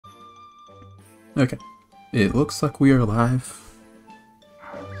Okay. It looks like we are live.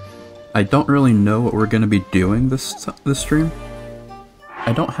 I don't really know what we're going to be doing this stream.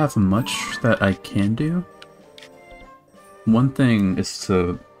 I don't have much that I can do. One thing is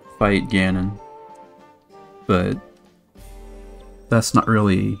to fight Ganon, but that's not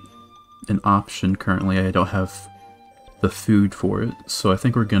really an option currently. I don't have the food for it, so I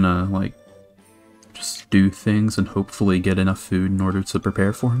think we're gonna, like, just do things and hopefully get enough food in order to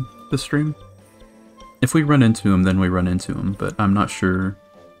prepare for him this stream. If we run into him, then we run into him, but I'm not sure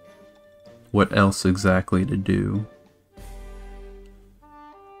what else exactly to do.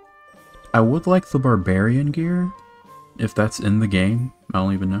 I would like the barbarian gear, if that's in the game. I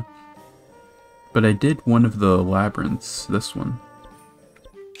don't even know. But I did one of the labyrinths, this one.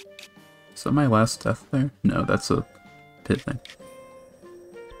 Is that my last death there? No, that's a pit thing.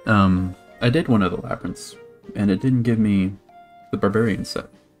 I did one of the labyrinths, and it didn't give me the barbarian set.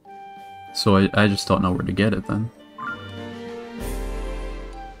 So I just don't know where to get it then.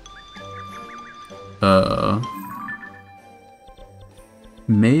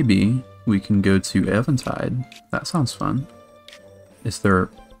 Maybe we can go to Eventide. That sounds fun. Is there...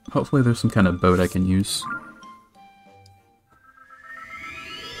 hopefully there's some kind of boat I can use.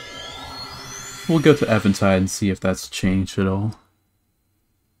 We'll go to Eventide and see if that's changed at all.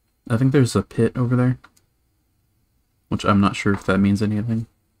 I think there's a pit over there, which I'm not sure if that means anything,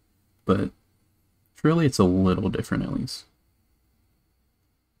 but surely it's a little different at least.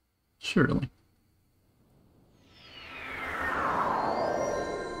 Surely.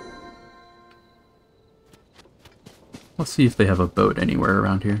 Let's see if they have a boat anywhere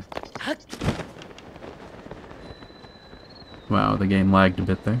around here. Wow, the game lagged a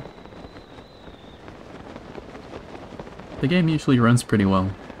bit there. The game usually runs pretty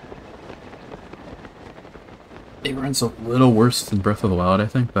well. It runs a little worse than Breath of the Wild, I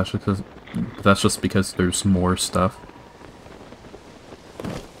think. That's just because there's more stuff.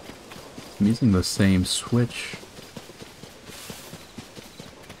 I'm using the same switch.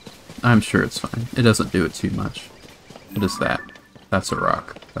 I'm sure it's fine. It doesn't do it too much. What is that? That's a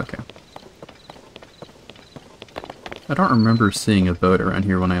rock. Okay. I don't remember seeing a boat around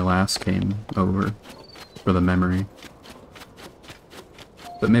here when I last came over for the memory.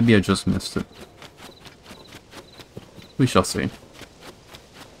 But maybe I just missed it. We shall see.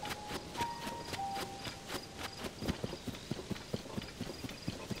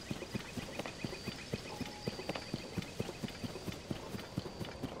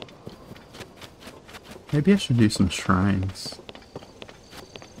 Maybe I should do some shrines.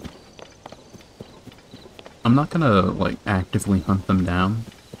 I'm not gonna, like, actively hunt them down,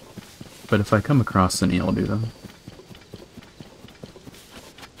 but if I come across any, I'll do them.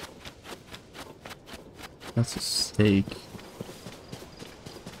 That's a steak.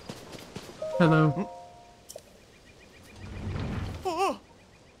 Hello. Oh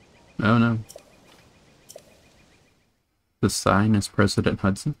no. The sign is President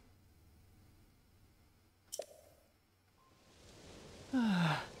Hudson.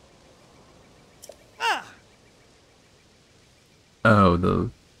 Oh,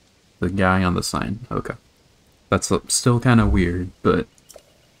 the guy on the sign. Okay. That's still kind of weird, but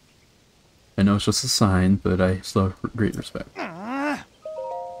I know it's just a sign, but I still have great respect. What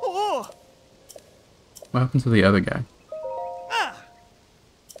happened to the other guy?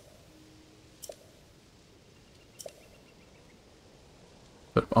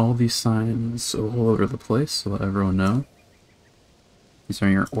 Put all these signs all over the place so that everyone know. These are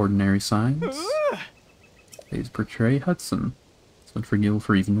your ordinary signs. These portray Hudson. It's unforgivable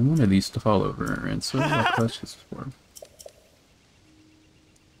for even one of these to fall over, and so what questions for?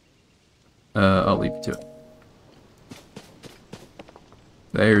 I'll leave you to it.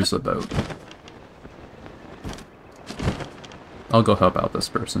 There's a boat. I'll go help out this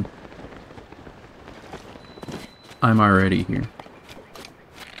person. I'm already here.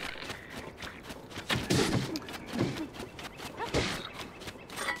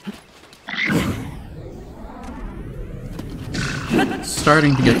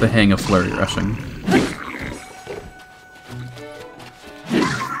 Starting to get the hang of flurry rushing.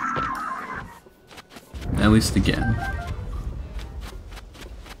 At least again.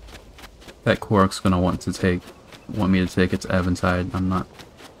 That Korok's gonna want me to take it to Eventide. I'm not...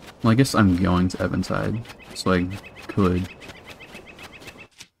 well, I guess I'm going to Eventide, so I could.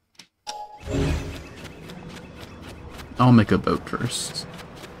 I'll make a boat first.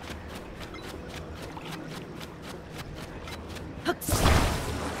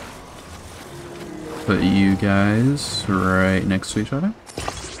 Put you guys right next to each other.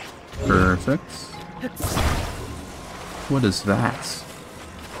 Perfect. What is that?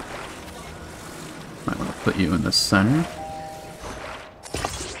 Put you in the center.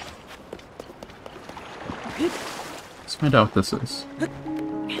 Let's find out what this is.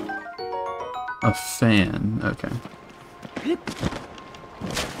 A fan. Okay.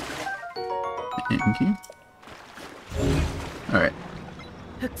 Thank you. Alright.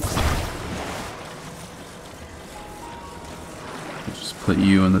 Just put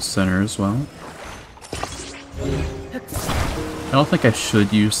you in the center as well. I don't think I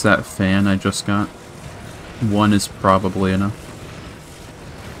should use that fan I just got. One is probably enough.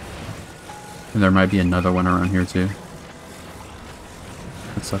 And there might be another one around here too.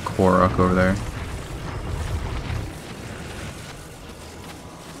 It's a Korok over there.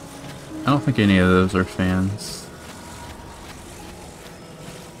 I don't think any of those are fans.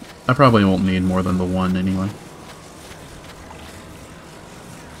 I probably won't need more than the one anyway.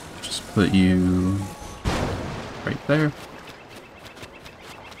 Just put you right there.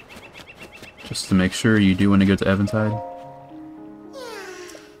 Just to make sure you do want to go to Eventide.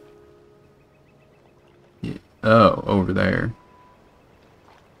 Yeah. Oh, over there.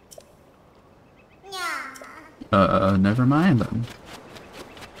 Never mind then.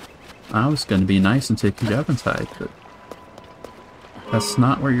 I was gonna be nice and take you to Eventide, but that's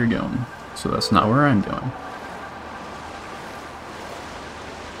not where you're going. So that's not where I'm going.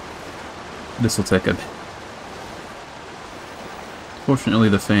 This'll take a bit. Fortunately,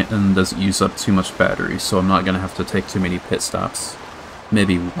 the fan doesn't use up too much battery, so I'm not gonna have to take too many pit stops.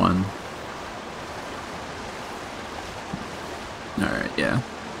 Maybe one. Alright, yeah.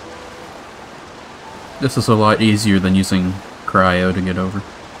 This is a lot easier than using cryo to get over.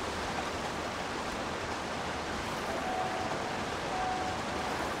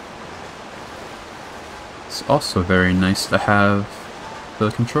 It's also very nice to have the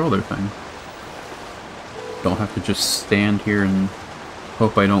controller thing. Don't have to just stand here and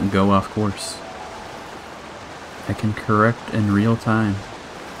hope I don't go off course. I can correct in real time.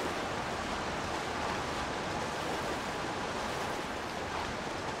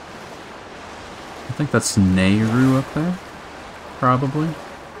 I think that's Nehru up there, probably.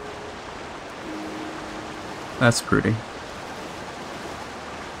 That's pretty.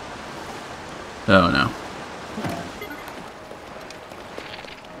 Oh no.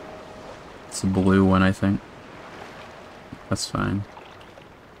 It's a blue one, I think. That's fine.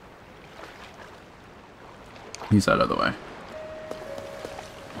 He's out of the way.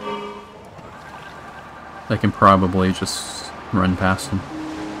 I can probably just run past him.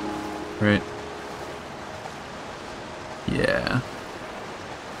 Right? Yeah.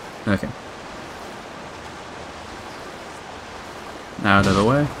 Okay. Out of the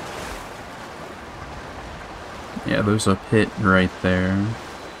way. Yeah, there's a pit right there.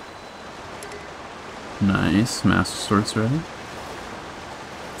 Nice. Master Sword's ready.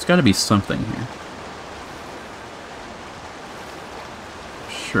 There's gotta be something here.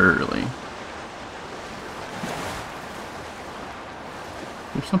 Surely.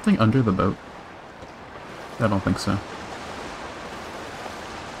 There's something under the boat? I don't think so.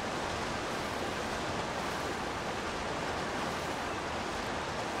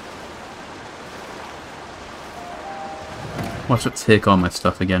 Watch it take all my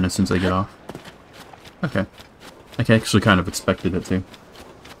stuff again as soon as I get off. Okay. I actually kind of expected it to.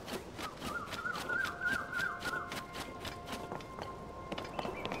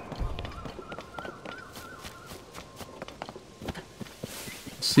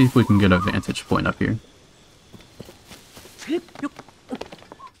 Let's see if we can get a vantage point up here.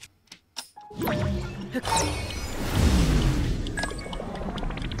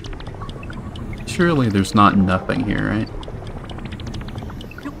 Surely there's not nothing here, right?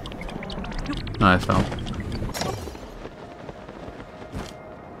 I fell.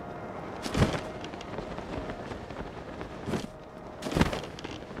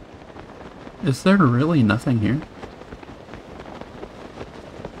 Is there really nothing here?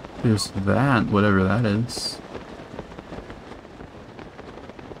 There's that, whatever that is.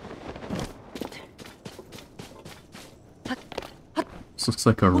 This looks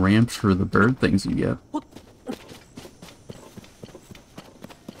like a ramp for the bird things you get.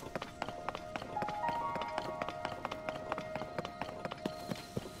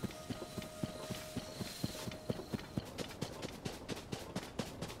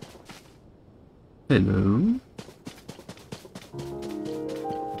 Hello?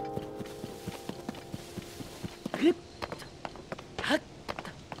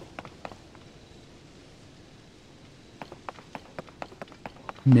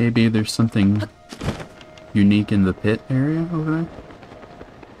 Maybe there's something unique in the pit area over there?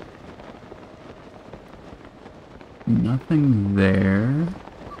 Nothing there.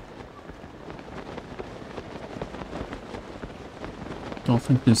 Don't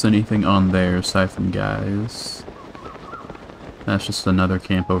think there's anything on there aside from guys. That's just another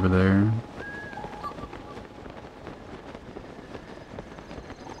camp over there.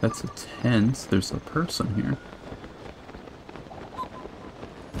 That's a tent. There's a person here.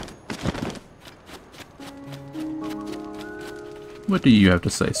 What do you have to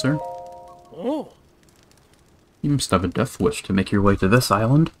say, sir? Oh. You must have a death wish to make your way to this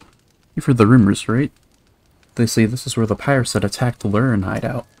island. You've heard the rumors, right? They say this is where the pirates that attacked the Lurin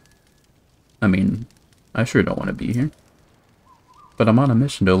hideout. I mean, I sure don't want to be here. But I'm on a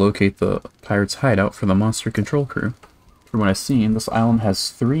mission to locate the pirates' hideout for the monster control crew. From what I've seen, this island has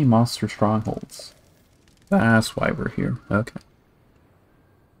 3 monster strongholds. That's why we're here. Okay.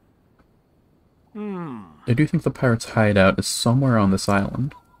 I do think the pirates' hideout is somewhere on this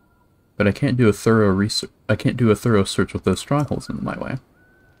island, but I can't do a thorough search with those strongholds in my way.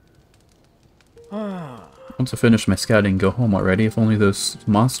 Once I finish my scouting and go home already, if only those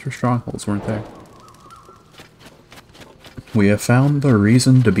monster strongholds weren't there. We have found the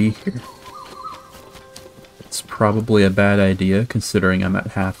reason to be here. It's probably a bad idea, considering I'm at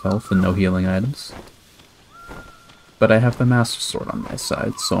half health and no healing items. But I have the Master Sword on my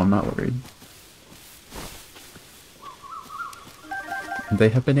side, so I'm not worried. And they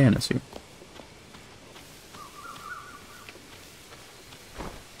have bananas here.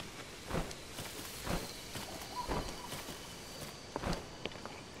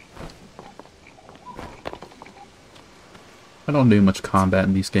 I don't do much combat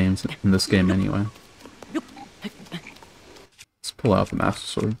in these games, in this game anyway. Let's pull out the Master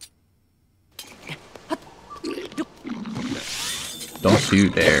Sword. Don't you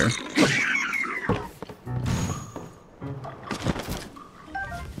dare.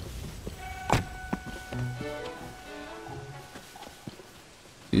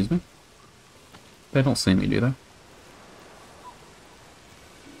 Excuse me? They don't see me, do they?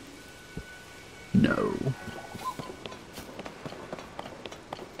 No.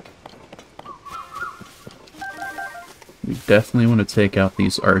 We definitely want to take out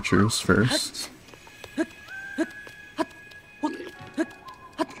these archers first.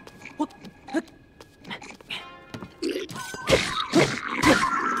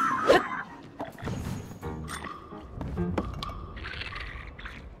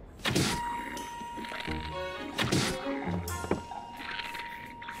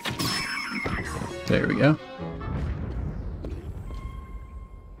 There we go.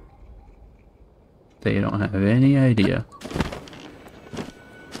 They don't have any idea.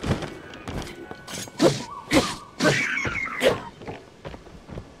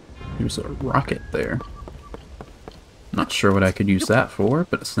 There's a rocket there. Not sure what I could use that for,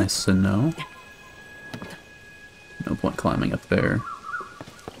 but it's nice to know. No point climbing up there.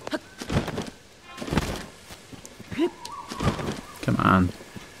 Come on.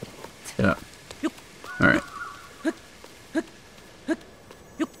 Get up. Alright.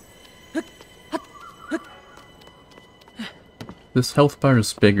 This health bar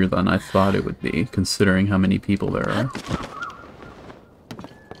is bigger than I thought it would be, considering how many people there are.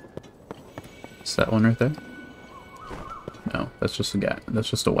 Is that one right there? No, that's just a guy. That's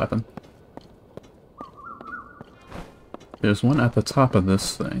just a weapon. There's one at the top of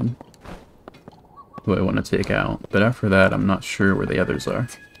this thing who I want to take out, but after that I'm not sure where the others are.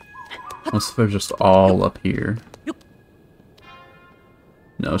 Unless they're just all up here.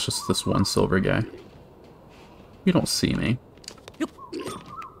 No, it's just this one silver guy. You don't see me.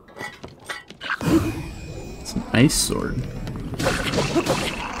 It's an ice sword.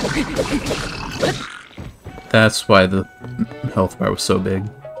 That's why the health bar was so big.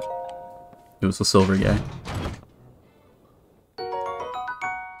 It was the silver guy.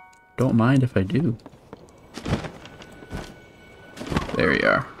 Don't mind if I do. There you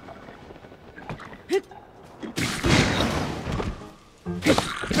are.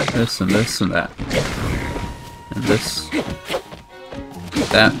 This and this and that. And this.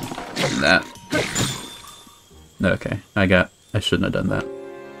 That. And that. Okay, I shouldn't have done that.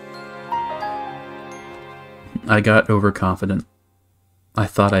 I got overconfident. I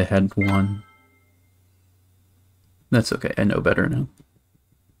thought I had one. That's okay, I know better now.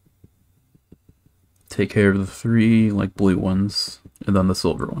 Take care of the 3, like, blue ones, and then the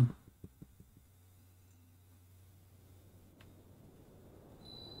silver one.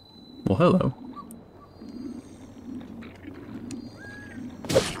 Well, hello.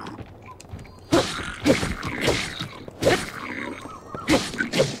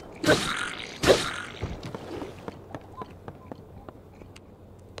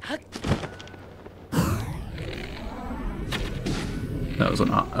 That was an...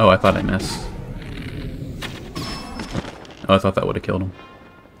 Oh, I thought I missed. Oh, I thought that would have killed him.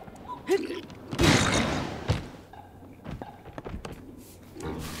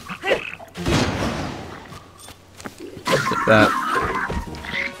 Take that.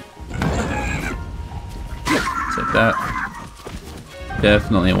 Take that.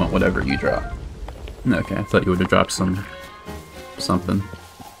 Definitely want whatever you drop. Okay, I thought you would have dropped something.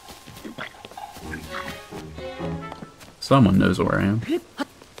 Someone knows where I am.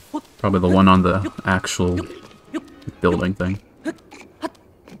 Probably the one on the actual building thing.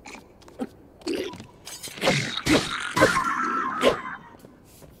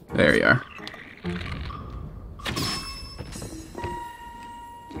 There you are.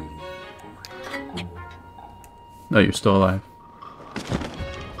 Oh, you're still alive.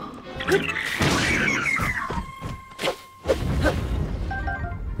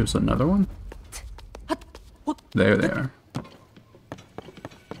 There's another one? There they are.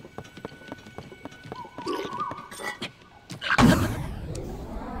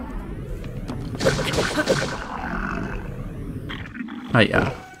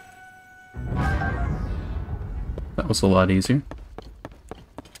 Hiya. That was a lot easier.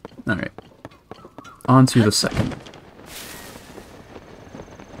 Alright. On to the second.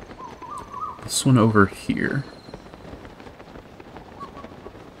 This one over here.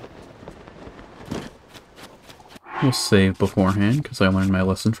 We'll save beforehand, because I learned my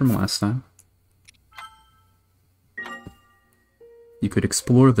lesson from last time. You could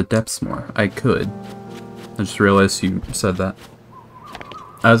explore the depths more. I could. I just realized you said that.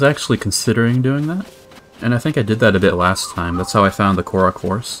 I was actually considering doing that, and I think I did that a bit last time. That's how I found the Kohga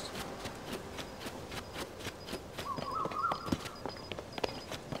Forest.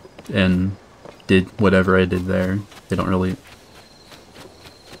 And did whatever I did there. They don't really...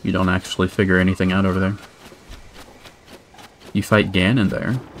 You don't actually figure anything out over there. You fight Ganon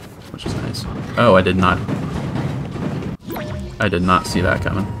there, which is nice. Oh, I did not see that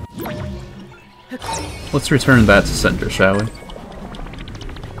coming. Let's return that to center, shall we?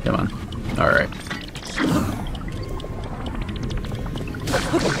 Come on. Alright.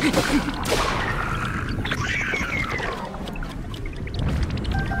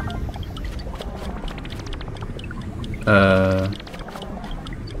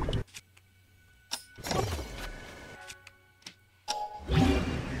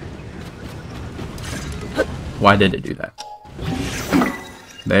 Why did it do that?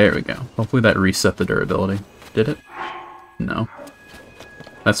 There we go. Hopefully that reset the durability. Did it? No.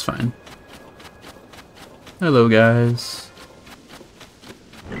 That's fine. Hello, guys.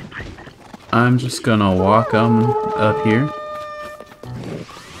 I'm just gonna walk up here.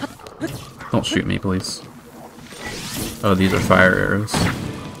 Don't shoot me, please. Oh, these are fire arrows.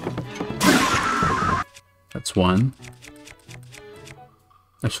 That's one.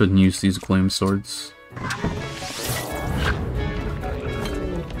 I shouldn't use these gloom swords.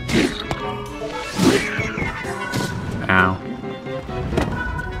 Ow.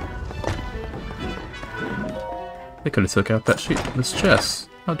 They could have took out this chest.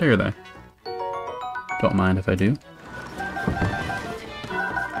 How dare they? Don't mind if I do.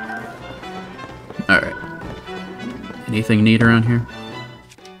 Alright. Anything neat around here?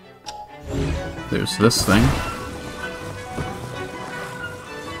 There's this thing.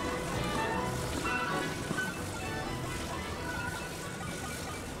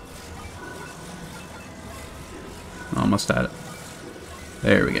 Almost had it.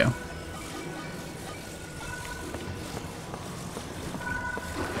 There we go.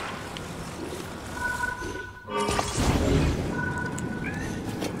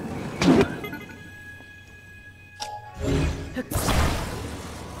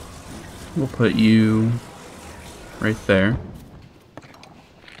 We'll put you right there.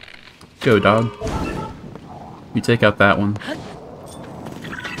 Go, dog. You take out that one.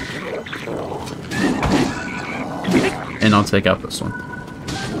 And I'll take out this one.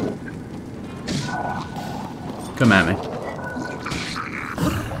 Come at me.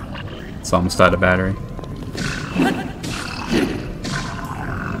 It's almost out of battery.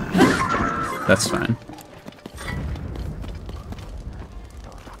 That's fine.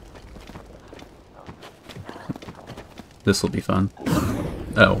 This will be fun.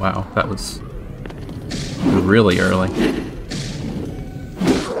 Oh wow, that was really early.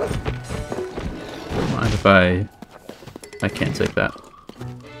 Mind if I can't take that.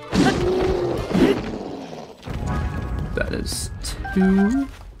 That is 2.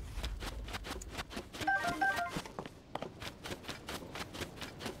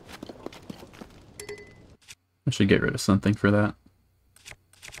 I should get rid of something for that.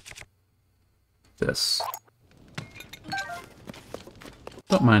 This.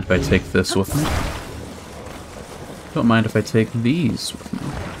 Don't mind if I take this with me. Don't mind if I take these with me.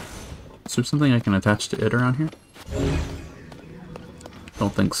 Is there something I can attach to it around here?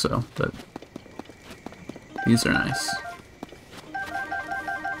 Don't think so, but these are nice.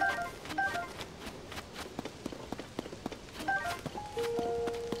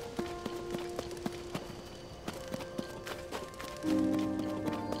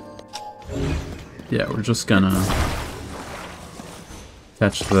 Yeah, we're just gonna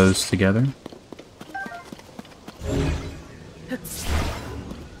attach those together.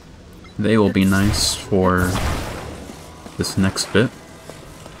 They will be nice for this next bit.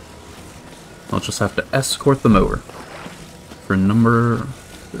 I'll just have to escort them over for number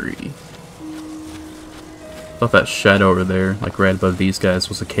 3. Thought that shed over there, like right above these guys,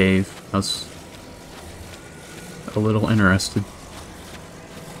 was a cave. I was a little interested.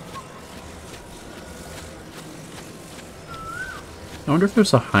 I wonder if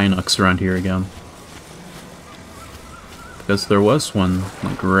there's a Hinox around here again. Because there was one,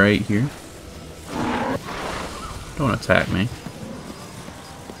 like, right here. Don't attack me.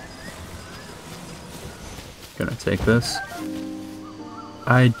 Gonna take this.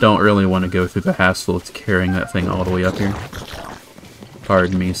 I don't really want to go through the hassle of carrying that thing all the way up here.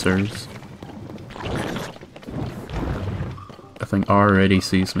 Pardon me, sirs. That thing already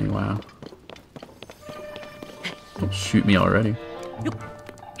sees me, wow. Don't shoot me already.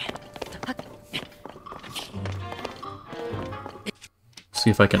 See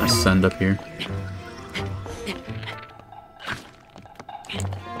if I can ascend up here.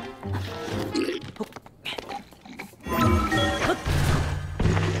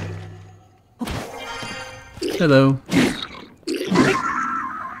 Hello.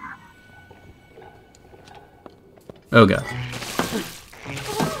 Oh god.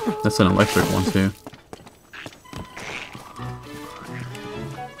 That's an electric one too.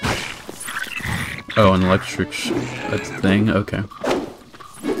 Oh, an electric that's a thing? Okay.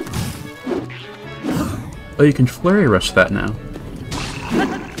 Oh, you can flurry rush that now.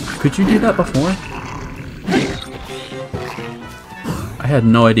 Could you do that before? I had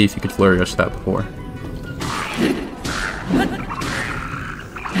no idea if you could flurry rush that before.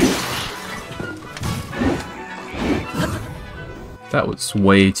 That was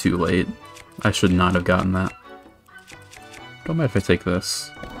way too late. I should not have gotten that. Don't mind if I take this.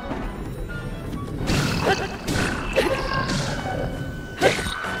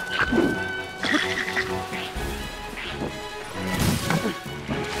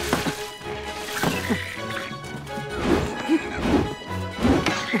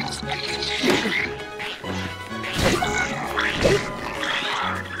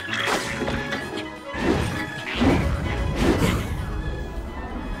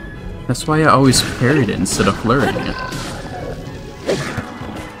 That's why I always parried it instead of flurrying it.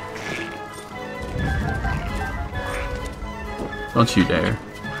 Don't you dare.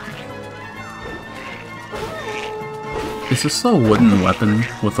 Is this a wooden weapon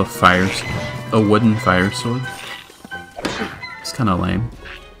with a wooden fire sword? It's kinda lame.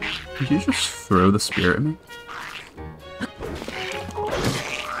 Did you just throw the spear at me?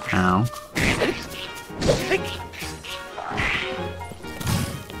 Ow.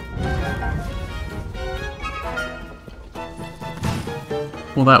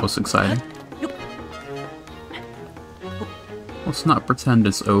 Well, that was exciting. Let's not pretend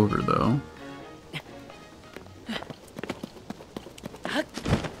it's over, though.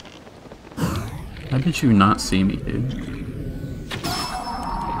 How did you not see me, dude?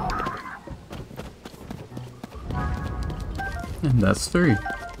 And that's 3.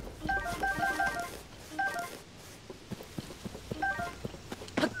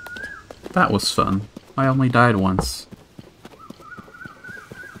 That was fun. I only died once.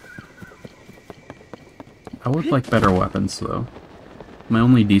 I would like better weapons, though. My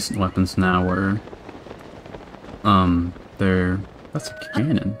only decent weapons now are... That's a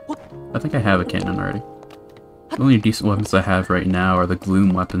cannon. I think I have a cannon already. The only decent weapons I have right now are the gloom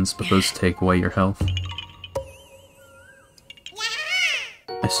weapons, but those take away your health.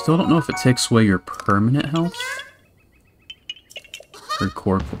 I still don't know if it takes away your permanent health. Or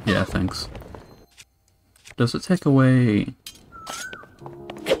core... Yeah, thanks. Does it take away...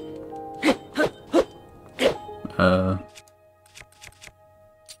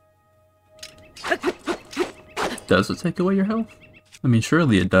 Does it take away your health? I mean,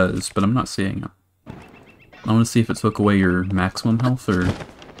 surely it does, but I'm not seeing it. I want to see if it took away your maximum health, or...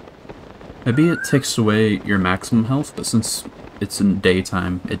 Maybe it takes away your maximum health, but since it's in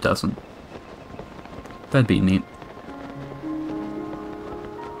daytime, it doesn't. That'd be neat.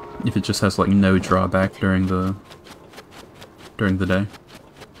 If it just has, like, no drawback during the day.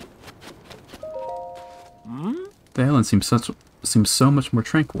 The island seems so much more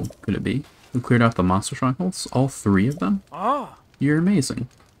tranquil. Could it be? We cleared out the monster strongholds? All 3 of them? Ah. You're amazing.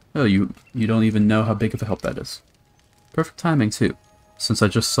 Oh, you don't even know how big of a help that is. Perfect timing, too, since I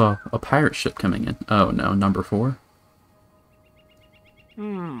just saw a pirate ship coming in. Oh no, number 4?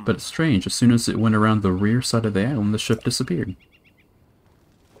 But it's strange, as soon as it went around the rear side of the island, the ship disappeared.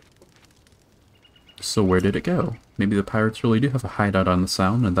 So where did it go? Maybe the pirates really do have a hideout on the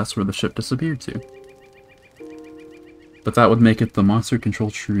sound, and that's where the ship disappeared to. But that would make it the monster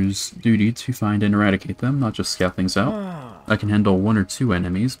control crew's duty to find and eradicate them, not just scout things out. I can handle 1 or 2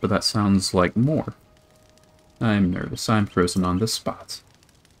 enemies, but that sounds like more. I'm nervous. I'm frozen on this spot.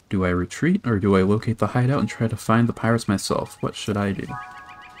 Do I retreat, or do I locate the hideout and try to find the pirates myself? What should I do?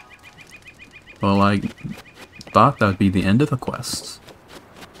 Well, I thought that would be the end of the quest.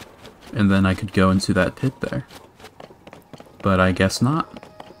 And then I could go into that pit there. But I guess not.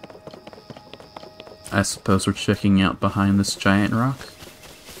 I suppose we're checking out behind this giant rock.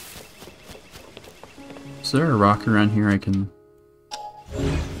 Is there a rock around here I can...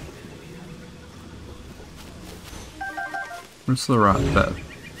 Where's the rock that...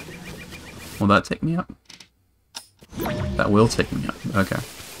 Will that take me up? That will take me up, okay.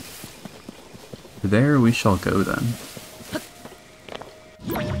 There we shall go then.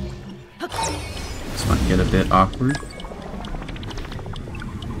 This might get a bit awkward.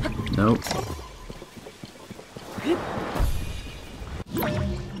 Nope.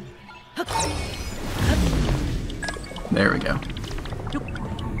 There we go.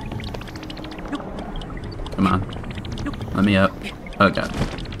 Come on. Let me up. Oh god.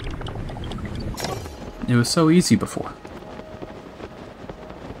 It was so easy before.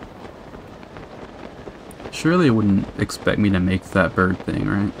 Surely it wouldn't expect me to make that bird thing,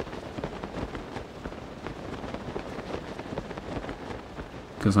 right?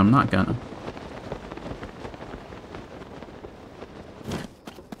 Because I'm not gonna.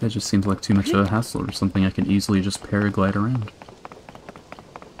 That just seems like too much of a hassle or something I can easily just paraglide around.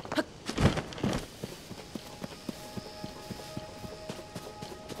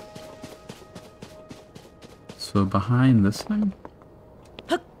 So behind this thing?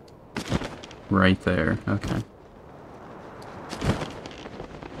 Right there, okay.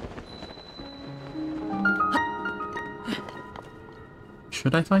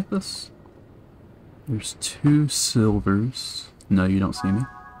 Should I fight this? There's 2 silvers. No, you don't see me.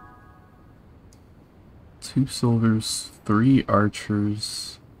 2 silvers, 3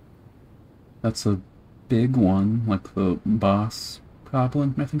 archers. That's a big one, like the boss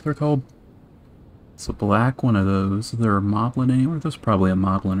goblin, I think they're called. It's a black one of those. Is there a moblin anywhere? There's probably a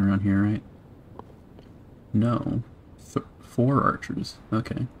moblin around here, right? No. 4 archers.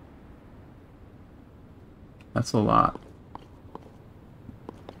 Okay. That's a lot.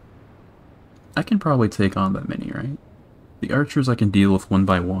 I can probably take on that many, right? The archers I can deal with 1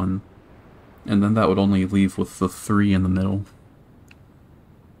 by 1. And then that would only leave with the 3 in the middle.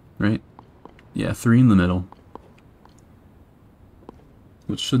 Right? Yeah, 3 in the middle.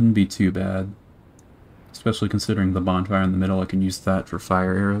 Which shouldn't be too bad. Especially considering the bonfire in the middle, I can use that for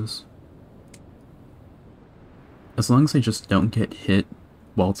fire arrows. As long as I just don't get hit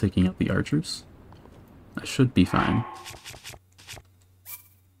while taking out the archers, I should be fine.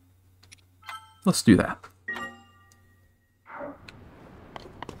 Let's do that.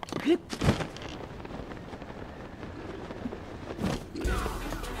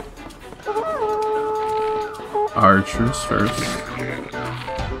 Archers first.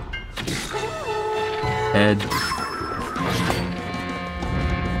 Head.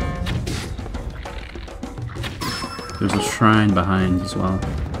 There's a shrine behind as well.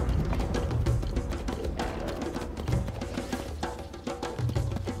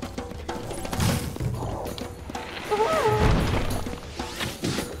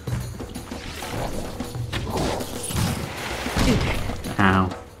 Ow.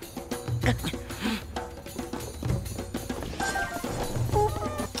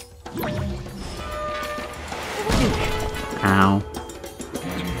 Ow.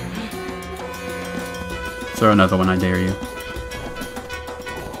 Throw another one, I dare you.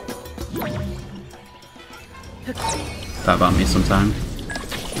 That bought me some time.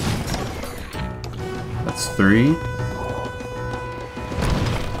 That's 3.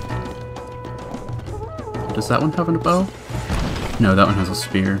 Does that one have a bow? No, that one has a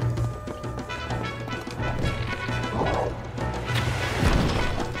spear.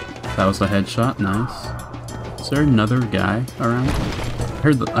 That was a headshot, nice. Is there another guy around?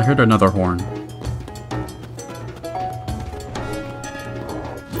 I heard another horn.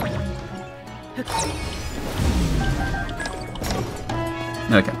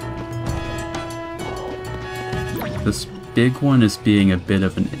 Okay. This big one is being a bit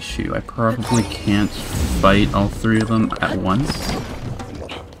of an issue. I probably can't fight all three of them at once.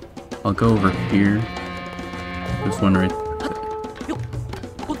 I'll go over here. There's one right there.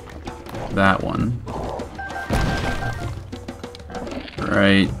 That one.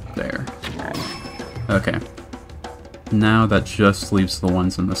 Right there. Okay. Now that just leaves the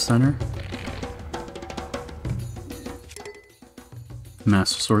ones in the center.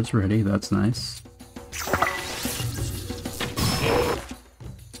 Master Sword's ready, that's nice.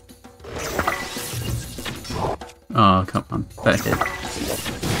 Oh, come on. That hit.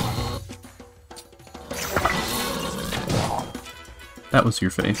 That was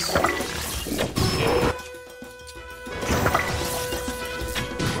your face.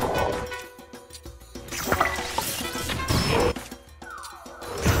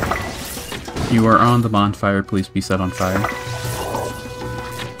 You are on the bonfire, please be set on fire.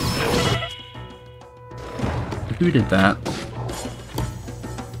 Who did that?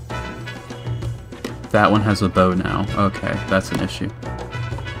 That one has a bow now. Okay, that's an issue.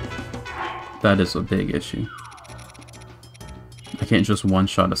 That is a big issue. I can't just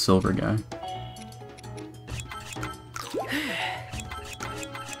one-shot a silver guy.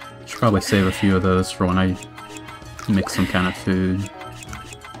 Should probably save a few of those for when I mix some kind of food.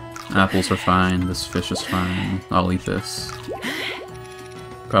 Apples are fine, this fish is fine, I'll eat this.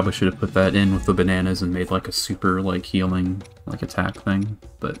 Probably should have put that in with the bananas and made like a super like healing like attack thing,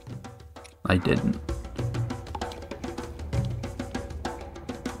 but I didn't.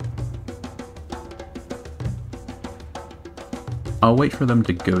 I'll wait for them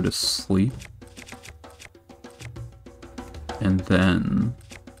to go to sleep. And then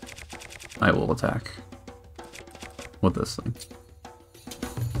I will attack with this thing.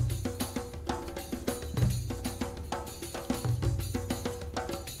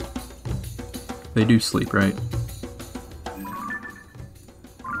 They do sleep, right?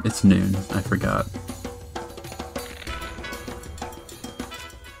 It's noon, I forgot.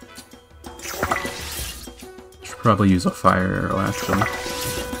 Should probably use a fire arrow, actually.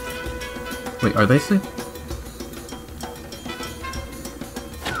 Wait, are they asleep?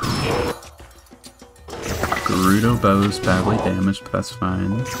 Gerudo bow's badly damaged, but that's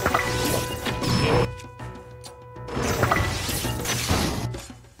fine.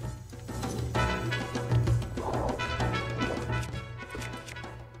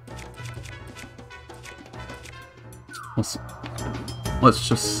 Let's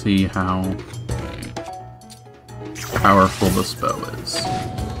just see how powerful this bow is.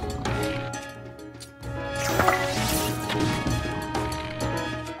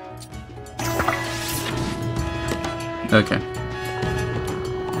 Okay.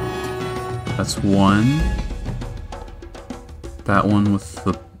 That's one. That one with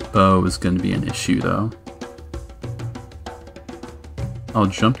the bow is going to be an issue, though. I'll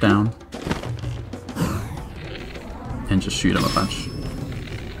jump down and just shoot him a bunch.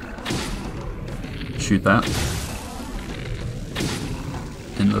 Shoot that.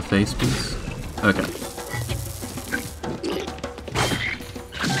 In the face, please. Okay.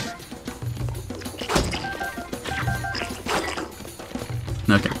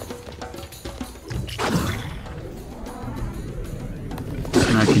 Okay.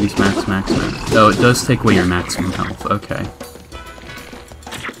 And I can use max. Oh, it does take away your maximum health. Okay.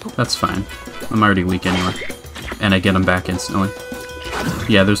 That's fine. I'm already weak anyway. And I get them back instantly.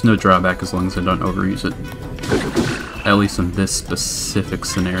 Yeah, there's no drawback as long as I don't overuse it. At least in this specific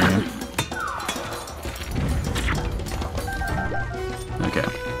scenario. Okay.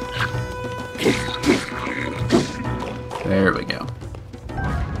 There we go.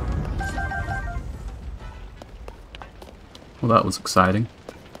 Well, that was exciting.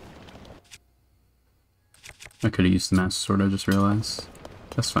 I could have used the Master Sword, I just realized.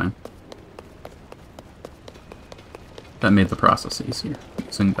 That's fine. That made the process easier,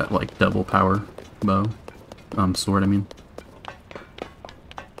 using that, like, double power bow. Sword, I mean.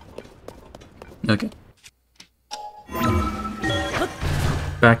 Okay.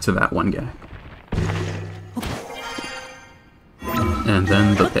 Back to that one guy. And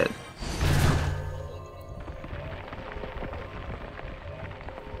then the pit.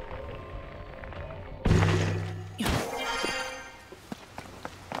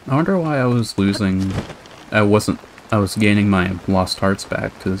 I wonder why I was losing... I was gaining my lost hearts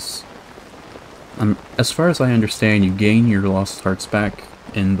back, because... as far as I understand, you gain your lost hearts back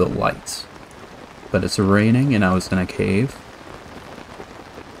in the light. But it's raining and I was in a cave.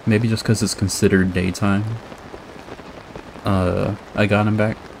 Maybe just because it's considered daytime. I got him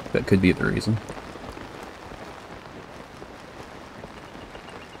back. That could be the reason.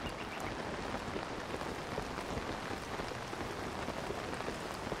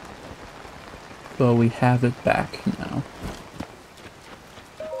 But we have it back now.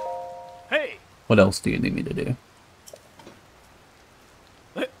 Hey! What else do you need me to do?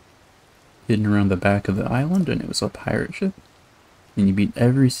 Hidden around the back of the island, and it was a pirate ship. And you beat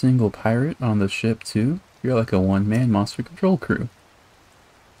every single pirate on the ship too? You're like a one-man monster control crew.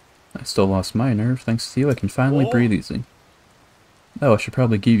 I still lost my nerve. Thanks to you, I can finally breathe easy. Oh, I should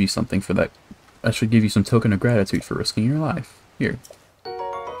probably give you something for that. I should give you some token of gratitude for risking your life. Here.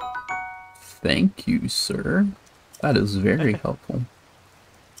 Thank you, sir. That is very helpful.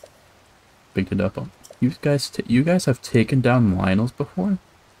 Picked it up on. You guys have taken down Lionels before?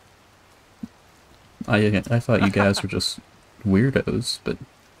 I thought you guys were just weirdos, but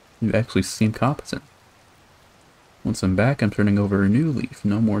you actually seem competent. Once I'm back, I'm turning over a new leaf.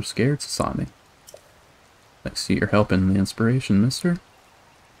 No more scared, Sasami. Thanks to your help and the inspiration, mister.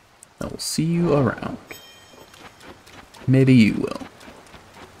 I will see you around. Maybe you will.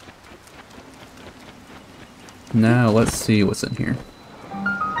 Now, let's see what's in here.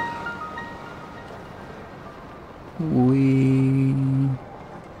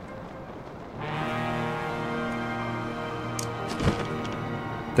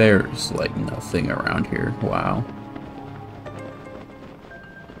 There's, like, nothing around here. Wow.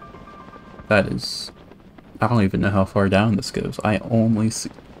 That is... I don't even know how far down this goes. I only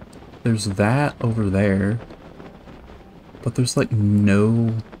see... There's that over there. But there's, like,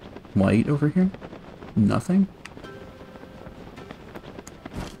 no light over here? Nothing?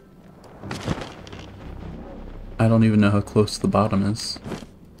 I don't even know how close the bottom is.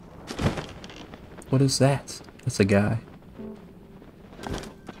 What is that? That's a guy.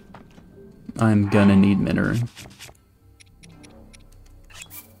 I'm gonna need mineral.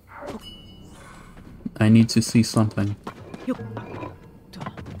 I need to see something.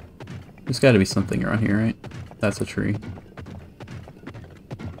 There's gotta be something around here, right? That's a tree.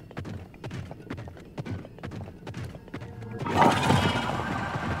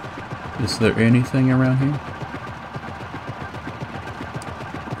 Is there anything around here?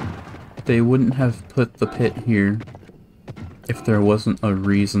 They wouldn't have put the pit here if there wasn't a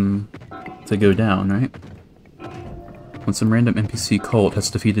reason to go down, right? When some random NPC cult has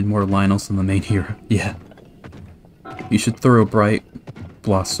defeated more Lionels than the main hero. Yeah. You should throw a bright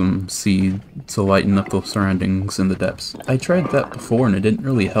blossom seed to lighten up the surroundings in the depths. I tried that before and it didn't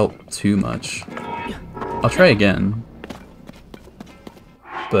really help too much. I'll try again.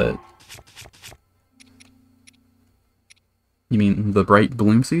 But... You mean the bright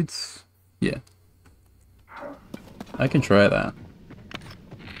bloom seeds? Yeah. I can try that.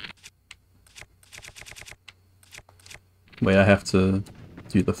 Wait, I have to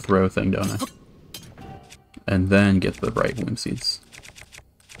do the throw thing, don't I? And then get the bright bloom seeds.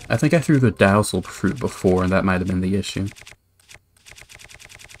 I think I threw the dazzled fruit before, and that might have been the issue.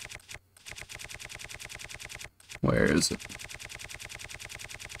 Where is it?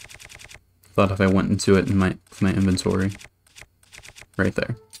 Thought if I went into it in my inventory. Right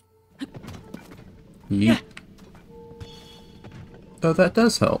there. Yeet. Oh, that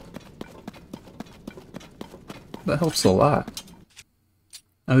does help. That helps a lot.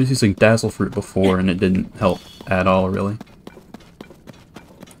 I was using Dazzle Fruit before and it didn't help at all, really.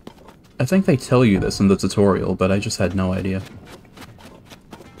 I think they tell you this in the tutorial, but I just had no idea.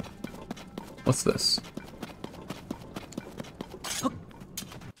 What's this?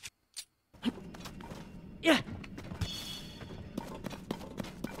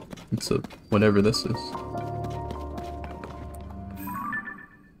 It's a... whatever this is.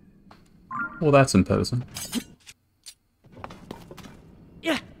 Well, that's imposing.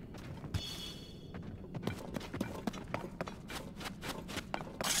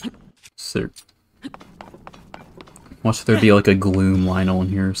 Watch there be like a gloom Lionel in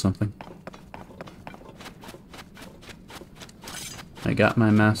here or something. I got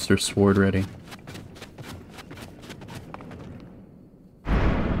my master sword ready.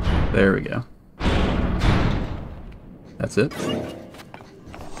 There we go. That's it?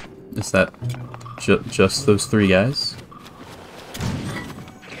 Is that just those three guys?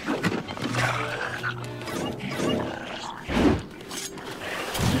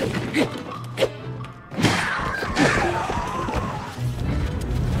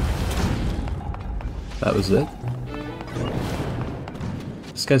 That was it?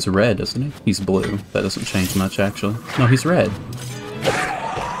 This guy's red, isn't he? He's blue. That doesn't change much, actually. No, he's red.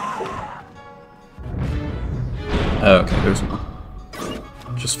 Oh, okay, there's one.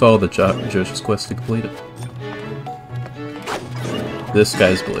 Just follow the Josh's quest to complete it. This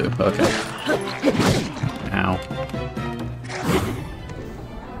guy's blue. Okay. Ow.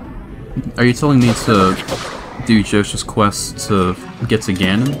 Are you telling me to do Josh's quest to get to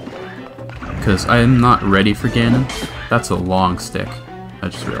Ganon? Because I'm not ready for Ganon. That's a long stick. I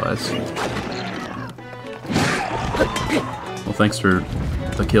just realized. Well, thanks for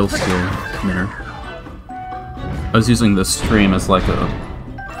the kill steal, Minner. I was using this stream as like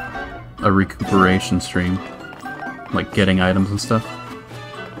a recuperation stream. Like getting items and stuff.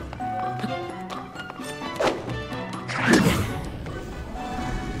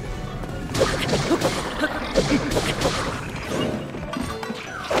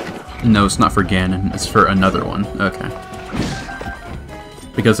 No, it's not for Ganon, it's for another one. Okay.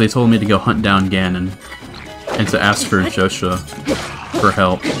 Because they told me to go hunt down Ganon, and to ask for Joshua for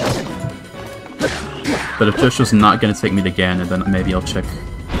help. But if Joshua's not gonna take me to Ganon, then maybe I'll check...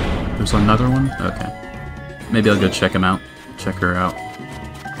 There's another one? Okay. Maybe I'll go check him out. Check her out.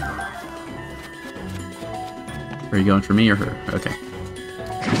 Are you going for me or her? Okay.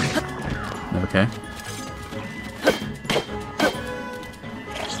 Okay.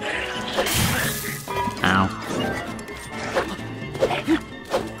 Ow.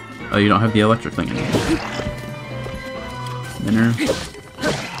 Oh, you don't have the electric thing anymore. Minner.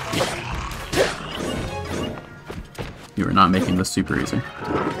 You are not making this super easy.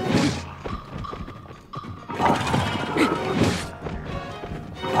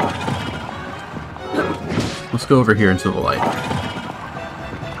 Let's go over here into the light.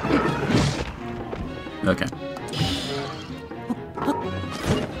 Okay.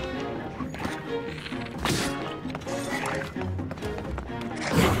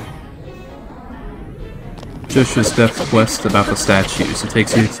 Joshua's death quest about the statues. It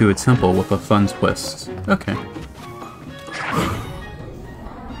takes you to a temple with a fun twist. Okay.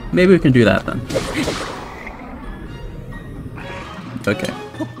 Maybe we can do that then. Okay.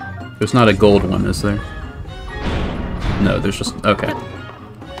 There's not a gold one, is there? No, there's just... okay.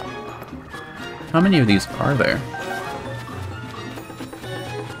 How many of these are there?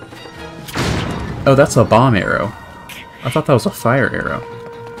 Oh, that's a bomb arrow. I thought that was a fire arrow.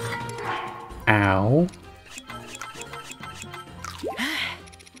 Ow.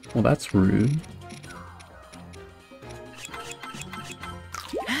 Well, that's rude.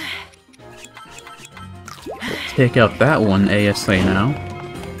 We'll take out that one ASA now.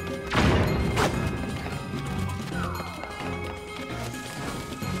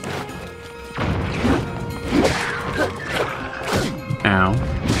 Ow.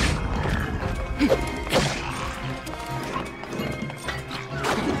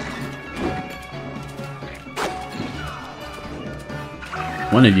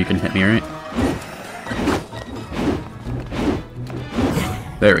 One of you can hit me, right?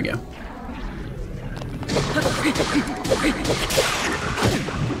 There we go.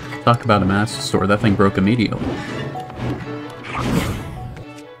 Talk about a master sword, that thing broke immediately.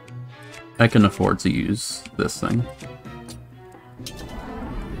 I can afford to use this thing.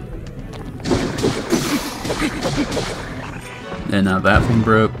 And now that thing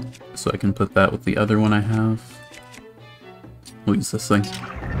broke, so I can put that with the other one I have. We'll use this thing.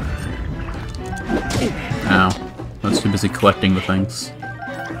 Ow. I was too busy collecting the things.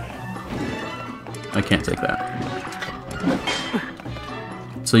 I can't take that.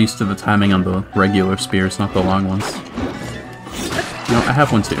 So used to the timing on the regular spears, not the long ones. No, I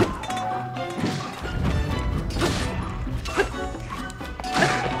have one too.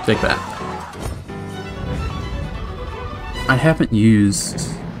 Take that. I haven't used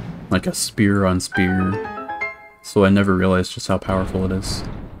like a spear on spear, so I never realized just how powerful it is.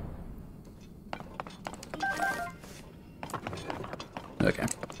 Okay.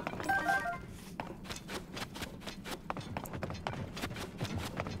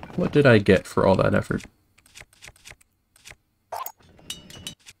 What did I get for all that effort?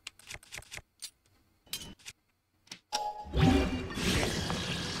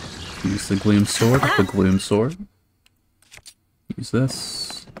 Use the gloom sword with the gloom sword. Use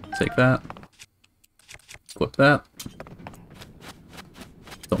this. Take that. Equip that.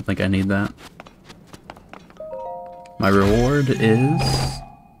 Don't think I need that. My reward is...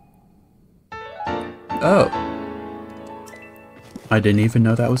 oh! I didn't even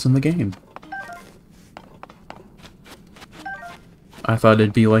know that was in the game. I thought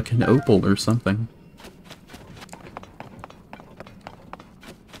it'd be like an opal or something.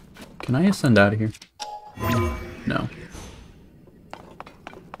 Can I ascend out of here? No.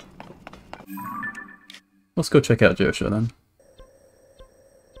 Let's go check out Joshua then.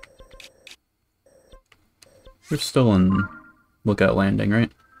 We're still in Lookout Landing,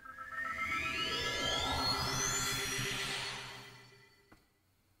 right?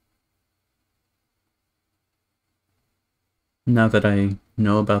 Now that I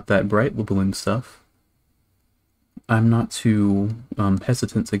know about that bright bloom stuff, I'm not too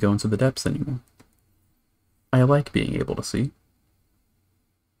hesitant to go into the depths anymore. I like being able to see.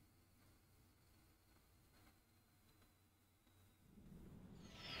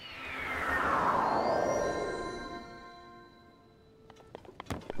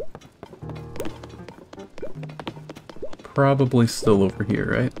 Probably still over here,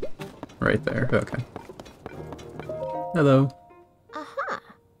 right? Right there, okay. Hello. Uh-huh.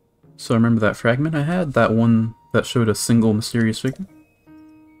 So remember that fragment I had? That one that showed a single mysterious figure?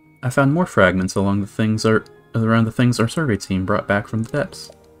 I found more fragments around the things our survey team brought back from the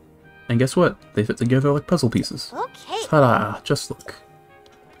depths. And guess what? They fit together like puzzle pieces. Okay. Ta-da! Just look.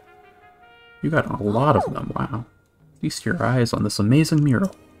 You got a lot of them, wow. Feast your eyes on this amazing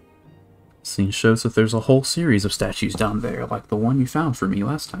mural. The scene shows that there's a whole series of statues down there, like the one you found for me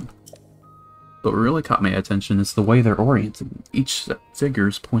last time. But what really caught my attention is the way they're oriented. Each figure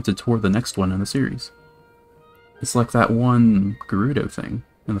is pointed toward the next one in the series. It's like that one Gerudo thing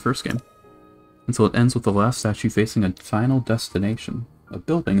in the first game. Until it ends with the last statue facing a final destination. A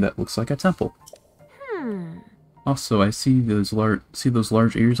building that looks like a temple. Also, I see those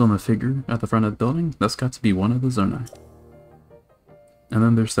large ears on the figure at the front of the building. That's got to be one of the Zonai. And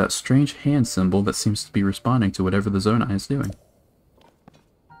then there's that strange hand symbol that seems to be responding to whatever the Zonai is doing.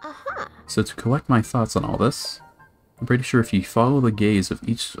 So to collect my thoughts on all this, I'm pretty sure if you follow the gaze of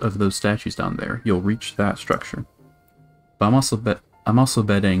each of those statues down there, you'll reach that structure. But I'm also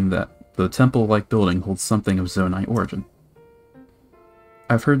betting that the temple-like building holds something of Zonai origin.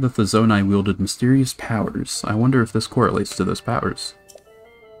 I've heard that the Zonai wielded mysterious powers. I wonder if this correlates to those powers.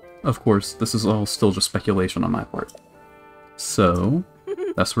 Of course, this is all still just speculation on my part. So,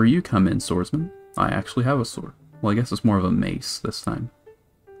 that's where you come in, swordsman. I actually have a sword. Well, I guess it's more of a mace this time.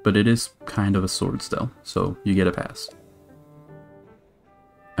 But it is kind of a sword still, so you get a pass.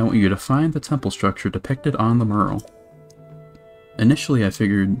 I want you to find the temple structure depicted on the mural. Initially I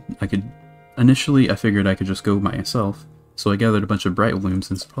figured I could just go myself, so I gathered a bunch of bright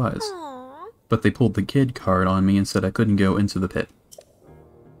blooms and supplies. Aww. But they pulled the kid card on me and said I couldn't go into the pit.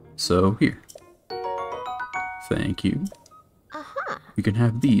 So here. Thank you. Uh-huh. You can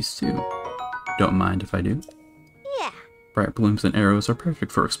have these too. Don't mind if I do. Yeah. Bright blooms and arrows are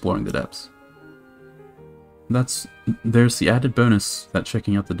perfect for exploring the depths. There's the added bonus that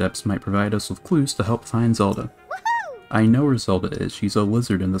checking out the depths might provide us with clues to help find Zelda. Woohoo! I know where Zelda is, she's a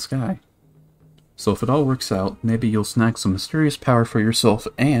lizard in the sky. So if it all works out, maybe you'll snag some mysterious power for yourself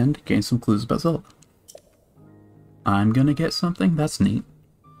and gain some clues about Zelda. I'm gonna get something? That's neat.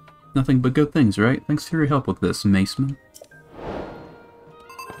 Nothing but good things, right? Thanks for your help with this, Maceman.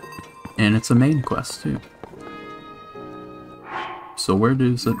 And it's a main quest, too. So where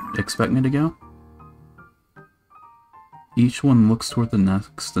does it expect me to go? Each one looks toward the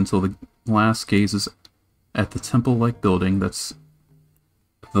next until the last gazes at the temple-like building that's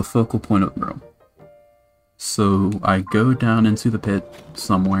the focal point of the room. So I go down into the pit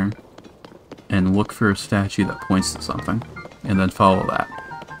somewhere and look for a statue that points to something, and then follow that.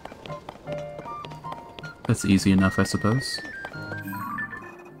 That's easy enough, I suppose.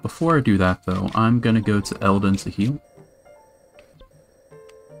 Before I do that, though, I'm gonna go to Eldon to heal.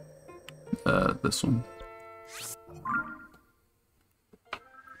 This one.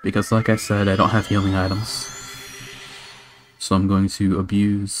 Because like I said, I don't have healing items. So I'm going to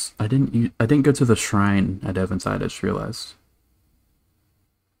abuse... I didn't go to the shrine at Eventide, I just realized.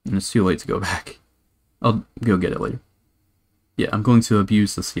 And it's too late to go back. I'll go get it later. Yeah, I'm going to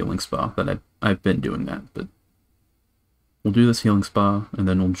abuse this healing spa that I've been doing that, but... We'll do this healing spa, and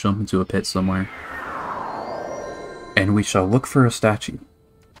then we'll jump into a pit somewhere. And we shall look for a statue.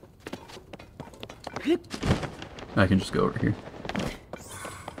 I can just go over here.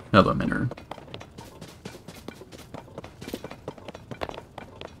 Hello, Minor.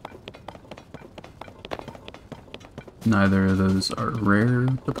 Neither of those are rare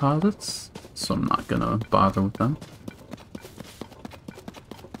deposits, so I'm not gonna bother with them.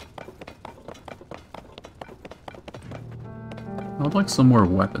 I would like some more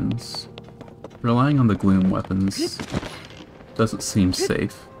weapons. Relying on the gloom weapons doesn't seem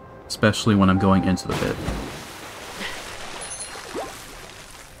safe, especially when I'm going into the pit.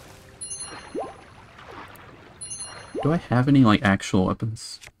 Do I have any, like, actual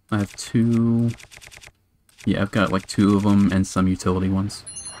weapons? I have two... Yeah, I've got, like, two of them and some utility ones.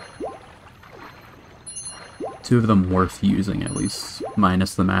 Two of them worth using, at least,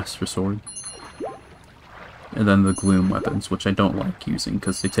 minus the Master Sword. And then the Gloom weapons, which I don't like using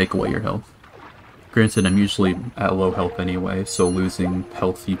because they take away your health. Granted, I'm usually at low health anyway, so losing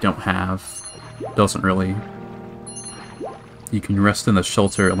health you don't have doesn't really You can rest in the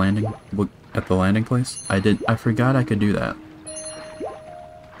shelter at the landing place. I forgot I could do that.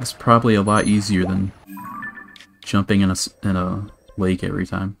 It's probably a lot easier than jumping in a lake every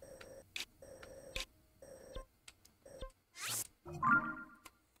time.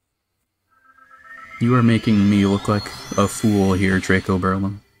 You are making me look like a fool here, Draco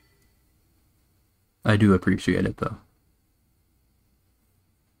Berlin. I do appreciate it, though.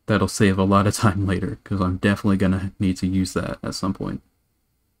 That'll save a lot of time later, because I'm definitely gonna need to use that at some point.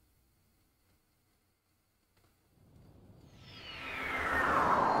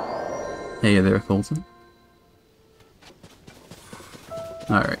 Hey there, Colton.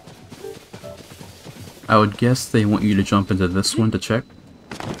 Alright. I would guess they want you to jump into this one to check.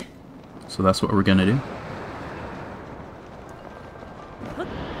 So that's what we're gonna do.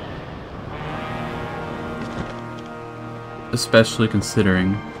 Especially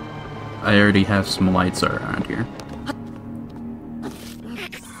considering I already have some lights around here.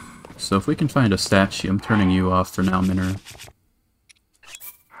 So if we can find a statue, I'm turning you off for now, Minera.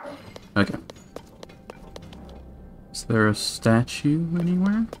 Okay. Is there a statue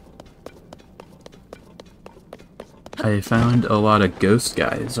anywhere? I found a lot of ghost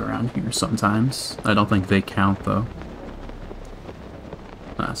guys around here sometimes. I don't think they count, though.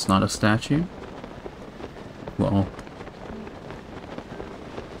 That's not a statue? Well...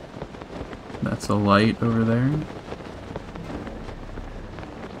 That's a light over there.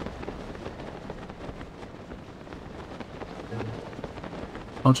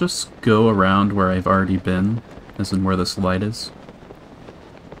 I'll just go around where I've already been, as in where this light is.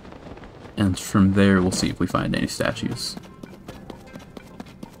 And from there we'll see if we find any statues.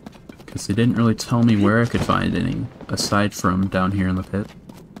 Because they didn't really tell me where I could find any, aside from down here in the pit.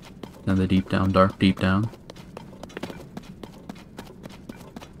 And the deep down, dark deep down.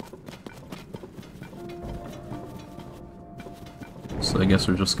 So I guess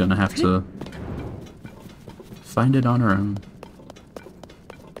we're just gonna have to find it on our own.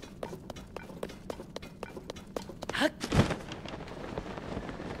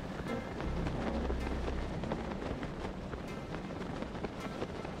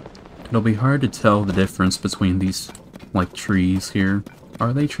 It'll be hard to tell the difference between these, like, trees here.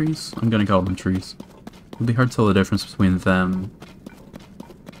 Are they trees? I'm gonna call them trees. It'll be hard to tell the difference between them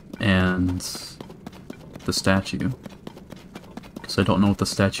and the statue. I don't know what the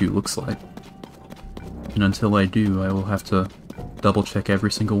statue looks like. And until I do, I will have to double check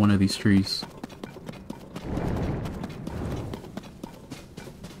every single one of these trees.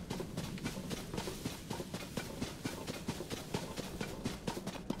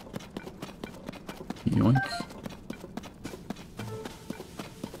 Yoink.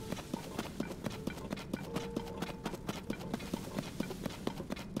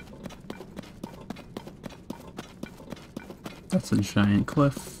 That's a giant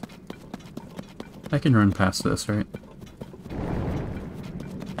cliff. I can run past this, right?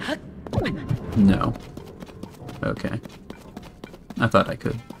 No. Okay. I thought I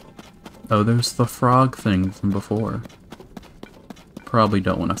could. Oh, there's the frog thing from before. Probably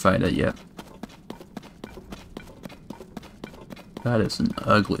don't want to fight it yet. That is an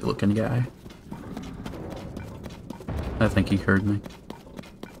ugly looking guy. I think he heard me.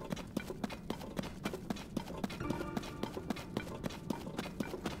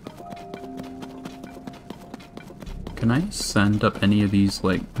 Can I send up any of these,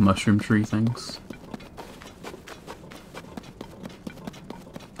 like, mushroom tree things?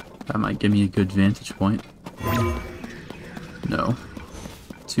 That might give me a good vantage point. No.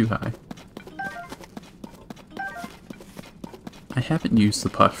 Too high. I haven't used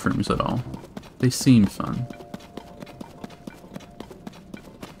the mushrooms at all. They seem fun.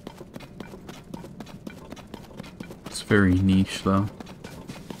 It's very niche, though.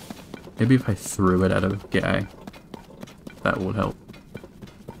 Maybe if I threw it at a guy. That would help.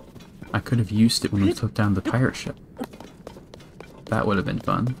 I could have used it when we took down the pirate ship. That would have been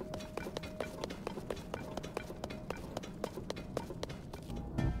fun.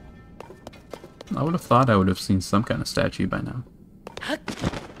 I would have thought I would have seen some kind of statue by now.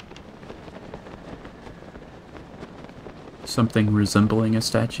 Something resembling a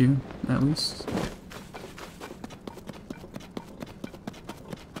statue, at least.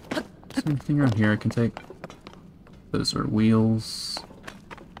 Is there anything around here I can take? Those are wheels.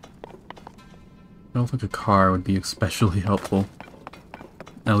 I don't think a car would be especially helpful.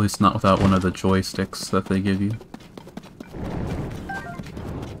 At least not without one of the joysticks that they give you.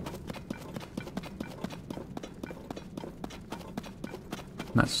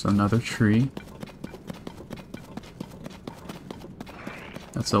 That's another tree.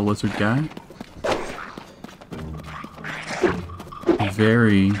 That's a lizard guy.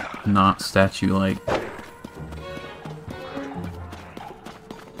 very not statue-like.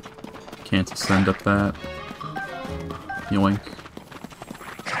 Can't ascend up that. Yoink.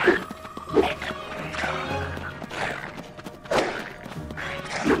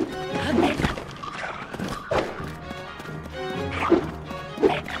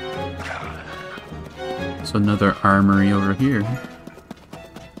 So another armory over here.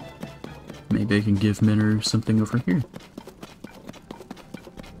 Maybe I can give Minner something over here.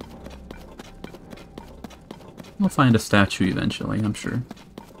 We'll find a statue eventually, I'm sure.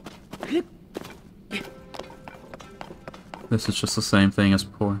 This is just the same thing as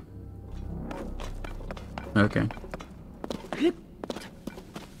before. Okay.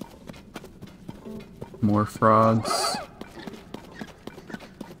 More frogs.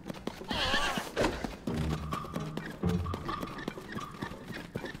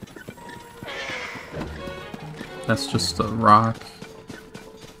 That's just a rock.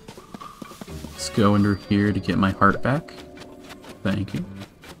 Let's go under here to get my heart back. Thank you.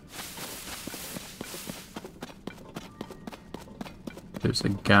 There's a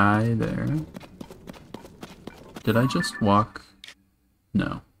guy there. Did I just walk?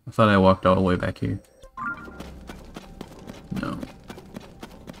 No. I thought I walked all the way back here. No.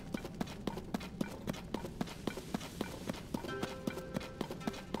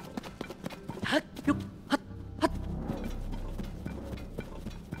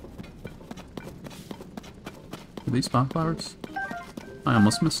 Are these bonfires? I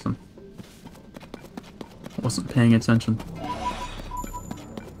almost missed them. I wasn't paying attention.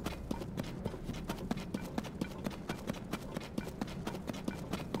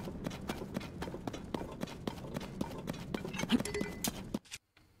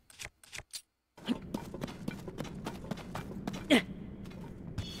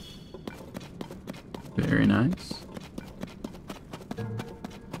 Very nice.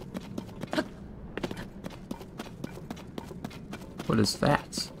 What is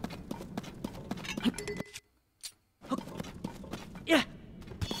that?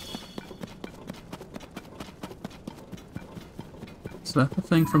 Is that the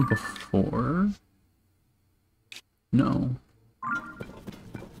thing from before? No.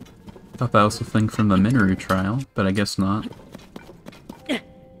 Thought that was the thing from the Minoru trial, but I guess not.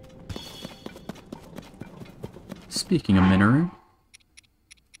 Speaking of Minoru,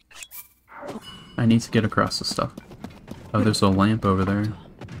 I need to get across this stuff. Oh, there's a lamp over there.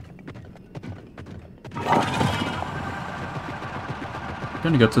 I'm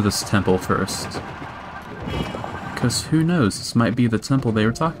gonna go to this temple first. Because who knows, this might be the temple they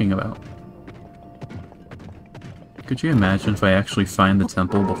were talking about. Could you imagine if I actually find the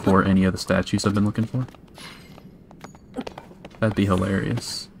temple before any of the statues I've been looking for? That'd be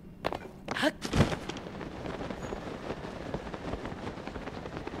hilarious.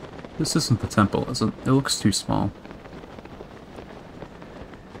 This isn't the temple, is it? It looks too small.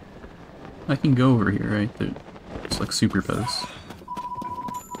 I can go over here, right? It's like superpose.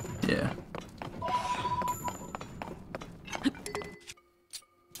 Yeah.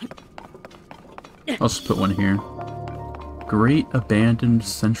 I'll just put one here. Great Abandoned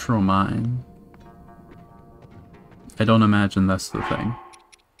Central Mine. I don't imagine that's the thing.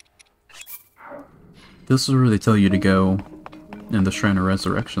 This is where they tell you to go in the Shrine of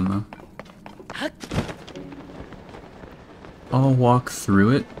Resurrection, though. I'll walk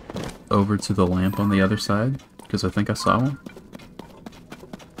through it over to the lamp on the other side, because I think I saw one.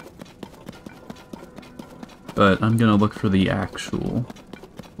 But I'm gonna look for the actual,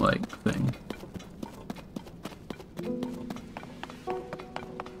 like, thing.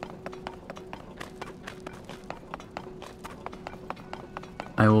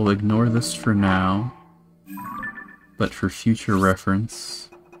 I will ignore this for now, but for future reference,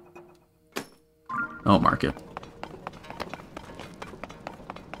 I'll mark it.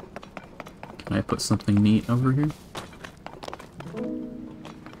 Can I put something neat over here?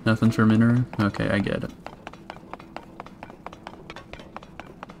 Nothing for Minoru? Okay, I get it.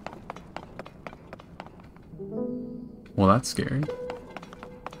 Well, that's scary.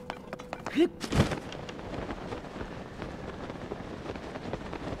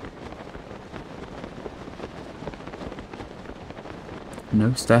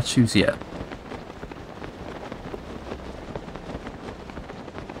 No statues yet.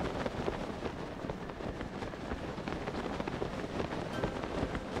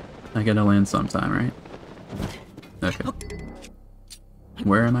 I gotta land sometime, right? Okay.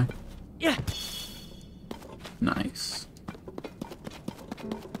 Where am I? Yeah. Nice.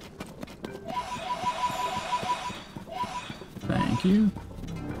 Thank you.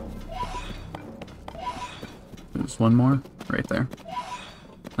 There's one more right there.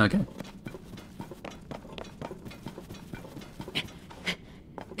 Okay.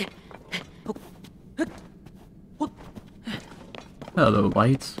 Hello,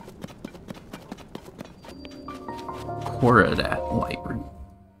 lights. Koradat light root.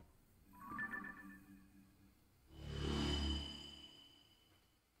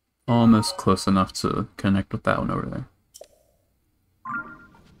 Almost close enough to connect with that one over there.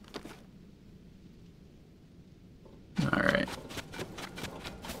 Alright.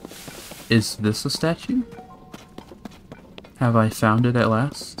 Is this a statue? Have I found it at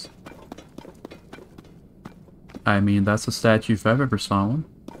last? I mean, that's a statue if I've ever saw one.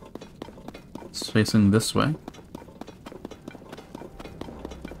 It's facing this way.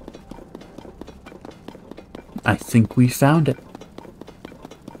 I think we found it.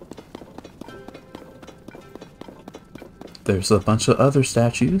 There's a bunch of other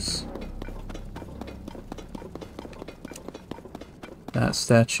statues. That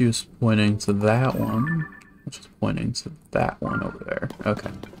statue's pointing to that one, which is pointing to that one over there.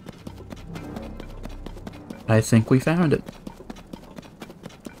 Okay. I think we found it.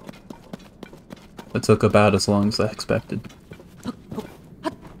 It took about as long as I expected.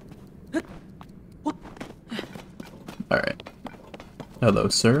 Alright. Hello,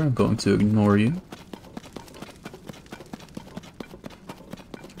 sir. I'm going to ignore you.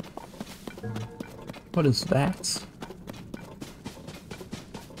 What is that?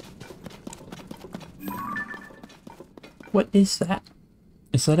 What is that?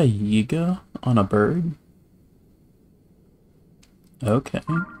 Is that a Yiga on a bird? Okay.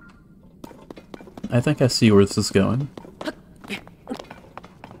 I think I see where this is going.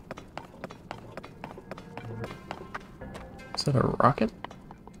 Is that a rocket?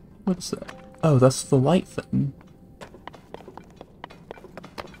 What is that? Oh, that's the light thing.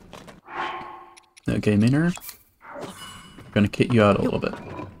 Okay, Minor. I'm gonna kick you out a little bit.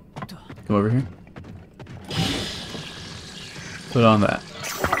 Come over here. Put on that.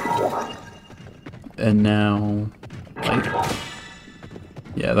 And now... light.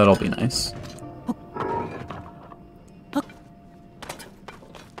 Yeah, that'll be nice.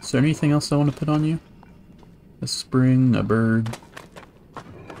 Is there anything else I want to put on you? A spring, a bird.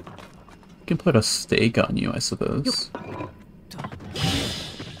 You can put a stake on you, I suppose.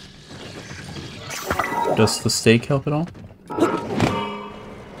 Does the stake help at all?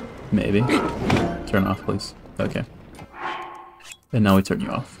 Maybe. Turn off, please. Okay. And now we turn you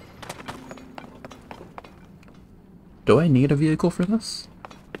off. Do I need a vehicle for this?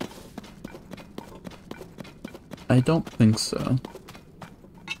 I don't think so.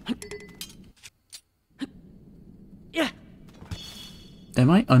 Am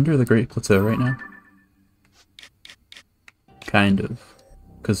I under the Great Plateau right now? Kind of.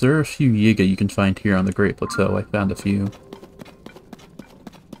 Because there are a few Yiga you can find here on the Great Plateau. I found a few.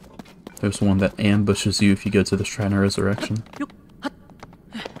 There's one that ambushes you if you go to the Shrine of Resurrection.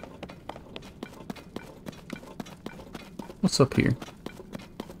 What's up here?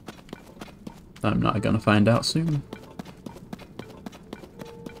 I'm not gonna find out soon.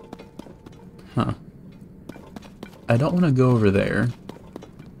 Huh. I don't want to go over there.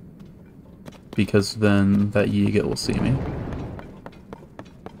 Because then that Yiga will see me.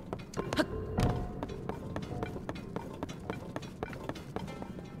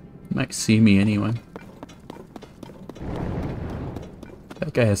 Might see me anyway.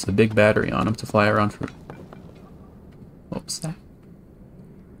 That guy has a big battery on him to fly around for. What was that?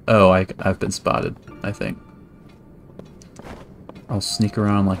 Oh, I've been spotted, I think. I'll sneak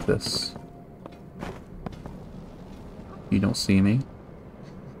around like this. You don't see me?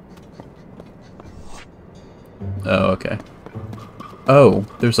 Oh, okay. Oh,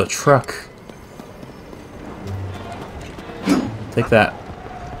 there's a truck. Take that.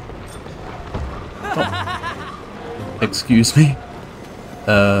 Oh. Excuse me?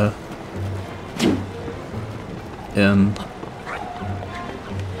 I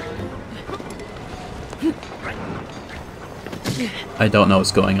don't know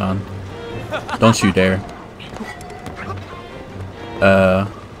what's going on. Don't you dare.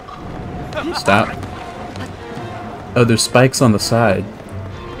 Stop. Oh, there's spikes on the side.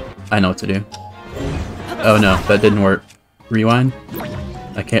 I know what to do. Oh no, that didn't work. Rewind?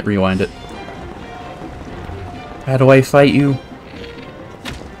 I can't rewind it. How do I fight you?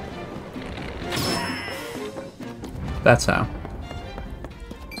 That's how.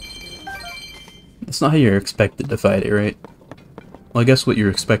 That's not how you're expected to fight it, right? Well, I guess what you're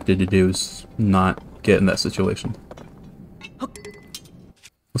expected to do is not get in that situation.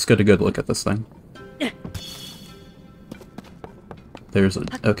 Let's get a good look at this thing. There's a...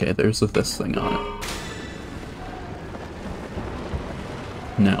 okay, there's this thing on it.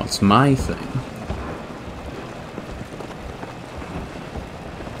 Now it's my thing.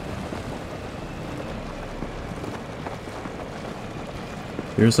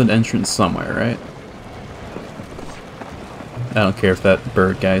 There's an entrance somewhere, right? I don't care if that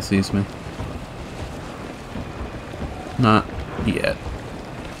bird guy sees me. Not yet.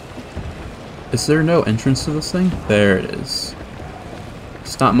 Is there no entrance to this thing? There it is.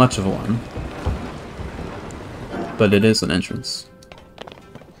 It's not much of one. But it is an entrance.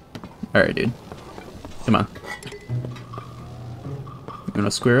 Alright, dude. Come on. You wanna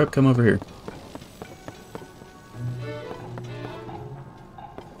square up? Come over here.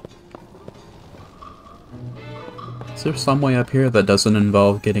 Is there some way up here that doesn't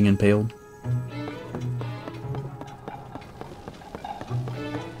involve getting impaled?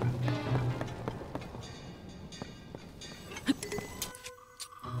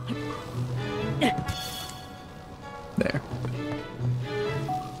 There.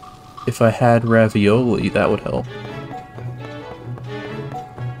 If I had ravioli, that would help.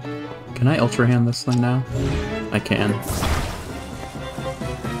 Can I Ultra Hand this thing now? I can.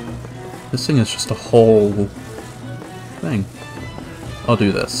 This thing is just a whole thing. I'll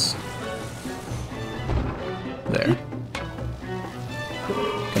do this. There.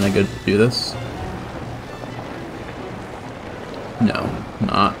 Can I go do this? No,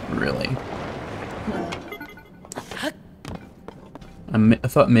 not really. I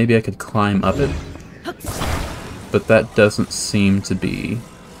thought maybe I could climb up it, but that doesn't seem to be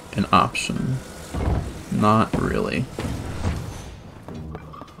an option. Not really.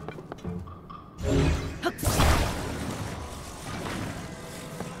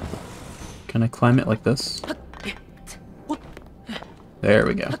 Can I climb it like this? There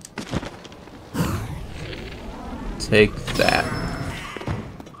we go. Take that.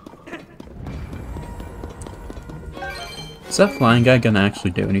 Is that flying guy gonna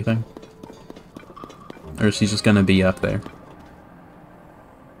actually do anything? Or is he just gonna be up there?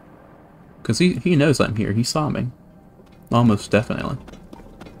 Because he knows I'm here. He saw me. Almost definitely.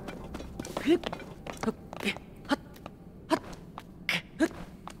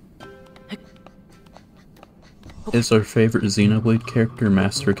 Is our favorite Xenoblade character,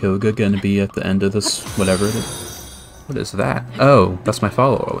 Master Kohga, gonna be at the end of this, whatever it is? What is that? Oh, that's my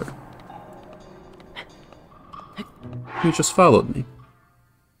follower. You just followed me.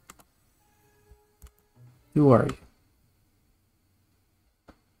 Who are you?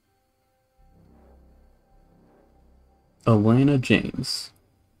 Elena James.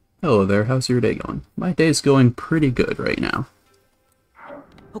 Hello there, how's your day going? My day's going pretty good right now.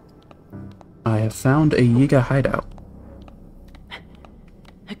 I have found a Yiga hideout.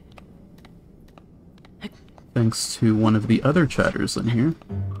 Thanks to one of the other chatters in here.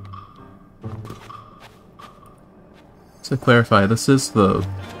 To clarify, this is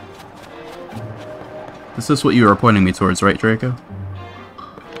what you were pointing me towards, right, Draco?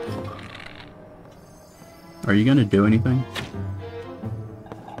 Are you gonna do anything?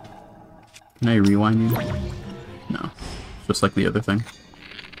 Can I rewind you? No. Just like the other thing.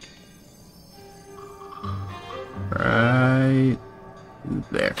 Right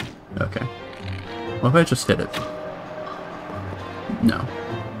there. Okay. What if I just hit it? No.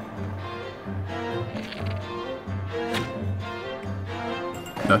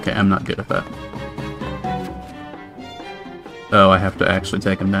 Okay, I'm not good at that. Oh, I have to actually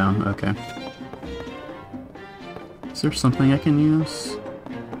take him down. Okay. Is there something I can use?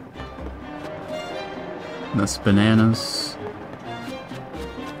 That's bananas.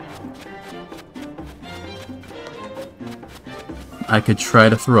 I could try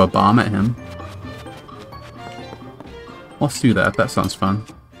to throw a bomb at him. Let's do that. That sounds fun.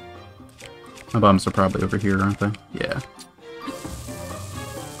 My bombs are probably over here, aren't they? Yeah.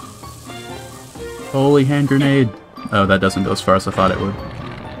 Holy hand grenade! Oh, that doesn't go as far as I thought it would.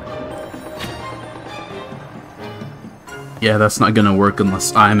 Yeah, that's not gonna work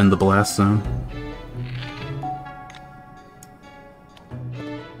unless I'm in the blast zone.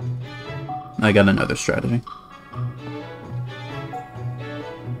 I got another strategy.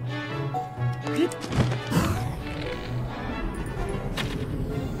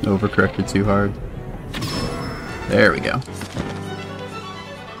 Overcorrected too hard. There we go.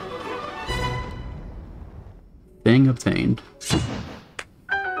 Thing obtained.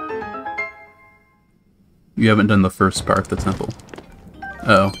 You haven't done the first part of the temple.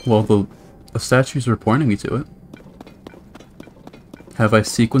 Oh, well the statues were pointing me to it. Have I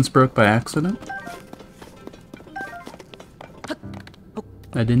sequence broke by accident?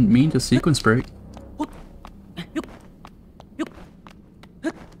 I didn't mean to sequence break.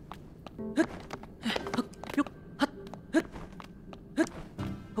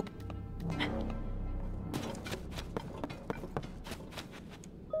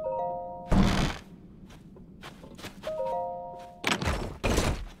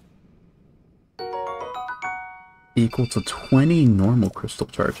 equal to 20 normal crystal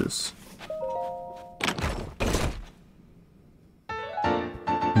charges.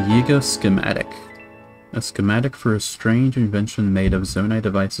 Yiga schematic. A schematic for a strange invention made of zonai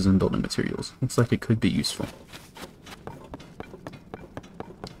devices and building materials. Looks like it could be useful.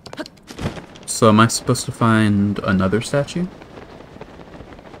 So am I supposed to find another statue?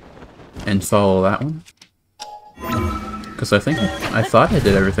 And follow that one? Because I thought I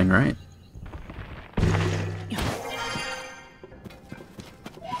did everything right.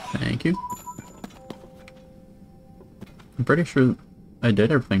 Thank you. I'm pretty sure I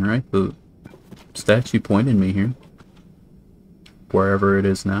did everything right. The statue pointed me here. Wherever it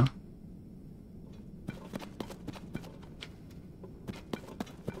is now.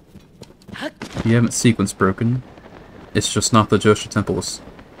 You haven't sequence broken. It's just not the Joshua temple.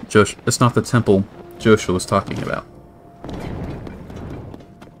 It's not the temple Joshua was talking about.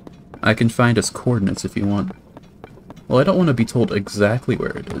 I can find its coordinates if you want. Well, I don't want to be told exactly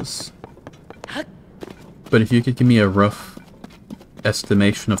where it is. But if you could give me a rough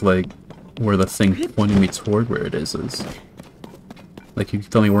estimation of, like, where the thing pointing me toward where it is. Like, you can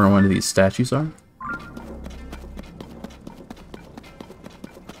tell me where one of these statues are?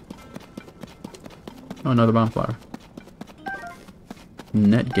 Oh, another bonfire.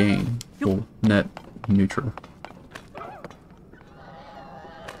 Net gain. Well, net neutral.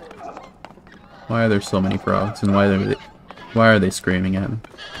 Why are there so many frogs, and why are they screaming at me?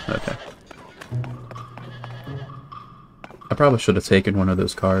 Okay. I probably should have taken one of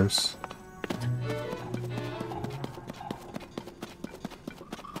those cars.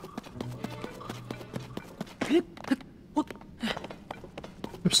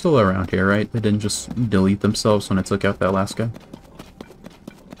 They're still around here, right? They didn't just delete themselves when I took out that last guy?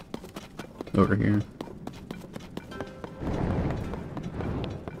 Over here.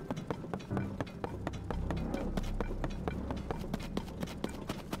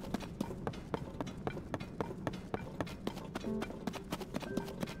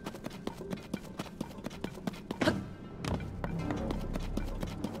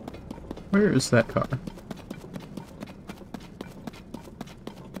 Where is that car?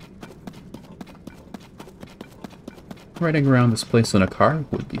 Riding around this place in a car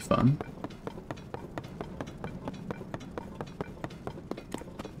would be fun.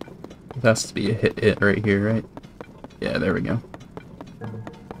 It has to be a hit right here, right? Yeah, there we go.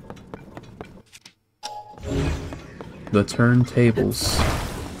 The turntables.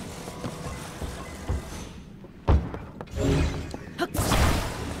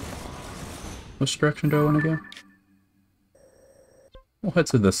 Which direction do I want to go? We'll head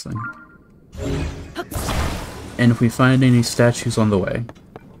to this thing. And if we find any statues on the way,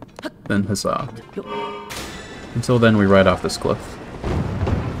 then huzzah. Until then, we ride off this cliff.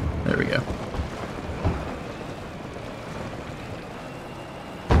 There we go.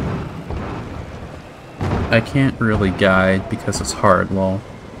 I can't really guide because it's hard, lol.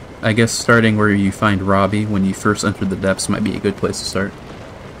 I guess starting where you find Robbie when you first enter the depths might be a good place to start.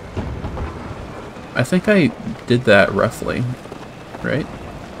 I think I did that roughly, right?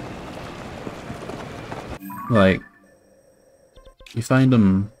 Like, you find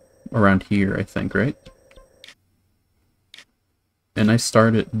them around here, I think, right? And I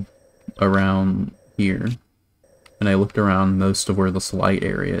started around here, and I looked around most of where this light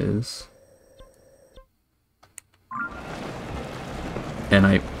area is.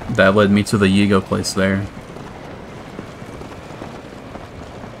 And that led me to the Yigo place there.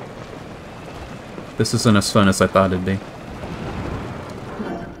 This isn't as fun as I thought it'd be.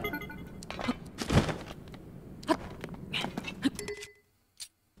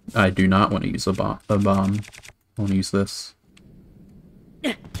 I do not want to use a bomb. I want to use this.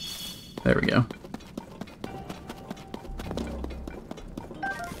 There we go.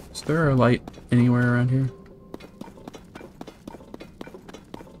 Is there a light anywhere around here?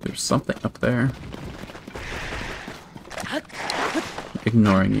 There's something up there.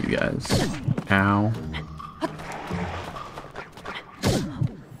 Ignoring you guys. Ow.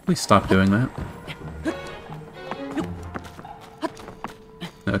 Please stop doing that.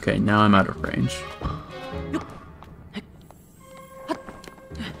 Okay, now I'm out of range.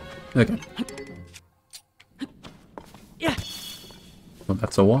 Okay. Well,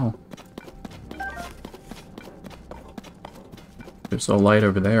 that's a wall. There's a light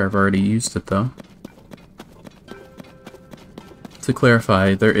over there. I've already used it, though. To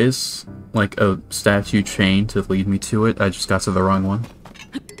clarify, there is, like, a statue chain to lead me to it. I just got to the wrong one.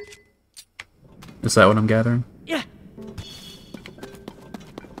 Is that what I'm gathering? Yeah.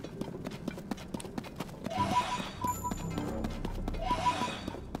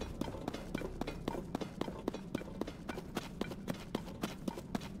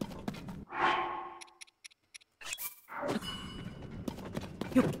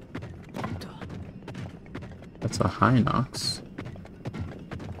 That's a Hinox.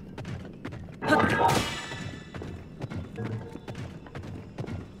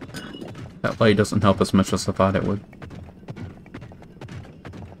 That light doesn't help as much as I thought it would.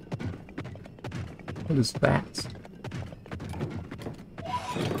 What is that?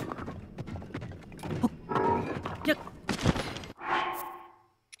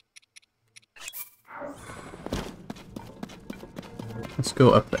 Let's go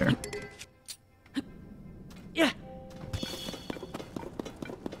up there.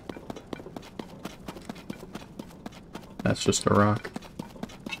 That's just a rock.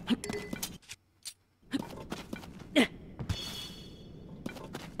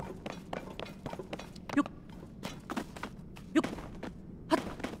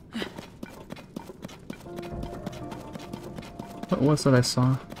 What was it I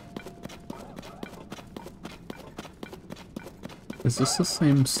saw? Is this the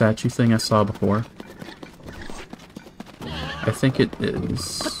same statue thing I saw before? I think it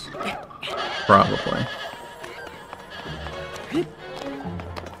is. Probably.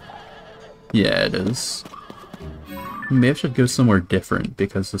 Yeah, it is. Maybe I should go somewhere different,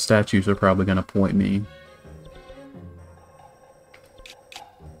 because the statues are probably going to point me.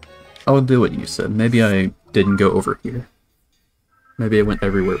 I'll do what you said. Maybe I didn't go over here. Maybe I went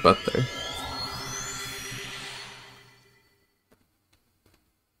everywhere but there.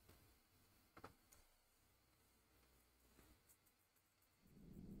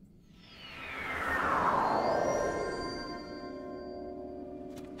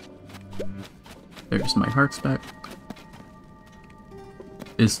 There's my hearts back.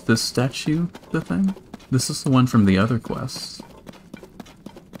 Is this statue the thing? This is the one from the other quest.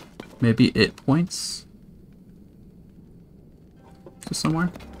 Maybe it points to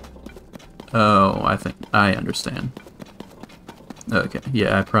somewhere? Oh, I think I understand. Okay,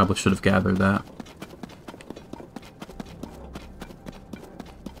 yeah, I probably should have gathered that.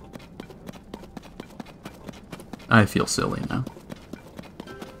 I feel silly now.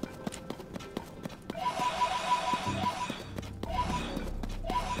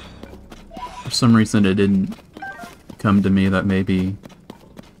 For some reason it didn't come to me that maybe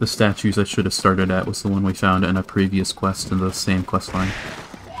the statues I should have started at was the one we found in a previous quest in the same quest line.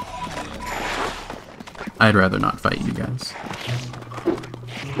 I'd rather not fight you guys.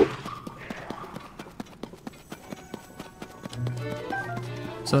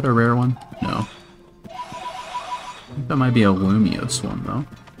 Is that a rare one? No. I think that might be a Lumiose one, though.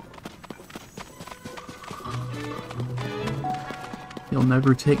 You'll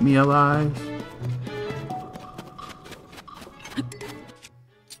never take me alive.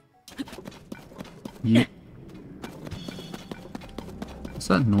 Yeah. What's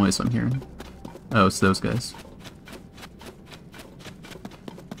that noise I'm hearing? Oh, it's those guys.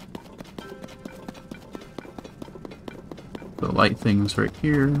 The light thing's right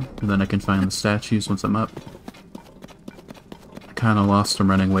here, and then I can find the statues once I'm up. I kinda lost them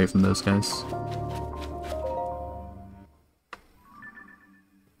running away from those guys.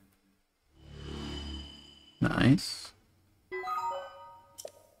 Nice.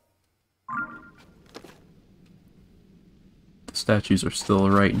 The statues are still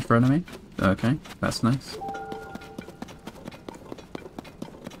right in front of me. Okay, that's nice.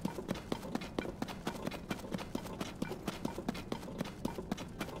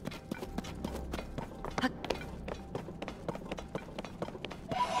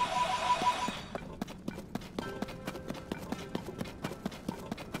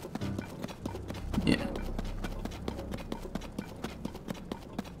 Yeah.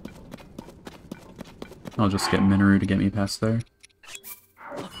 I'll just get Minoru to get me past there.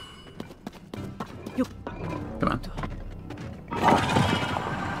 Come on.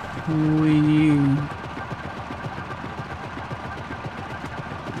 Whee.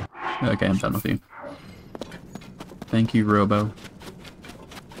 Okay, I'm done with you. Thank you, Robo.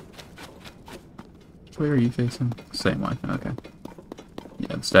 Where are you facing? Same way, okay.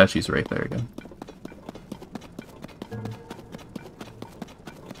 Yeah, the statue's right there again.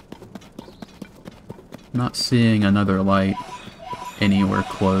 Not seeing another light anywhere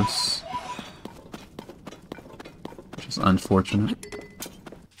close. Which is unfortunate.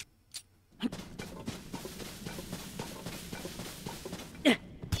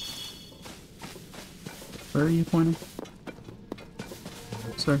 Where are you pointing?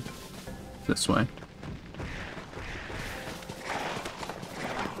 Sir? This way.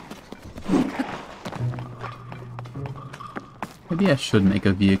 Maybe I should make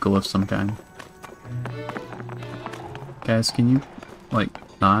a vehicle of some kind. Guys, can you, like,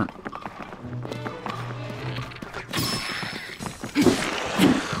 not?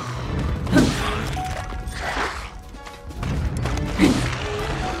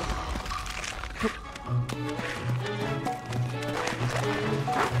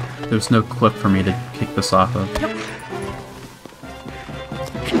 There's no clip for me to kick this off of.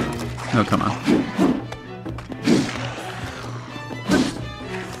 Oh, come on.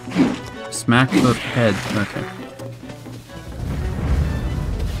 Smack the head. Okay.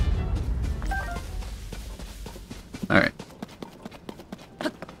 Alright.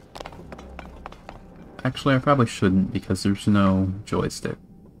 Actually, I probably shouldn't because there's no joystick.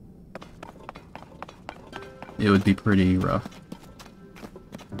 It would be pretty rough.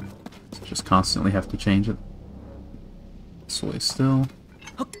 So just constantly have to change it. This way still.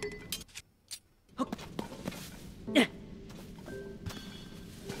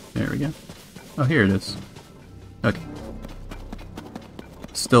 There we go. Oh, here it is. Okay.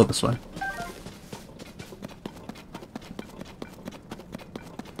 Still this way.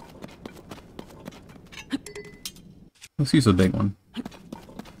 Let's use a big one.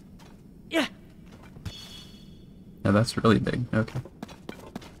 Yeah, that's really big. Okay.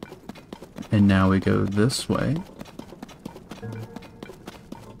 And now we go this way.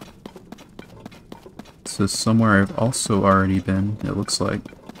 So somewhere I've also already been, it looks like.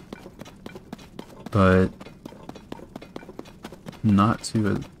 But not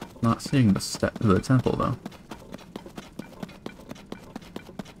seeing the temple though.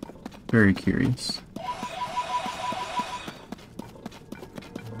 Very curious.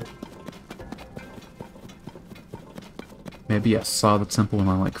 Maybe I saw the temple when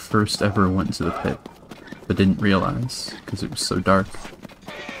I like first ever went into the pit, but didn't realize because it was so dark.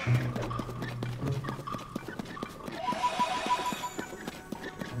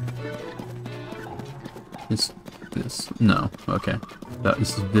 Is this? No. Okay.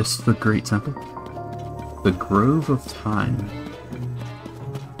 Is this the Great Temple? The Grove of Time.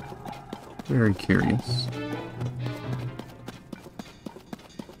 Very curious.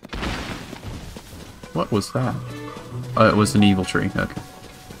 What was that? Oh, it was an evil tree. Okay.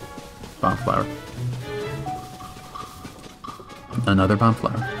 Bomb flower. Another bomb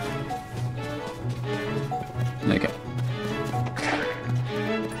flower. Okay.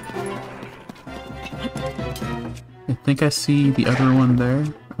 I think I see the other one there,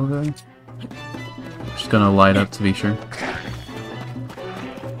 over there. Just gonna light up to be sure.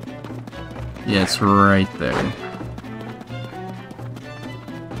 Yeah, it's right there.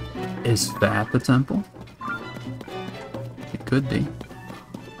 Is that the temple? It could be.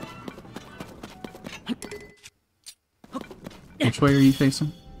 Which way are you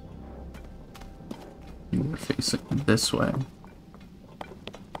facing? You were facing this way.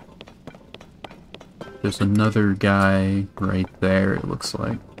 There's another guy right there, it looks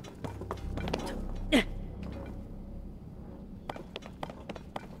like.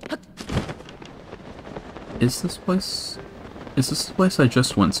 Is this the place I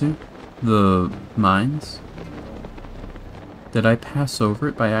just went to? The mines? Did I pass over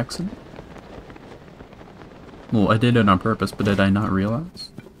it by accident? Well, I did it on purpose, but did I not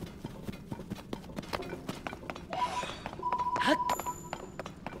realize?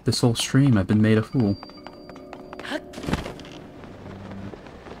 This whole stream, I've been made a fool.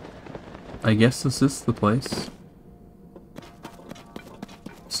 I guess this is the place.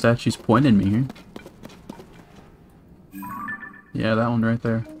 Statue's pointing me here. Yeah, that one right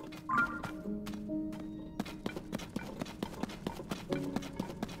there.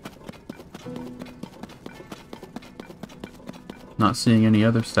 Not seeing any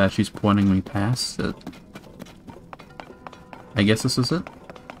other statues pointing me past it. I guess this is it?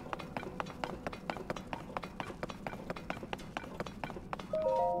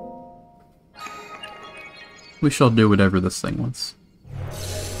 We shall do whatever this thing wants.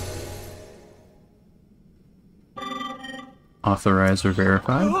 Authorizer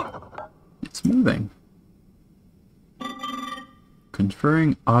verified. It's moving.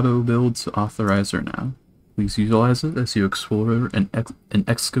 Conferring auto build to authorizer now. Please utilize it as you explore and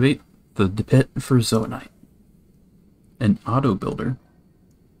excavate the pit for zoonite. An auto builder.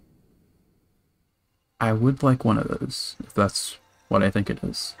 I would like one of those, if that's what I think it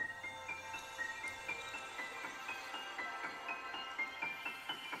is.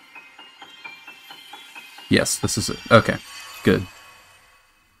 Yes, this is it. Okay, good.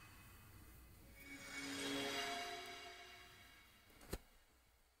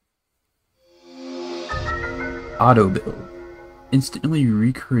 Auto build. Instantly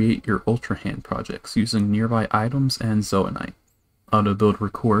recreate your Ultra Hand projects using nearby items and zoonite. Auto build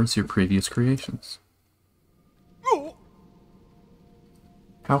records your previous creations.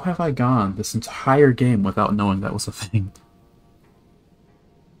 How have I gone this entire game without knowing that was a thing?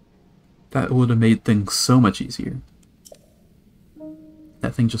 That would have made things so much easier.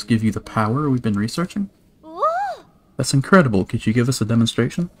 That thing just give you the power we've been researching? That's incredible. Could you give us a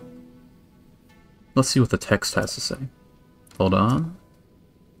demonstration? Let's see what the text has to say. Hold on.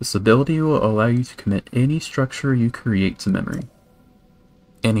 This ability will allow you to commit any structure you create to memory.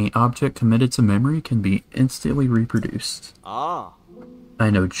 Any object committed to memory can be instantly reproduced. Ah. I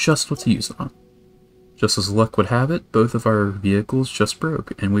know just what to use it on. Just as luck would have it, both of our vehicles just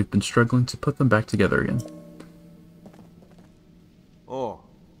broke, and we've been struggling to put them back together again. Oh.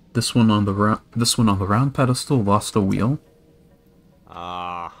 This one on the round pedestal lost a wheel,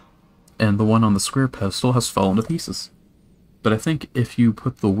 Ah. and the one on the square pedestal has fallen to pieces. But I think if you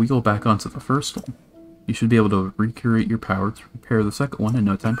put the wheel back onto the first one, you should be able to recreate your power to repair the second one in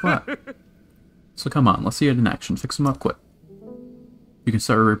no time flat. So come on, let's see it in action. Fix them up quick. You can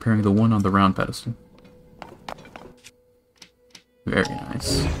start repairing the one on the round pedestal. Very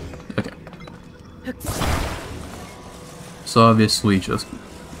nice. Okay. So obviously just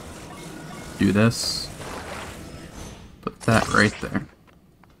do this. Put that right there.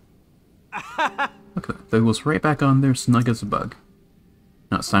 Okay, that goes right back on there, snug as a bug.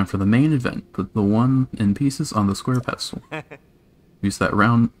 Now it's time for the main event. Put the one in pieces on the square pedestal. Use that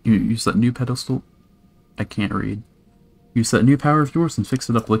new pedestal. I can't read. Use that new power of yours and fix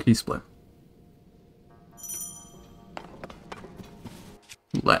it up lickety-split.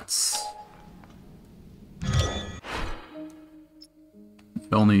 Let's.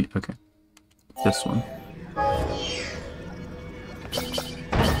 Only, okay. This one.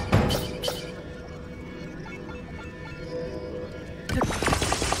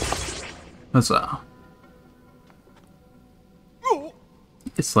 Huzzah.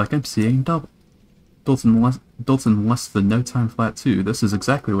 It's like I'm seeing double. Built in less than no time flat too. This is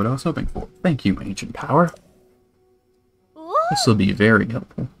exactly what I was hoping for. Thank you, Ancient Power. This will be very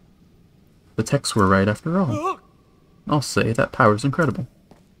helpful. The texts were right after all. I'll say that power's incredible.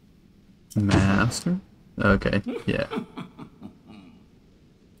 Master? Okay, yeah.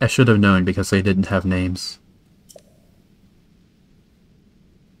 I should have known because they didn't have names.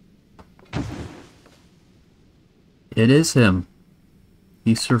 It is him.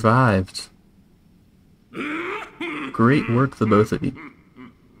 He survived. Great work, the both of you.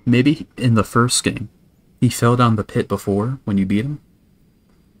 Maybe in the first game, he fell down the pit before when you beat him,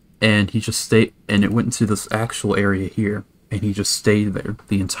 and he just stayed, and it went into this actual area here, and he just stayed there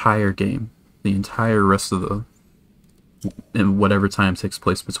the entire game, the entire rest of the, and whatever time takes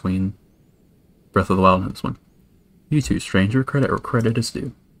place between Breath of the Wild and this one. You two, stranger, credit where credit is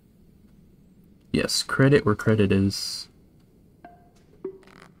due. Yes, credit where credit is.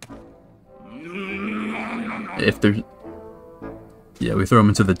 If there's... Yeah, we throw him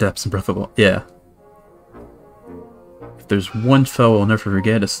into the depths in Breath of the Wild. Yeah. If there's one foe I'll never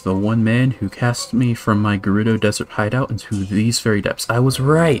forget, it's the one man who cast me from my Gerudo Desert hideout into these very depths. I was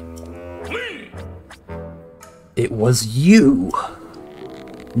right! It was you!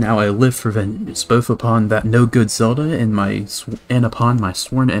 Now I live for vengeance, both upon that no-good Zelda and upon my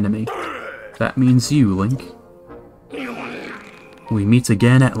sworn enemy. That means you, Link. We meet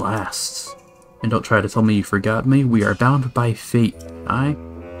again at last. And don't try to tell me you forgot me. We are bound by fate.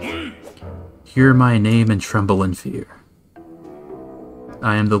 Hear my name and tremble in fear.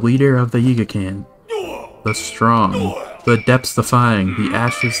 I am the leader of the Yigakan. The strong. The depths defying. The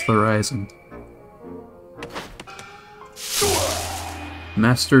ashes the rising.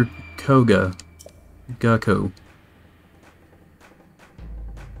 Master Kohga. Gakko.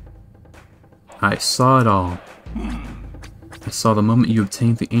 I saw it all. I saw the moment you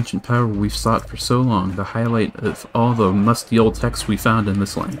obtained the ancient power we've sought for so long, the highlight of all the musty old texts we found in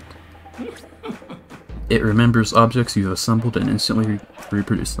this land. It remembers objects you've assembled and instantly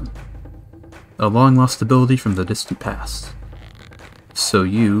reproduced them. A long-lost ability from the distant past. So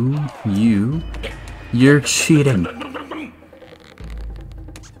you're cheating!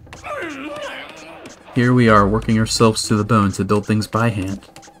 Here we are, working ourselves to the bone to build things by hand.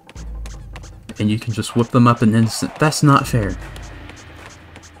 And you can just whip them up in an instant. That's not fair.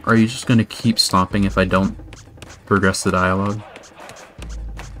 Are you just gonna keep stomping if I don't progress the dialogue?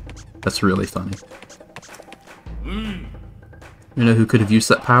 That's really funny. You know who could have used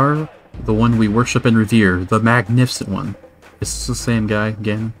that power? The one we worship and revere, the magnificent one. Is this the same guy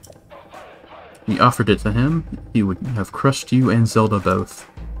again? You offered it to him, he would have crushed you and Zelda both.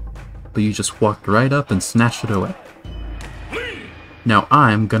 But you just walked right up and snatched it away. Now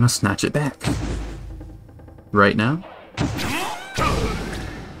I'm gonna snatch it back. Right now?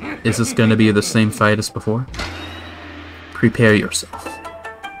 Is this gonna be the same fight as before? Prepare yourself.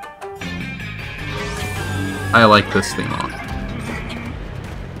 I like this theme a lot.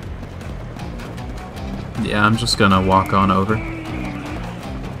 Yeah, I'm just gonna walk on over.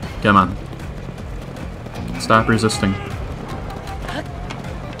 Come on. Stop resisting.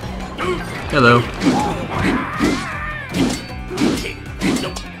 Hello.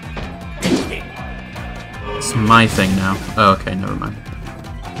 It's my thing now. Oh, okay, never mind.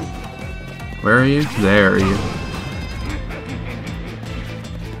 Where are you? There are you.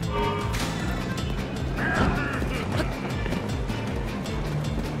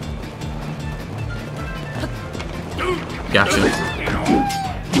 Gotcha.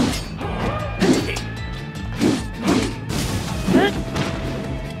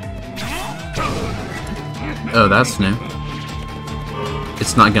 Oh, that's new.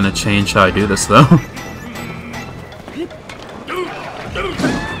 It's not gonna change how I do this, though.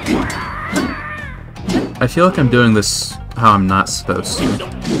 I feel like I'm doing this how I'm not supposed to.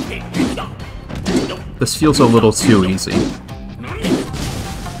 This feels a little too easy.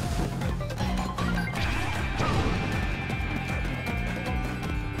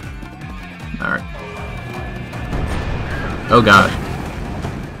 Alright. Oh god.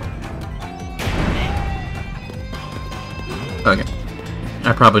 Okay.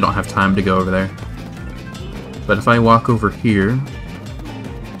 I probably don't have time to go over there. But if I walk over here,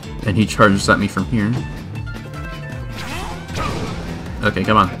 and he charges at me from here... Okay,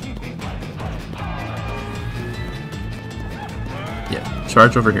 come on. Yeah,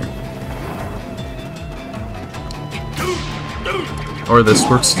 charge over here. Or this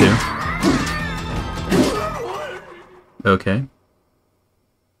works too. Okay.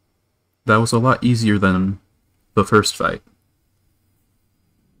 That was a lot easier than the first fight.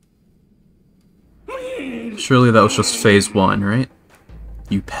 Surely that was just phase 1, right?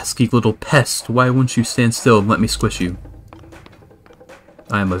 You pesky little pest, why won't you stand still and let me squish you?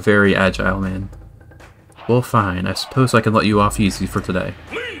 I am a very agile man. Well fine, I suppose I can let you off easy for today.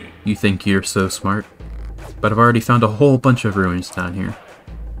 You think you're so smart? But I've already found a whole bunch of ruins down here.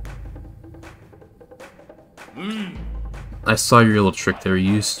 I saw your little trick there.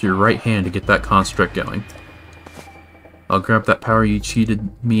 You used your right hand to get that construct going. I'll grab that power you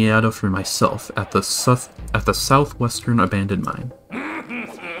cheated me out of for myself at the southwestern abandoned mine.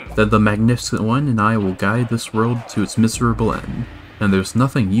 Then the Magnificent One and I will guide this world to its miserable end, and there's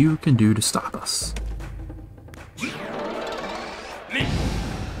nothing you can do to stop us.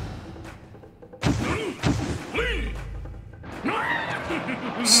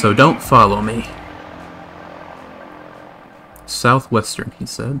 So don't follow me. Southwestern, he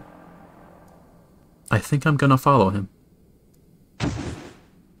said. I think I'm gonna follow him.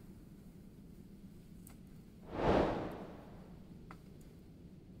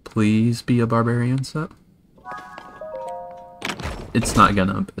 Please be a barbarian set. It's not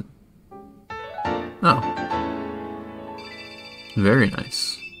gonna, but... Oh. Very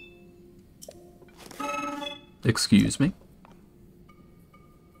nice. Excuse me.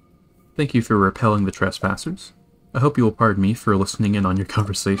 Thank you for repelling the trespassers. I hope you will pardon me for listening in on your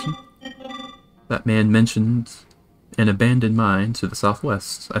conversation. That man mentioned an abandoned mine to the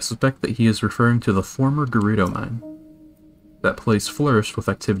southwest. I suspect that he is referring to the former Gerudo mine. That place flourished with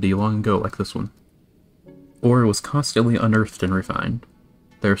activity long ago like this one. Ore was constantly unearthed and refined.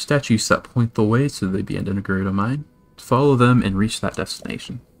 There are statues that point the way to the abandoned Gerudo mine. Follow them and reach that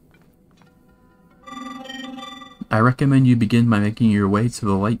destination. I recommend you begin by making your way to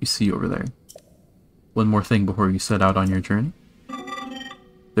the light you see over there. One more thing before you set out on your journey.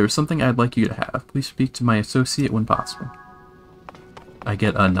 There is something I'd like you to have. Please speak to my associate when possible. I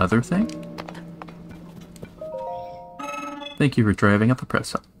get another thing? Thank you for driving at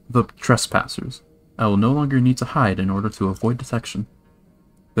the trespassers. I will no longer need to hide in order to avoid detection.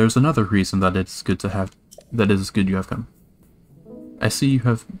 There's another reason that it's good to have. That it is good you have come. I see you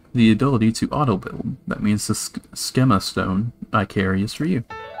have the ability to auto-build. That means the schema stone I carry is for you.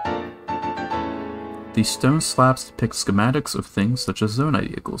 These stone slabs depict schematics of things such as Zonai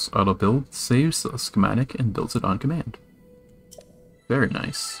vehicles. Auto-build saves the schematic and builds it on command. Very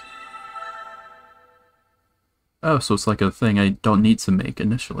nice. Oh, so it's like a thing I don't need to make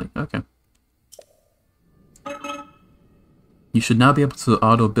initially. Okay. You should now be able to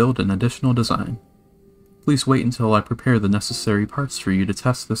auto-build an additional design. Please wait until I prepare the necessary parts for you to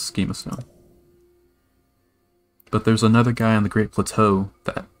test this schema stone. But there's another guy on the Great Plateau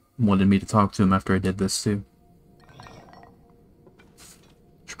that wanted me to talk to him after I did this too.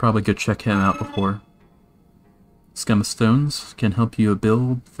 Should probably go check him out before. Schema stones can help you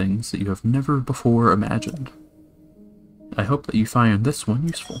build things that you have never before imagined. I hope that you find this one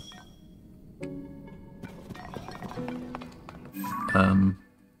useful.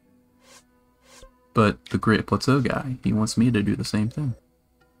 But the Great Plateau guy, he wants me to do the same thing.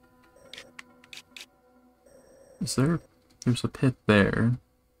 Is there... There's a pit there.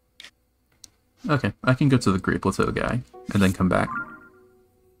 Okay, I can go to the Great Plateau guy, and then come back.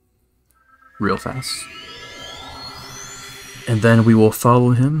 real fast. And then we will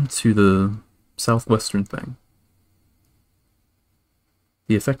follow him to the southwestern thing.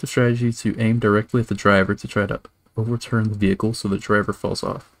 The effective strategy to aim directly at the driver to try to overturn the vehicle so the driver falls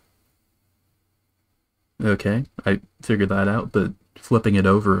off. Okay, I figured that out, but flipping it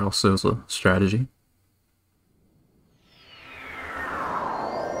over also is a strategy.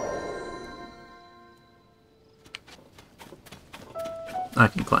 I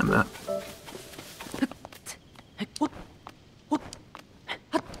can climb that.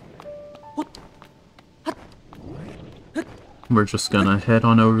 We're just gonna head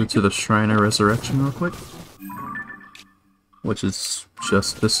on over to the Shrine of Resurrection real quick. Which is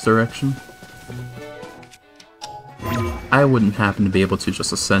just this direction. I wouldn't happen to be able to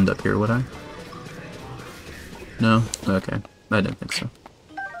just ascend up here, would I? No? Okay. I didn't think so.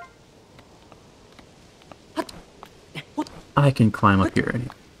 I can climb up here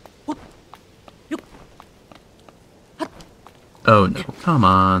anyway. Oh no, come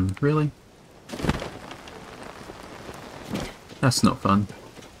on, really? That's no fun.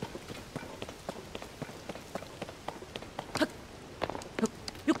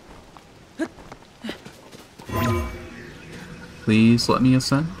 Please let me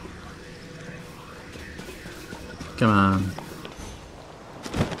ascend. Come on.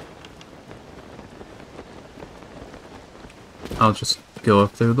 I'll just go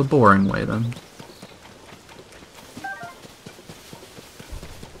up there the boring way then.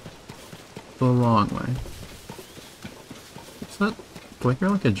 The long way. Is that... do I hear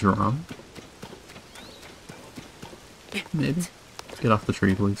like a drum? Maybe. Get off the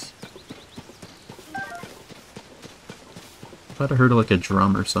tree, please. I thought I heard like a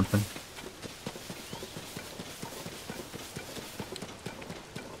drum or something.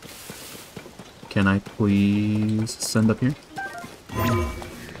 Can I please send up here?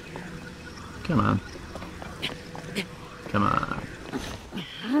 Come on. Come on.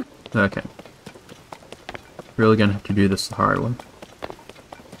 Okay. Really gonna have to do this the hard way.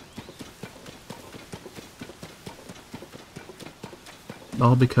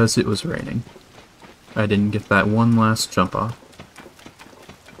 All because it was raining. I didn't get that one last jump off.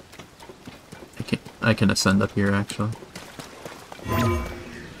 I can ascend up here actually.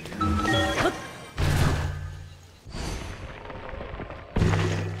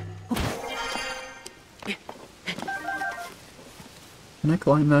 Can I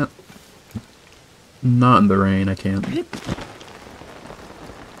climb that? Not in the rain, I can't.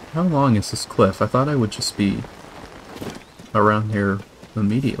 How long is this cliff? I thought I would just be around here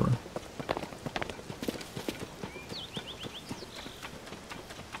immediately.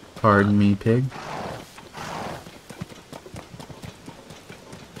 Pardon me, pig.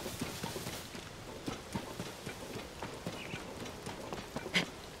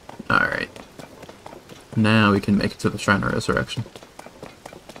 Alright. Now we can make it to the Shrine of Resurrection.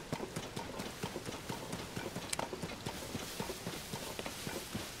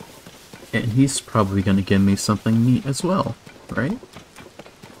 And he's probably gonna give me something neat as well, right?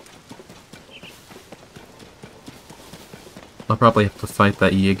 I'll probably have to fight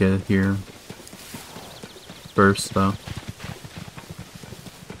that Yiga here first, though.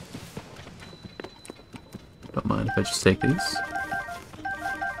 Don't mind if I just take these.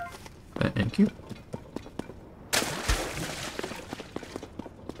 Thank you.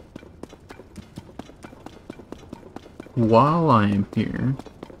 While I am here,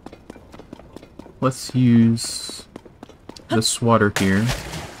 let's use this water here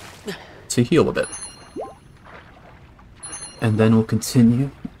to heal a bit. And then we'll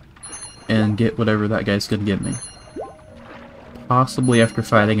continue and get whatever that guy's gonna give me. Possibly after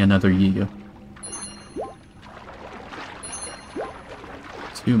fighting another Yiga.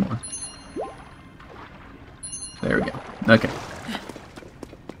 2 more. There we go. Okay.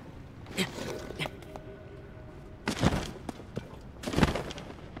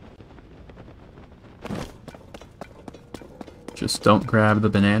 Just don't grab the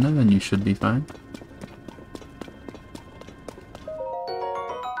banana, then you should be fine.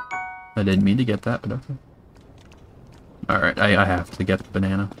 I didn't mean to get that, but okay. Alright, I have to get the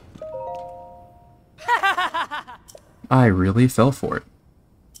banana. I really fell for it.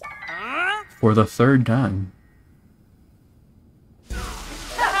 For the 3rd time.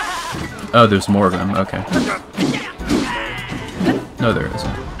 Oh, there's more of them, okay. No, there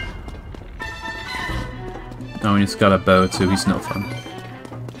isn't. Oh, and he's got a bow too, he's no fun.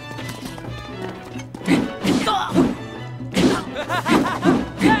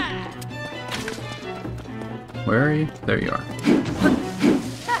 Where are you? There you are.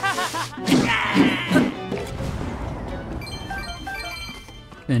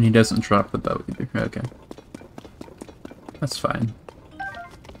 And he doesn't drop the bow either. Okay. That's fine.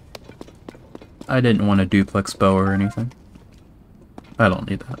 I didn't want a duplex bow or anything. I don't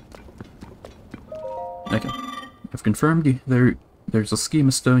need that. Okay. I've confirmed there's a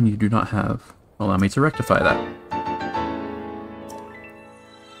schema stone you do not have. Allow me to rectify that.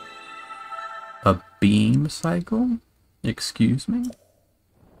 A beam cycle? Excuse me?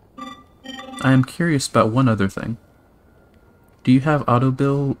 I am curious about one other thing. Do you have auto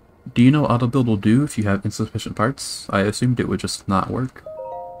build? Do you know what auto build will do if you have insufficient parts? I assumed it would just not work.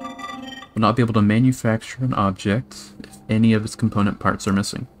 Will not be able to manufacture an object if any of its component parts are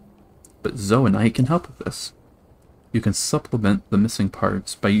missing. But Zoanite can help with this. You can supplement the missing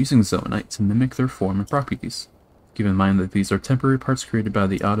parts by using Zoanite to mimic their form and properties. Keep in mind that these are temporary parts created by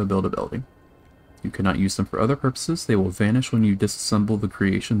the auto build ability. You cannot use them for other purposes. They will vanish when you disassemble the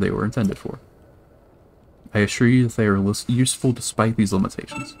creation they were intended for. I assure you that they are useful despite these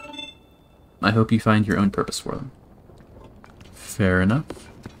limitations. I hope you find your own purpose for them. Fair enough.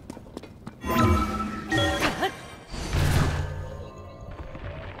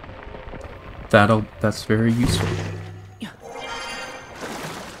 That's very useful.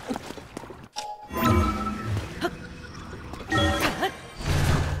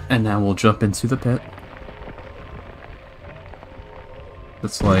 And now we'll jump into the pit.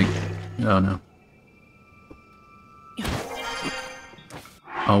 It's like, oh no.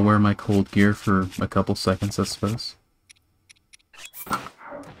 I'll wear my cold gear for a couple seconds, I suppose.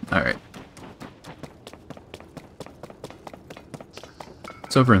 Alright.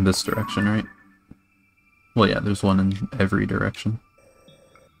 It's over in this direction, right? Well, yeah, there's one in every direction.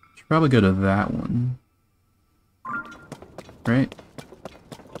 Should probably go to that one. Right?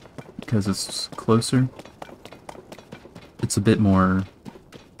 Because it's closer. It's a bit more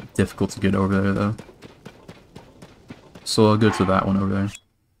difficult to get over there, though. So I'll go to that one over there.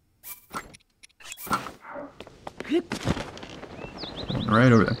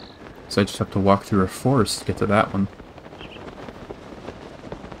 Right over there. So I just have to walk through a forest to get to that one.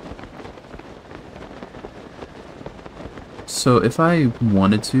 So if I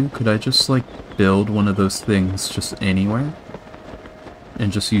wanted to, could I just like build one of those things just anywhere?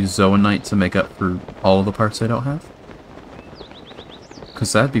 And just use Zoanite to make up for all of the parts I don't have?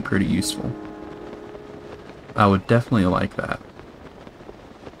 Because that'd be pretty useful. I would definitely like that.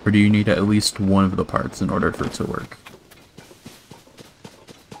 Or do you need at least one of the parts in order for it to work?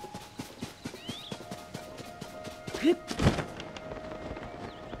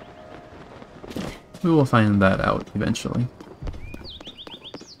 We will find that out eventually.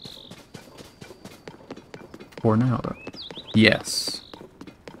 For now, though. Yes.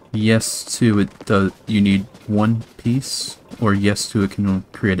 Yes to it does. You need one piece, or yes to it can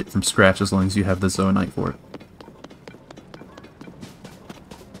create it from scratch as long as you have the Zoanite for it.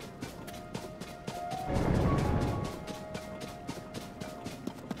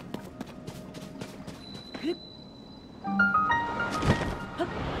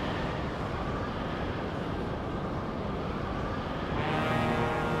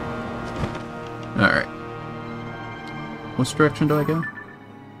 Alright. Which direction do I go?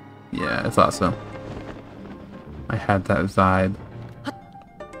 Yeah, I thought so. I had that vibe.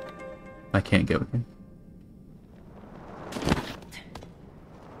 I can't go with you.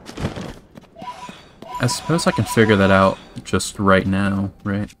 I suppose I can figure that out just right now,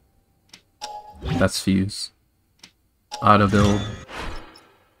 right? That's fuse. Auto build.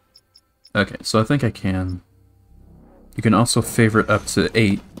 Okay, so I think I can. You can also favorite up to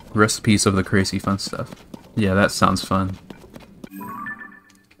 8 recipes of the crazy fun stuff. Yeah, that sounds fun.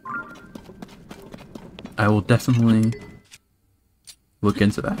 I will definitely look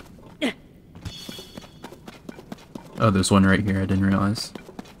into that. Oh, there's one right here, I didn't realize.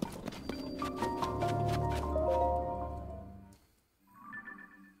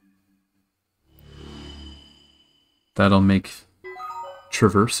 That'll make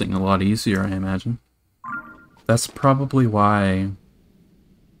traversing a lot easier, I imagine. That's probably why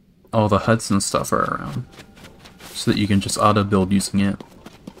all the huts and stuff are around. So that you can just auto-build using it.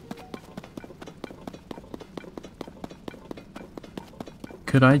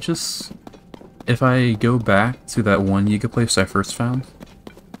 Could I just... If I go back to that one Yiga place I first found,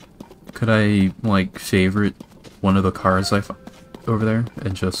 could I, like, favorite one of the cars I found over there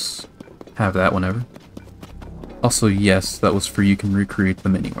and just have that whenever? Also, yes, that was free. You can recreate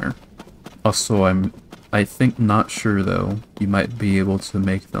them anywhere. Also, I think not sure, though. You might be able to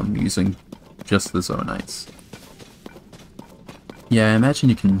make them using just the Zoanites. Yeah, I imagine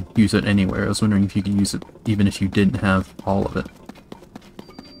you can use it anywhere. I was wondering if you could use it even if you didn't have all of it.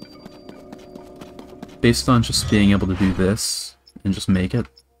 Based on just being able to do this, and just make it?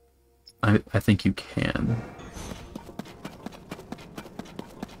 I think you can.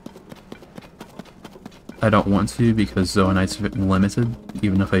 I don't want to because Zoanite's limited,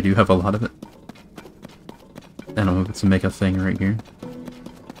 even if I do have a lot of it. And I'm able to make a thing right here.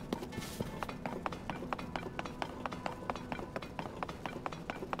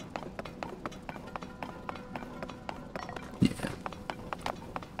 Yeah.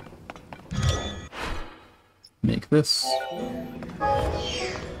 Make this.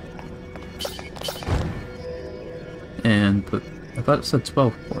 And put... I thought it said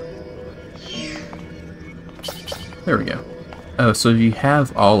 12 before. There we go. Oh, so you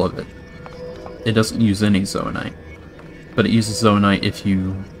have all of it. It doesn't use any Zoanite. But it uses Zoanite if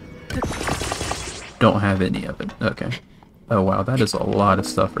you don't have any of it. Okay. Oh wow, that is a lot of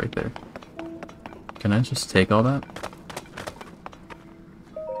stuff right there. Can I just take all that?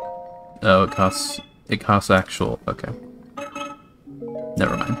 Oh, it costs actual... Okay.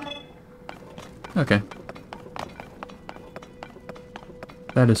 Never mind. Okay.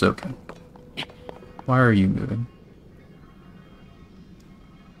 That is okay. Why are you moving?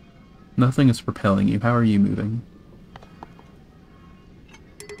 Nothing is propelling you. How are you moving?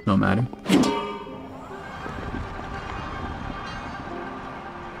 No matter.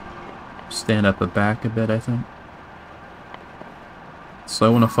 Stand at the back a bit, I think. So I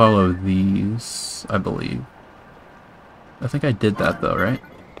want to follow these, I believe. I think I did that though, right?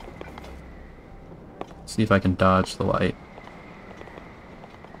 See if I can dodge the light.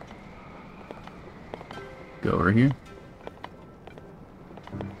 Go over here.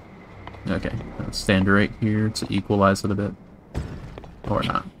 Okay, stand right here to equalize it a bit. Or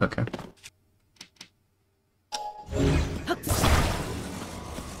not, okay.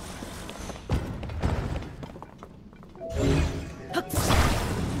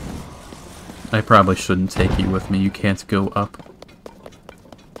 I probably shouldn't take you with me, you can't go up.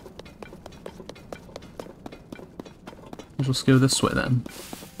 We'll just go this way then.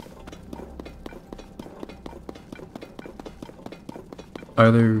 Are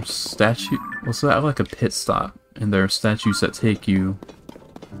there statues? Well, so that like a pit stop, and there are statues that take you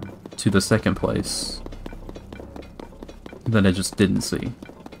to the second place that I just didn't see.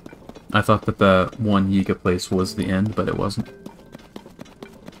 I thought that the one Yiga place was the end, but it wasn't.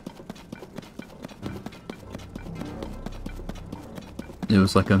 It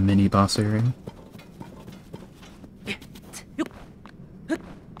was like a mini boss area.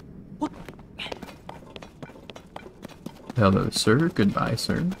 Hello, sir. Goodbye,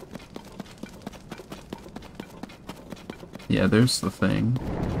 sir. Yeah, there's the thing.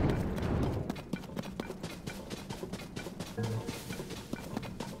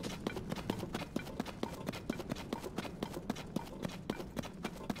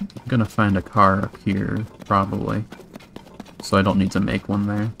 I'm gonna find a car up here, probably. So I don't need to make one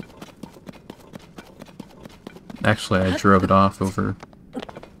there. Actually, I drove it off over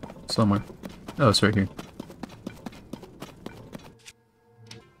somewhere. Oh, it's right here.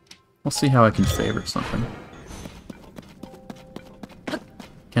 We'll see how I can favorite something.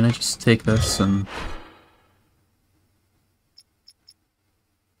 Can I just take this and...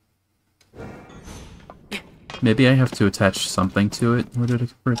 Maybe I have to attach something to it in order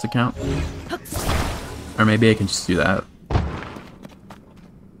for it to count? Or maybe I can just do that.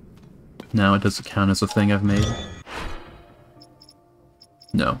 No, it doesn't count as a thing I've made.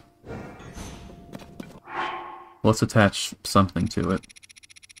 No. Let's attach something to it.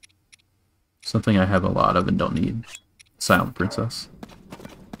 Something I have a lot of and don't need. Silent Princess.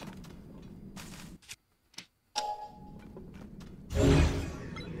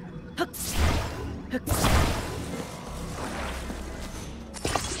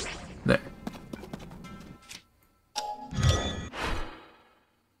 There.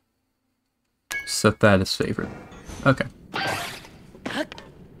 Set that as favorite. Okay.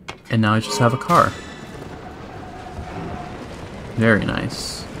 And now I just have a car. Very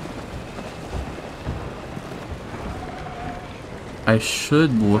nice. I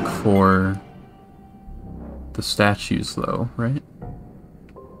should look for the statues though, right?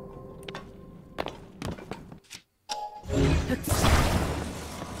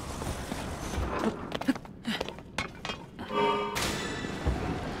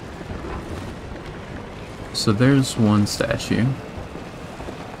 So there's one statue.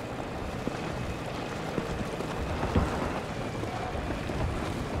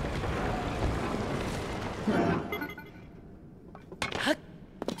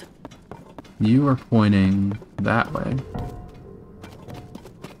 You are pointing that way.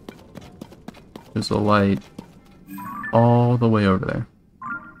 There's a light all the way over there.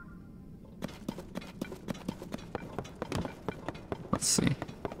 see.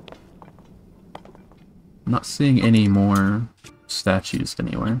 I'm not seeing any more statues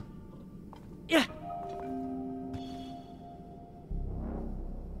anywhere. Yeah.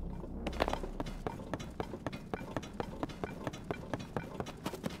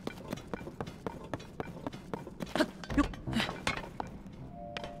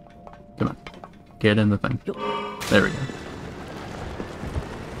 Come on. Get in the thing. There we go.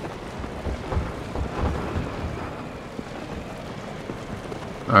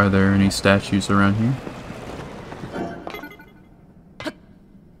 Are there any statues around here?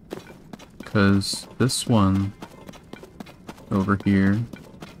 Because this one over here,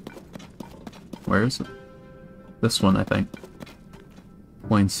 where is it? This one, I think,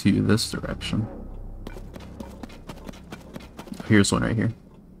 points you this direction. Here's one right here.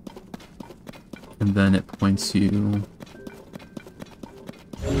 And then it points you...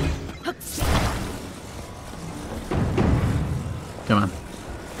 Come on.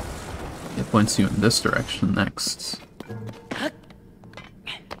 It points you in this direction next.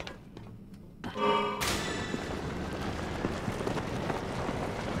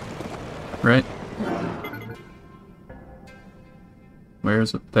 Right? Where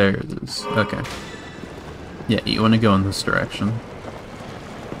is it? There it is. Okay. Yeah, you want to go in this direction.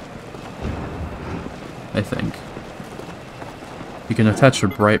 I think. You can attach a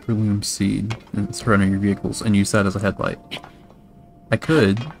bright balloon seed in front of your vehicles and use that as a headlight. I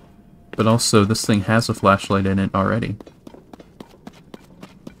could, but also this thing has a flashlight in it already.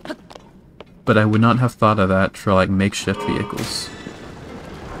 But I would not have thought of that for like makeshift vehicles.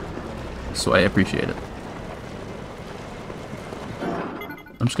 So I appreciate it.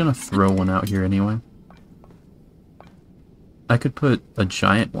 I'm just gonna throw one out here anyway. I could put a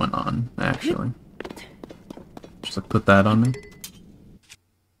giant one on, actually. Just like put that on me.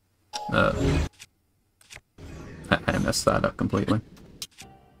 I messed that up completely.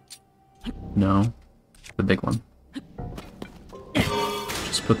 No. The big one.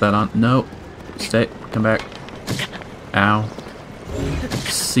 Just put that on. No. Stay. Come back. Ow.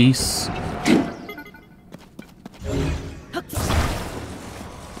 Cease.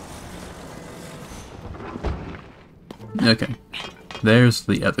 Okay. There's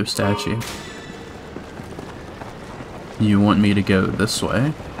the other statue. You want me to go this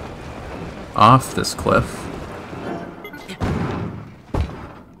way? Off this cliff?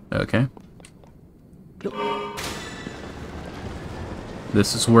 Okay.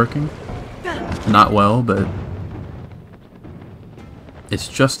 This is working. Not well, but it's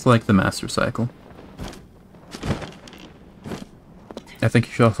just like the Master Cycle. I think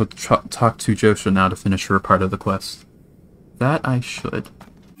you should also talk to Josha now to finish her part of the quest. That I should.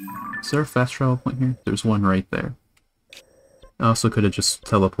 Is there a fast travel point here? There's one right there. I also could have just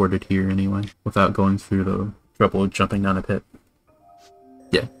teleported here anyway, without going through the trouble of jumping down a pit.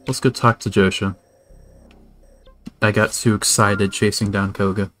 Yeah, let's go talk to Josha. I got too excited chasing down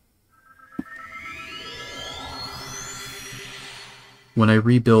Kohga. When I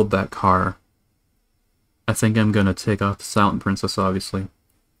rebuild that car, I think I'm gonna take off the Silent Princess, obviously,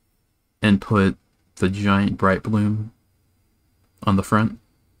 and put the giant bright bloom on the front,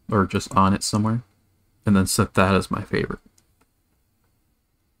 or just on it somewhere, and then set that as my favorite.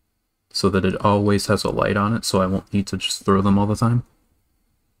 So that it always has a light on it, so I won't need to just throw them all the time.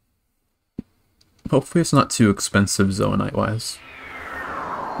 Hopefully it's not too expensive Zoanite-wise.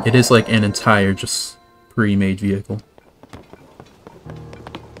 It is like an entire, just pre-made vehicle.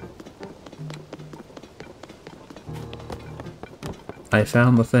 I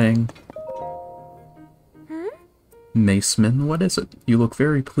found the thing. Maceman, what is it? You look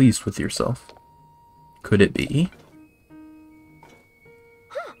very pleased with yourself. Could it be?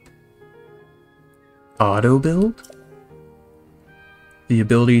 Auto build? The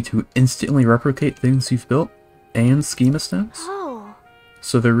ability to instantly replicate things you've built? And schema stones? Oh.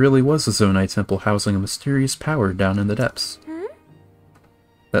 So there really was a Zonite temple housing a mysterious power down in the depths.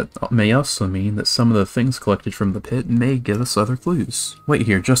 That may also mean that some of the things collected from the pit may give us other clues. Wait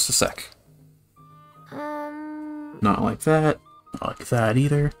here, just a sec. Not like that. Not like that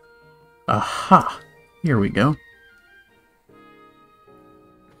either. Aha! Here we go.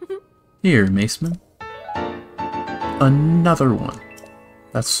 Here, Maceman. Another one.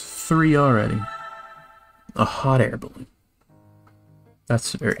 That's 3 already. A hot air balloon.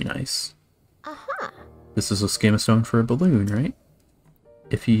 That's very nice. This is a schema stone for a balloon, right?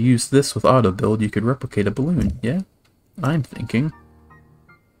 If you use this with auto build, you could replicate a balloon, yeah? I'm thinking.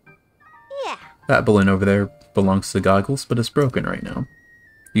 Yeah. That balloon over there belongs to Goggles, but it's broken right now.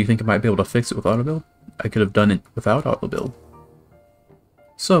 Do you think I might be able to fix it with auto build? I could have done it without auto build.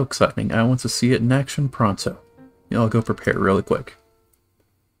 So exciting, I want to see it in action pronto. Yeah, I'll go prepare really quick.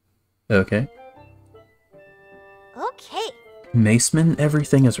 Okay. Okay. Maceman,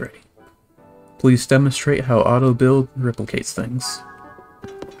 everything is ready. Please demonstrate how auto-build replicates things.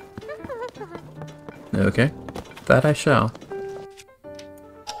 Okay. That I shall.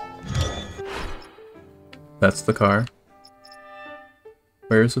 That's the car.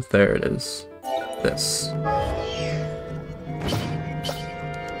 Where is it? There it is. This.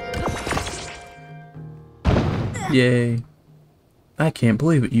 Yay. I can't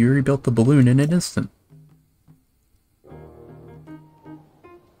believe it. You rebuilt the balloon in an instant.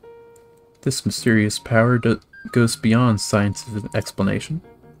 This mysterious power goes beyond scientific explanation.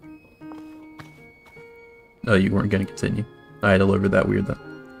 Oh, you weren't going to continue. I delivered that weird then.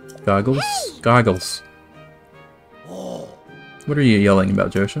 Goggles? Hey! Goggles! What are you yelling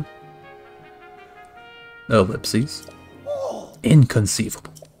about, Joshua? Ellipses.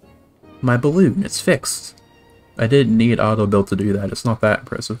 Inconceivable. My balloon, it's fixed. I didn't need auto-build to do that, it's not that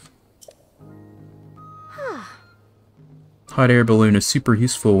impressive. Hot air balloon is super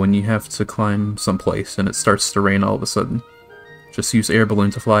useful when you have to climb someplace and it starts to rain all of a sudden. Just use air balloon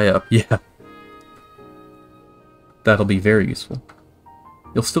to fly up, yeah. That'll be very useful.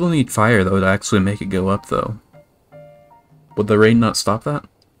 You'll still need fire though to actually make it go up though. Would the rain not stop that?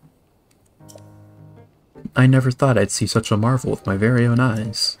 I never thought I'd see such a marvel with my very own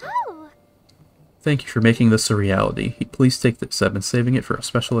eyes. Oh. Thank you for making this a reality. Please take this. I've been saving it for a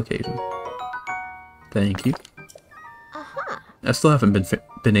special occasion. Thank you. I still haven't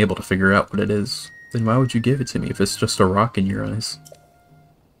been able to figure out what it is. Then why would you give it to me if it's just a rock in your eyes?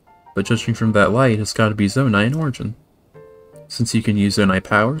 But judging from that light, it's gotta be Zonai in origin. Since you can use Zonai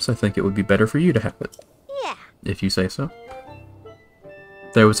powers, I think it would be better for you to have it. Yeah. If you say so.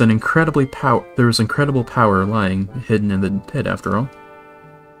 There was incredible power lying hidden in the pit after all.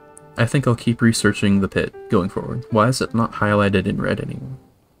 I think I'll keep researching the pit going forward. Why is it not highlighted in red anymore?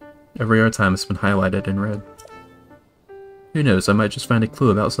 Every other time it's been highlighted in red. Who knows, I might just find a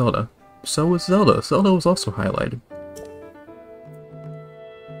clue about Zelda. So was Zelda. Zelda was also highlighted.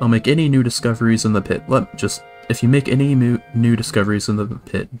 I'll make any new discoveries in the pit. If you make any new discoveries in the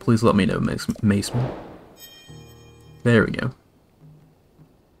pit, please let me know, Maceman. There we go.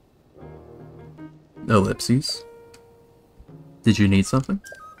 Ellipses. Did you need something?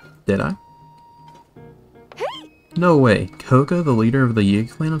 Did I? Hey! No way. Kohga, the leader of the Yiga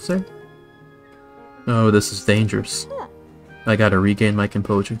clan, up there? Oh, this is dangerous. I gotta regain my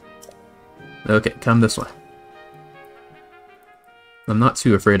composure. Okay, come this way. I'm not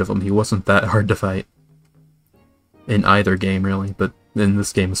too afraid of him. He wasn't that hard to fight. In either game, really, but in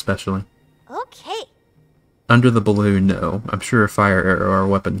this game especially. Okay. Under the balloon, no. I'm sure a fire arrow or a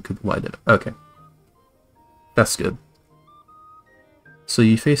weapon could light it. Okay. That's good. So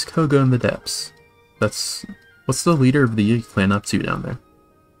you face Kohga in the depths. What's the leader of the Yiga clan up to down there?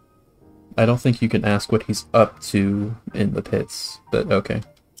 I don't think you can ask what he's up to in the pits, but okay.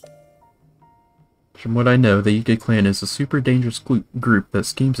 From what I know, the Yiga clan is a super dangerous group that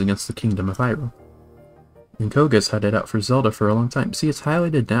schemes against the kingdom of Hyrule. And Kohga's had it out for Zelda for a long time. See, it's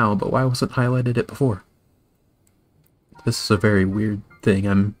highlighted now, but why wasn't highlighted it before? This is a very weird thing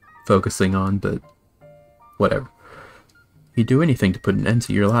I'm focusing on, but whatever. You'd do anything to put an end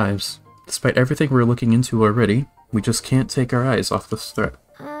to your lives. Despite everything we're looking into already, we just can't take our eyes off this threat.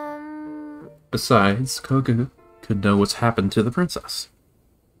 Besides, Kohga could know what's happened to the princess.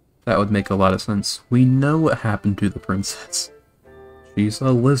 That would make a lot of sense. We know what happened to the princess. She's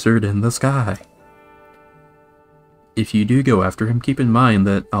a lizard in the sky. If you do go after him, keep in mind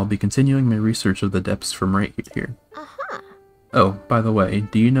that I'll be continuing my research of the depths from right here. Oh, by the way,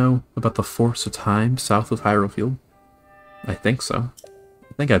 do you know about the Force of Time south of Hyrule Field? I think so.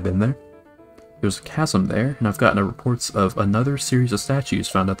 I think I've been there. There's a chasm there, and I've gotten reports of another series of statues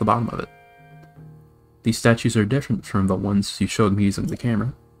found at the bottom of it. These statues are different from the ones you showed me using the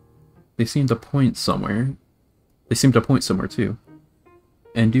camera. They seem to point somewhere. Too.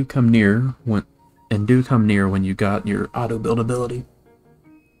 And do come near when you got your auto-build ability.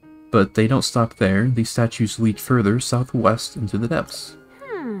 But they don't stop there. These statues lead further southwest into the depths.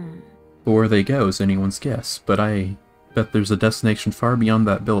 But where they go is anyone's guess, but I bet there's a destination far beyond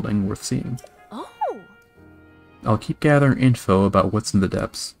that building worth seeing. Oh. I'll keep gathering info about what's in the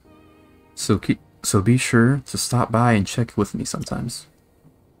depths. So be sure to stop by and check with me sometimes.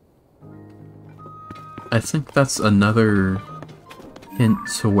 I think that's another hint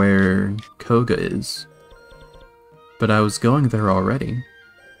to where Kohga is. But I was going there already.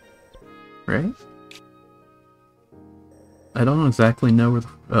 Right? I don't exactly know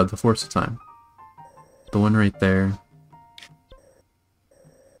where the Force of Time. The one right there.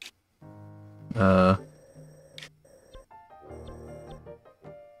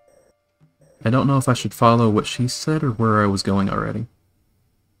 I don't know if I should follow what she said or where I was going already.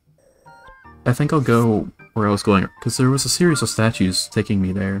 I think I'll go where I was going, because there was a series of statues taking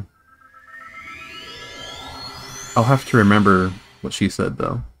me there. I'll have to remember what she said,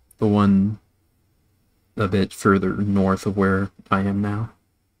 though. The one a bit further north of where I am now.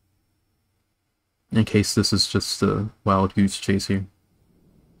 In case this is just a wild goose chase here.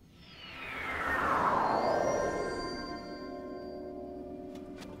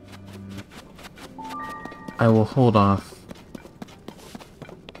 I will hold off.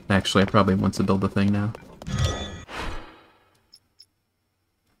 Actually, I probably want to build the thing now.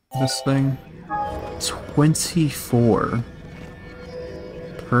 This thing? 24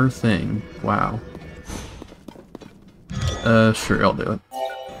 per thing. Wow. Sure, I'll do it.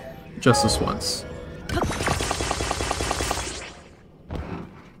 Just this once.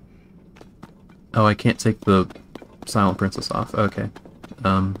 Oh, I can't take the Silent Princess off. Okay.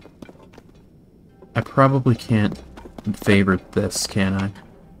 I probably can't favorite this, can I?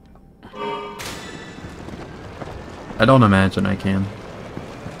 I don't imagine I can.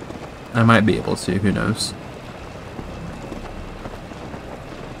 I might be able to, who knows.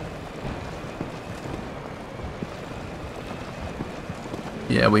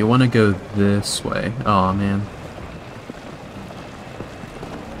 Yeah, we want to go this way. Aw, man.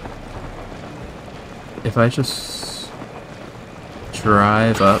 If I just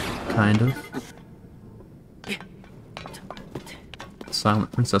drive up, kind of.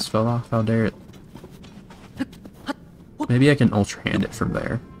 Silent Princess fell off, how dare it. Maybe I can Ultra Hand it from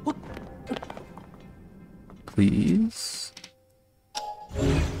there. Please?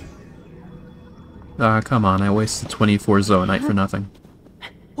 Ah, come on, I wasted 24 Zoanite for nothing.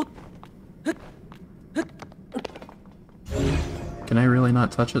 Can I really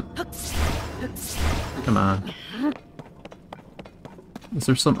not touch it? Come on. Is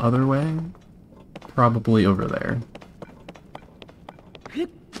there some other way? Probably over there.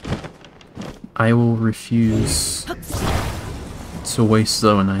 I will refuse to waste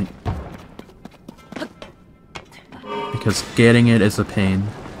Zoanite. Because getting it is a pain.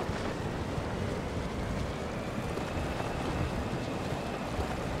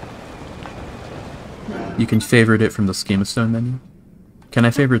 You can favorite it from the Schema Stone menu. Can I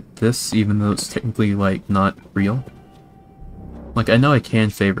favorite this even though it's technically, like, not real? Like, I know I can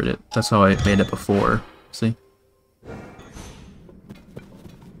favorite it. That's how I made it before. See?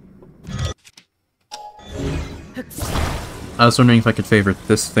 I was wondering if I could favorite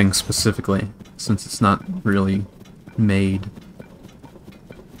this thing specifically, since it's not really made.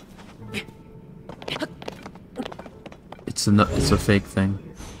 It's a fake thing.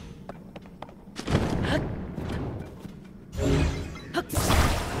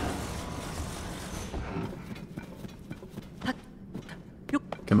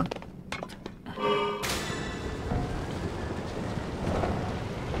 Come on.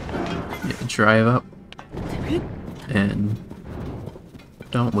 Yeah, drive up. And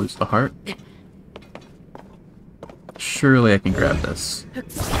don't lose the heart. Surely I can grab this.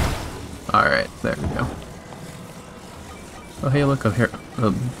 Alright, there we go. Oh hey, look, a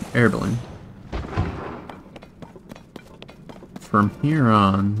air balloon. From here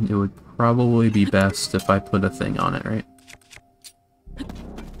on, it would probably be best if I put a thing on it, right?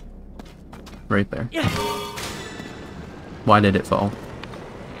 Right there. Why did it fall?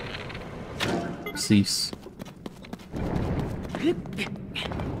 Cease.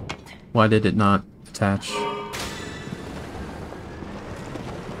 Why did it not attach?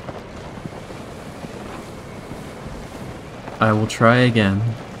 I will try again.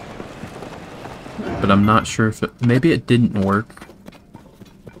 But I'm not sure if it... Maybe it didn't work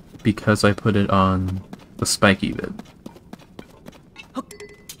because I put it on the spiky bit.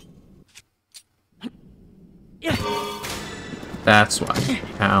 That's why.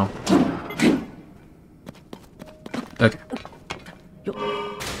 Ow. Okay.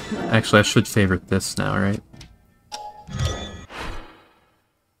 Actually, I should favorite this now, right?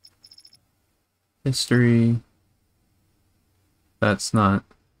 History. That's not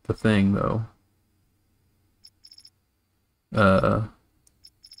the thing, though.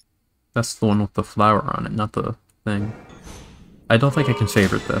 That's the one with the flower on it, not the thing. I don't think I can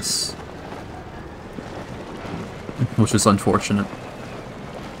favorite this. Which is unfortunate.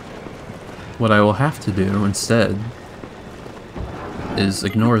 What I will have to do instead is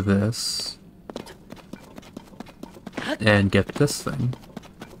ignore this and get this thing.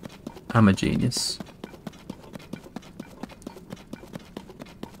 I'm a genius.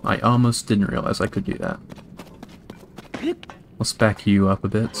 I almost didn't realize I could do that. Let's back you up a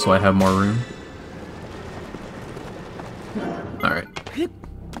bit so I have more room. Alright.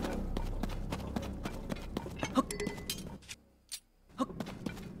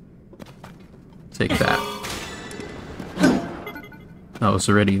 I was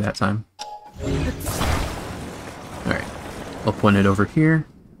ready that time. Alright. I'll point it over here.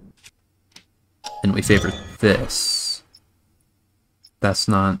 And we favor this. That's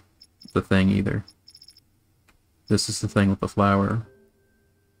not the thing either. This is the thing with the flower.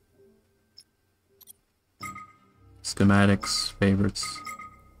 Schematics, favorites.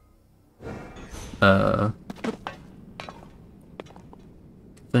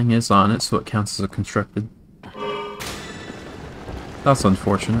 Thing is on it, so it counts as a constructed. That's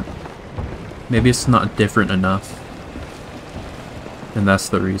unfortunate. Maybe it's not different enough. And that's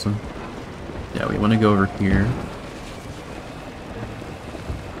the reason. Yeah, we want to go over here.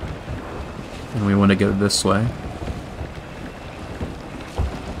 And we want to go this way.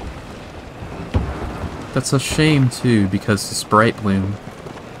 That's a shame too, because the Sprite Bloom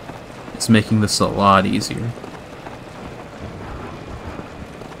is making this a lot easier.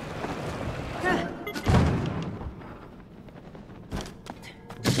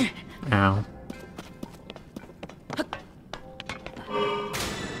 Ow.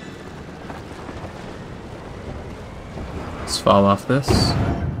 Let's fall off this.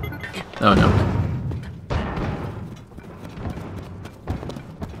 Oh no.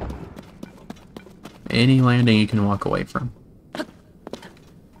 Any landing you can walk away from.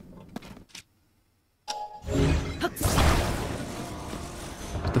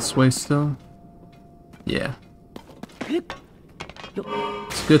 This way still? Yeah.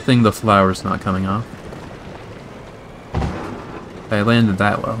 It's a good thing the flower's not coming off. I landed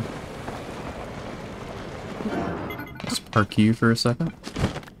that well. Let's park you for a second.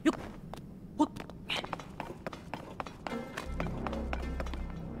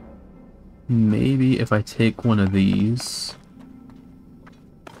 Maybe if I take one of these,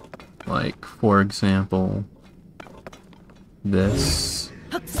 like, for example, this,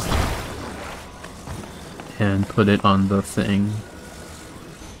 and put it on the thing,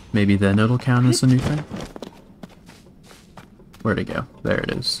 maybe then it'll count as a new thing? Where'd it go? There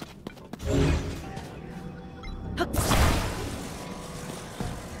it is.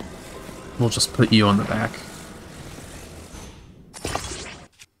 We'll just put you on the back.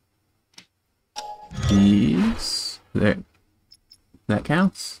 These. There. That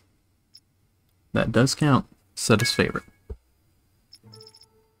counts. That does count. Set as favorite.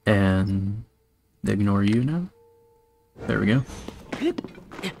 And ignore you now. There we go.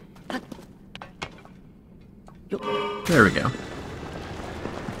 There we go.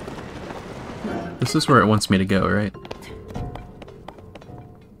 This is where it wants me to go, right?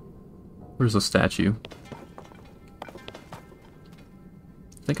 Where's the statue? I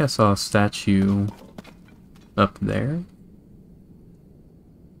think I saw a statue up there.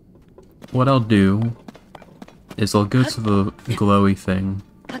 What I'll do is I'll go to the glowy thing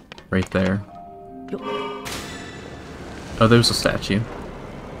right there. Oh, there's a statue.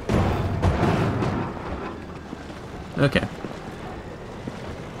 Okay.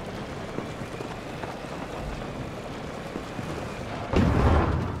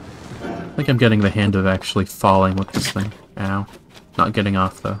 I think I'm getting the hand of actually falling with this thing. Ow. Not getting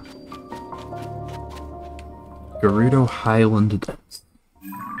off, though. Gerudo Highland Dance.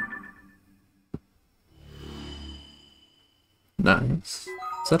 Nice.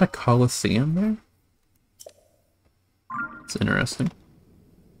 Is that a Colosseum there? It's interesting.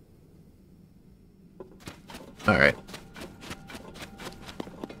 Alright.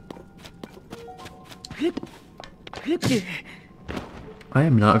 I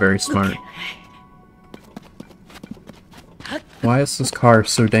am not very smart. Why is this car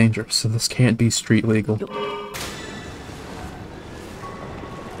so dangerous? So this can't be street legal.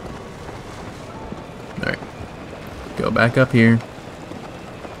 Alright. Go back up here.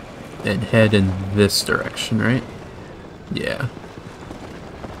 And head in this direction, right? Yeah.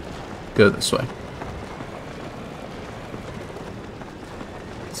 Go this way.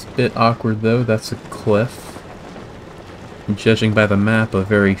 It's a bit awkward though, that's a cliff. And judging by the map, a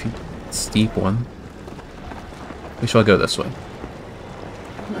very steep one. We shall go this way.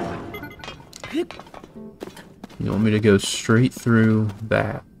 You want me to go straight through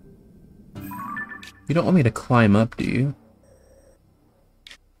that? You don't want me to climb up, do you?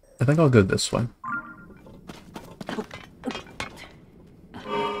 I think I'll go this way.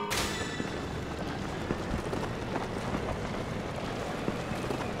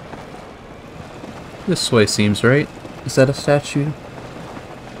 This way seems right. Is that a statue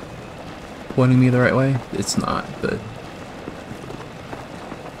pointing me the right way? It's not, but...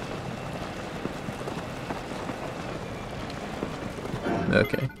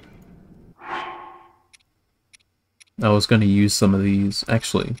 Okay. I was gonna use some of these.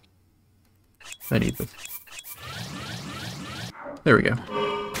 Actually, I need them. There we go.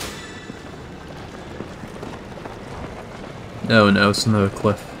 Oh no, it's another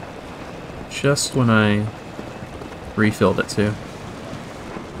cliff. Just when I refilled it too.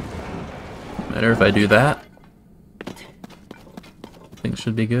 Matter if I do that. Things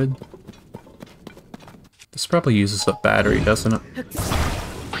should be good. This probably uses up battery, doesn't it?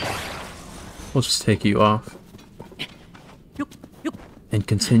 We'll just take you off. And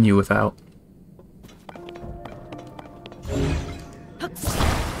continue without.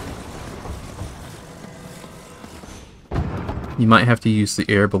 You might have to use the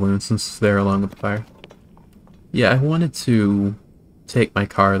air balloon since it's there along with the fire. Yeah, I wanted to take my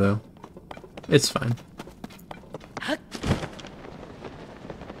car though. It's fine.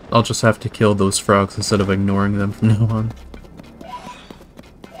 I'll just have to kill those frogs instead of ignoring them from now on.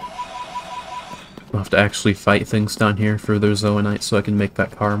 I'll have to actually fight things down here for their zoanite so I can make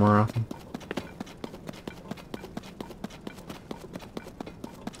that car more often.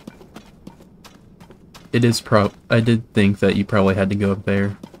 It is I did think that you probably had to go up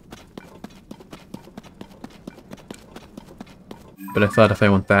there. But I thought if I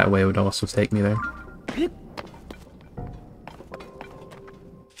went that way, it would also take me there.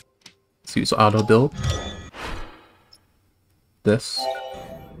 Let's use auto build. This.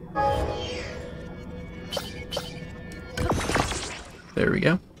 There we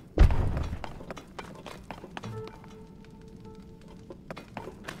go.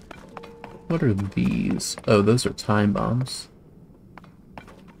 What are these? Oh, those are time bombs.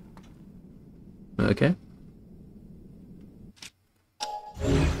 Okay.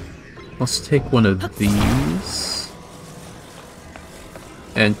 Let's take one of these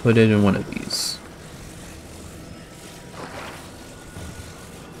and put it in one of these.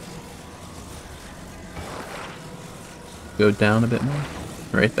 Go down a bit more.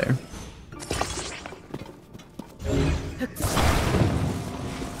 Right there.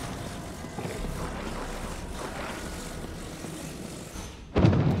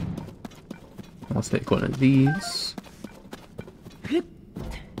 I'll take one of these.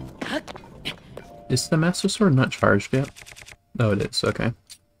 Is the Master Sword not charged yet? Oh, it is. Okay.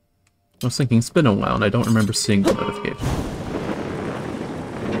 I was thinking it's been a while and I don't remember seeing the notification.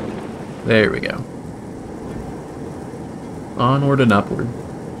 There we go. Onward and upward.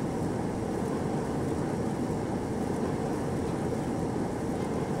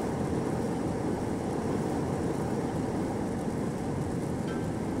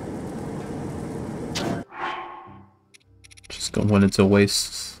 Just wanted to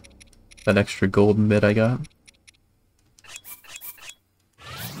waste that extra golden bit I got.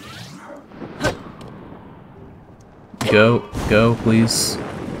 Go, please.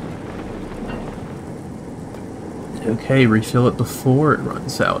 Okay, refill it before it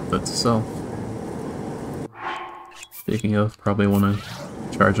runs out of itself. Speaking of, probably want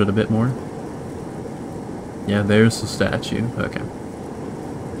to charge it a bit more. Yeah, there's the statue. Okay.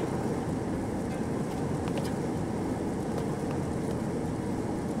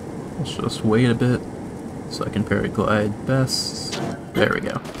 Let's just wait a bit so I can paraglide best. There we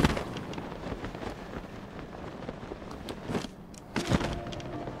go.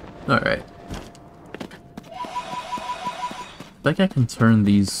 Alright. I think I can turn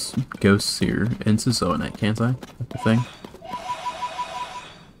these ghosts here into zoanite, can't I? That's the thing.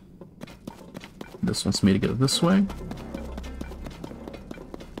 This wants me to go this way.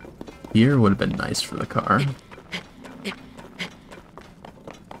 Here would have been nice for the car.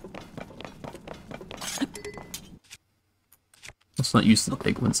 Let's not use the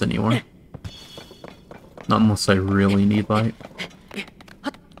big ones anymore. Not unless I really need light.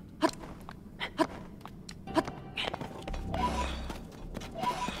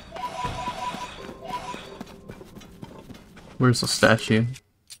 Where's the statue?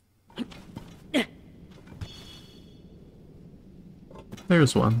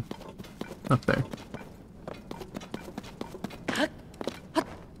 There's one. Up there.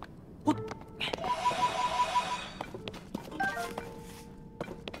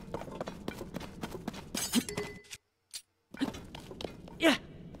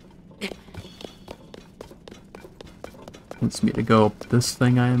 Wants me to go up this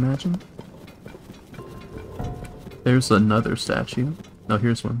thing, I imagine. There's another statue. Oh,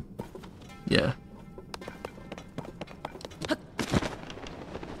 here's one. Yeah.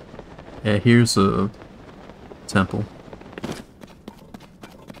 Yeah, here's a temple.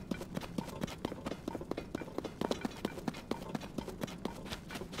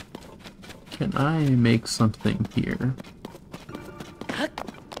 Can I make something here?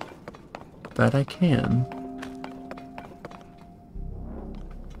 That I can.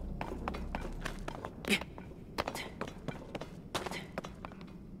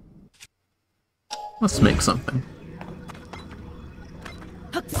 Let's make something.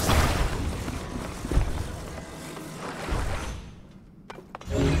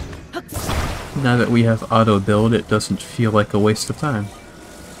 Now that we have auto build, it doesn't feel like a waste of time.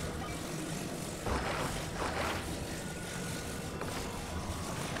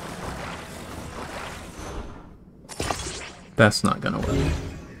 That's not gonna work.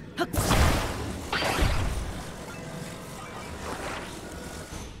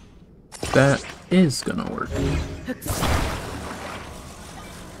 That is gonna work.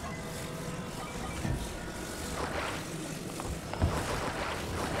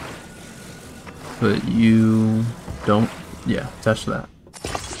 But you don't... yeah, touch that.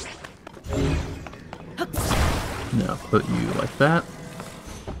 Now put you like that.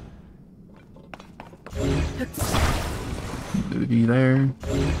 Move you there.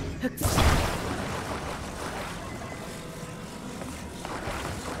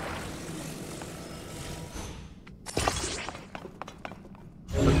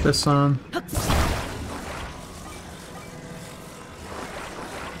 Put this on.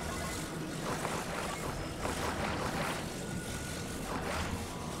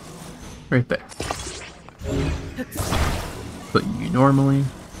 Right there. Put you normally.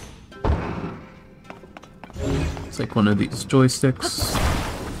 Take one of these joysticks.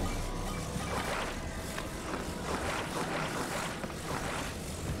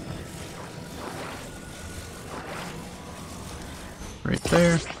 Right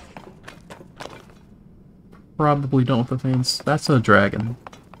there. Probably don't want the fans. That's a dragon.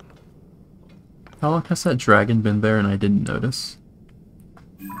 How long has that dragon been there and I didn't notice?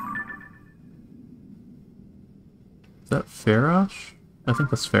 Is that Farosh? I think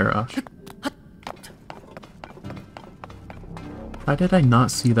that's Farosh. Why did I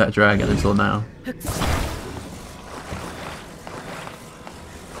not see that dragon until now?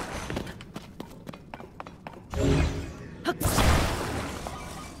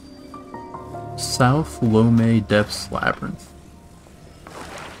 South Lome Depths Labyrinth.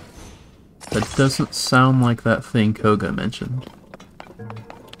 That doesn't sound like that thing Kohga mentioned.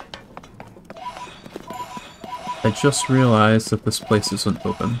 I just realized that this place isn't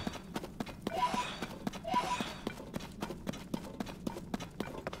open.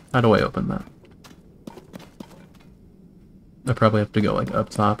 How do I open that? I probably have to go like up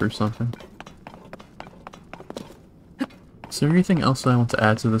top or something. Is there anything else I want to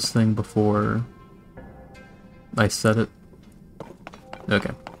add to this thing before I set it?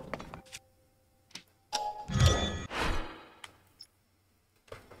 Okay.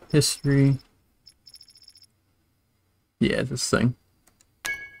 History. Yeah, this thing.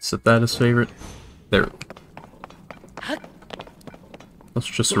 Set that as favorite. There. Let's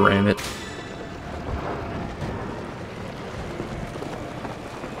just ram it.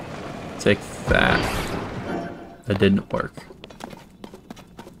 Take that. That didn't work.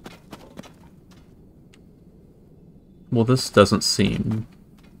 Well, this doesn't seem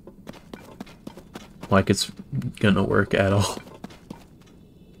like it's gonna work at all.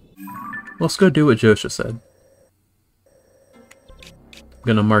 Let's go do what Josha said. I'm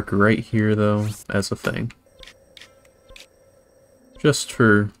gonna mark right here, though, as a thing. Just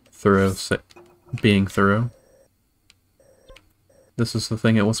for being thorough. This is the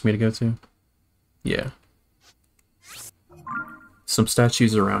thing it wants me to go to? Yeah. Some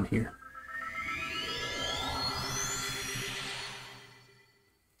statues around here.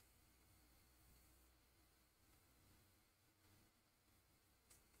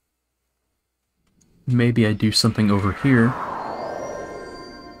 Maybe I do something over here,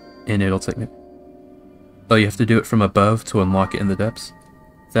 and it'll take me... Oh, you have to do it from above to unlock it in the depths?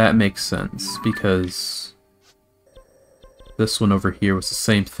 That makes sense, because this one over here was the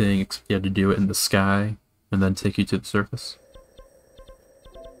same thing, except you had to do it in the sky, and then take you to the surface.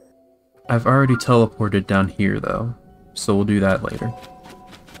 I've already teleported down here, though, so we'll do that later.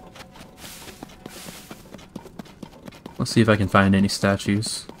 Let's see if I can find any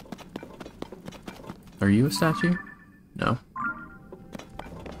statues. Are you a statue? No.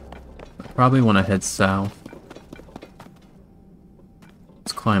 I probably want to head south.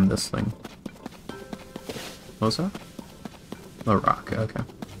 Let's climb this thing. What was that? A rock, okay.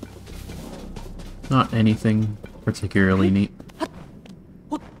 Not anything particularly neat.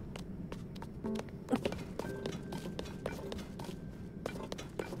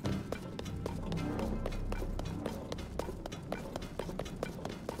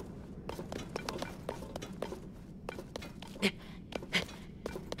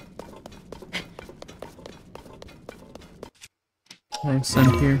 Can I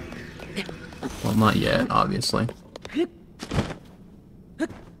ascend here? Well, not yet, obviously.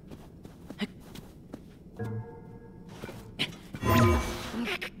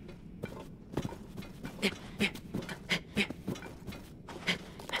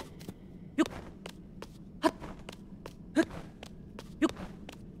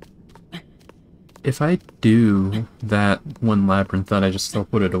 If I do that one labyrinth that I just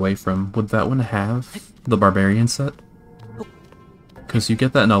teleported away from, would that one have the barbarian set? Because you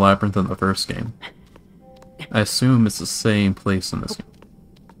get that in a labyrinth in the first game. I assume it's the same place in this game.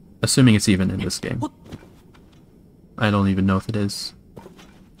 Assuming it's even in this game. I don't even know if it is.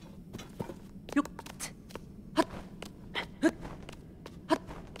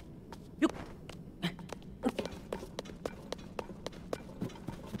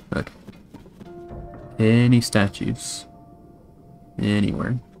 Okay. Any statues?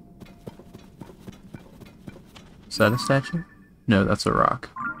 Anywhere? Is that a statue? No, that's a rock.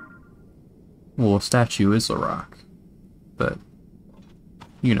 Well, a statue is a rock. But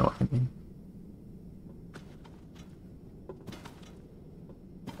you know what I mean.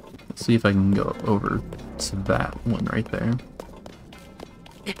 Let's see if I can go over to that one right there.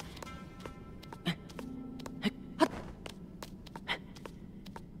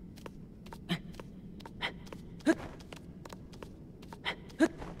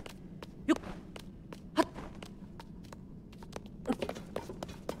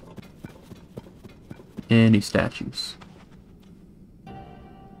 Any statues?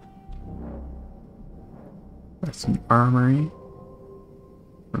 That's an armory.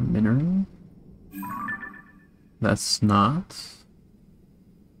 For mineral? That's not.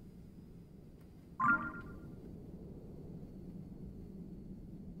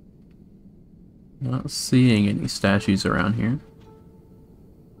 Not seeing any statues around here.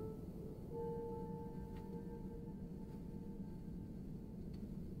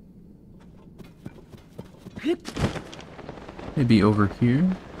 Maybe over here?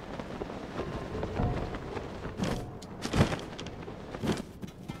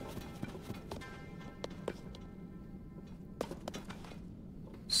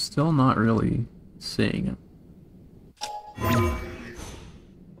 Still not really seeing it.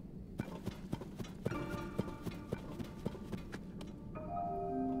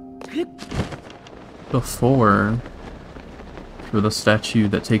 Before, for the statue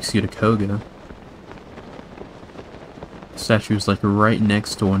that takes you to Kohga, the statue's like right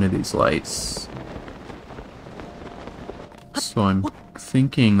next to one of these lights. So I'm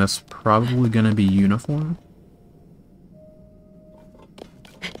thinking that's probably gonna be uniform.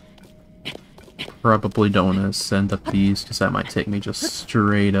 Probably don't want to ascend up these because that might take me just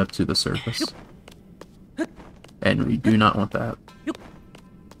straight up to the surface. And we do not want that.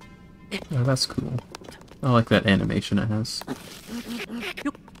 Oh, that's cool. I like that animation it has.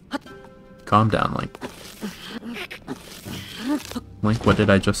 Calm down, Link. Link, what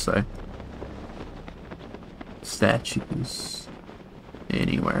did I just say? Statues.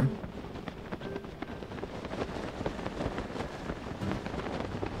 Anywhere.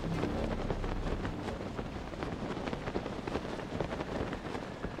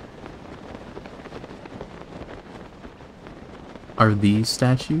 Are these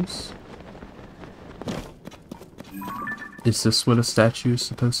statues? Is this what a statue is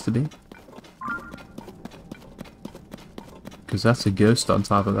supposed to be? Because that's a ghost on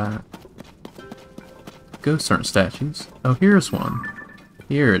top of that. Ghosts aren't statues. Oh, here's one.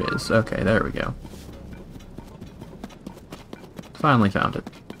 Here it is. Okay, there we go. Finally found it.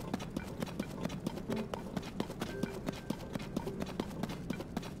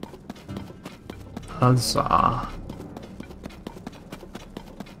 Huzzah.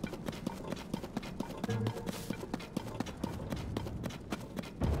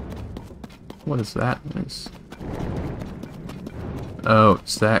 What is that noise? Oh,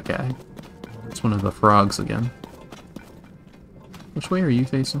 it's that guy. It's one of the frogs again. Which way are you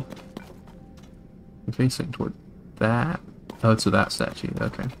facing? You're facing toward that? Oh, it's to that statue.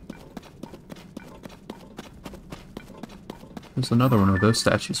 Okay. There's another one of those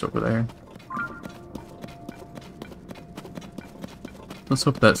statues over there. Let's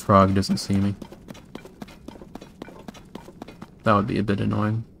hope that frog doesn't see me. That would be a bit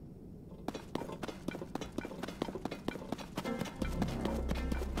annoying.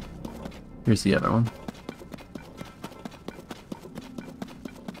 Here's the other one.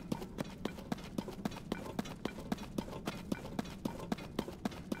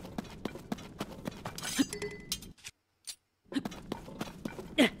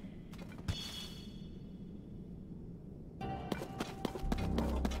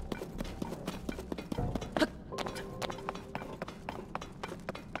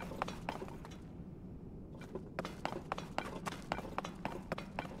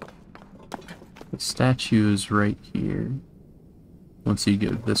 The statue is right here. Once you go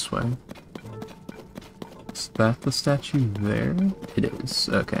this way. Is that the statue there? It is.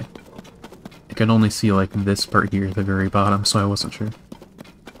 Okay. I could only see like this part here at the very bottom, so I wasn't sure.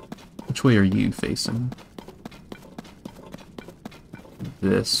 Which way are you facing?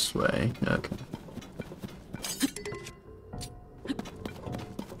 This way. Okay.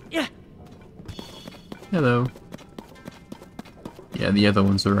 Yeah. Hello. Yeah, the other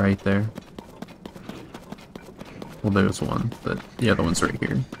ones are right there. Well, there's one, but the other one's right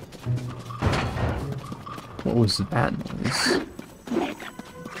here. What was that noise?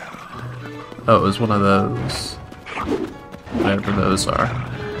 Oh, it was one of those. Whatever those are.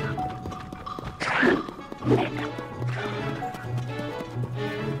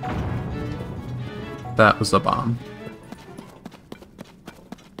 That was a bomb.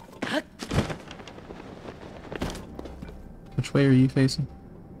 Which way are you facing?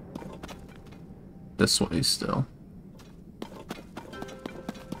 This way still.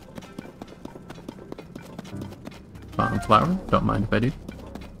 Bottom flower, don't mind if I do.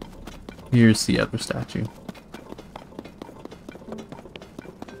 Here's the other statue.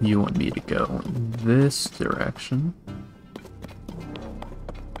 You want me to go in this direction.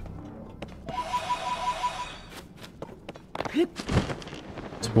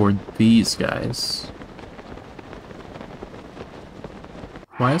 Toward these guys.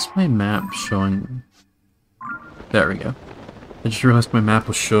 Why is my map showing... There we go. I just realized my map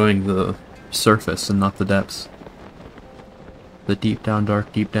was showing the surface and not the depths. The deep down,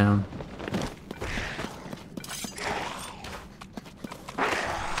 dark, deep down.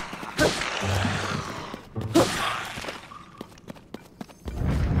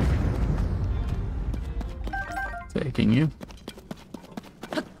 Taking you.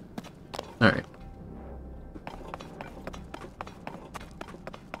 Alright.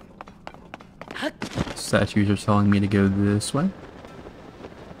 Statues are telling me to go this way.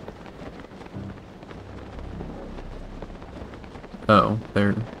 Oh,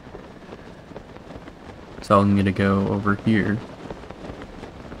 they're telling me to go over here.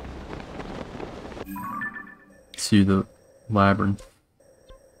 To the labyrinth.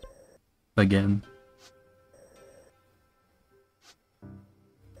 Again.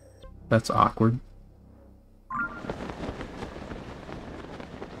 That's awkward.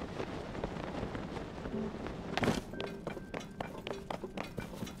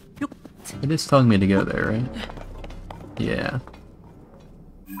 It is telling me to go there, right? Yeah.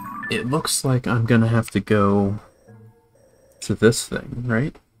 It looks like I'm gonna have to go to this thing,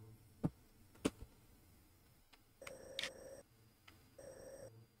 right?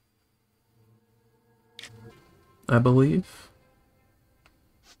 I believe.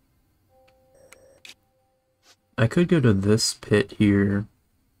 I could go to this pit here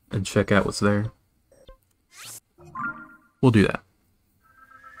and check out what's there. We'll do that.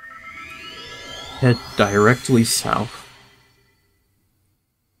 Head directly south.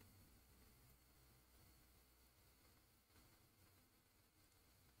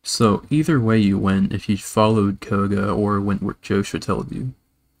 So either way you went, if you followed Kohga or went where Joshua told you,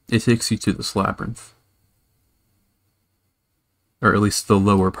 it takes you to this labyrinth. Or at least the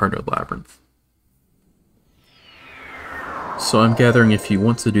lower part of the labyrinth. So I'm gathering if you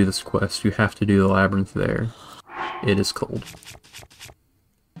want to do this quest, you have to do the labyrinth there. It is cold.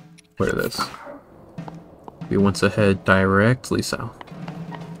 Where it is. We want to head directly south.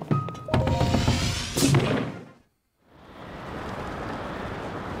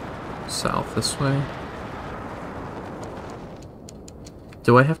 South this way.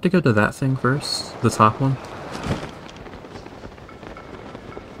 Do I have to go to that thing first? The top one?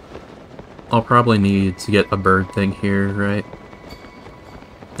 I'll probably need to get a bird thing here, right?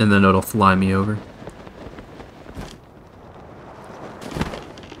 And then it'll fly me over.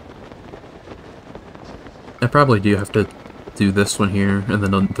 I probably do have to do this one here, and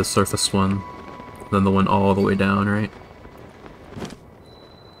then the surface one, then the one all the way down, right?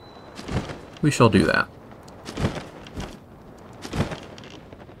 We shall do that.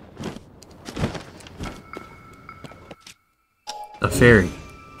 A fairy.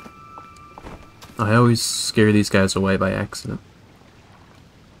 I always scare these guys away by accident.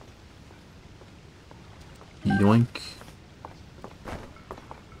 Yoink.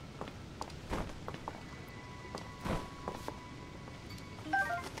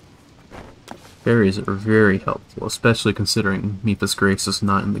 Fairies are very helpful, especially considering Mipha's Grace is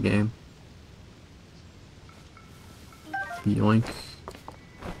not in the game. Yoink.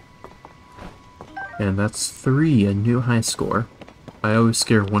 And that's 3, a new high score. I always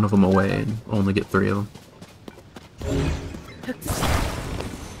scare one of them away and only get 3 of them.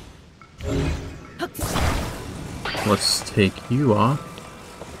 Let's take you off.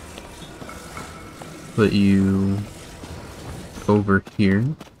 Put you over here.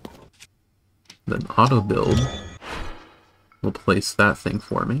 Then auto build will place that thing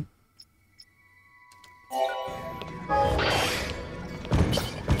for me.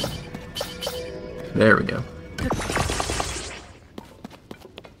 There we go.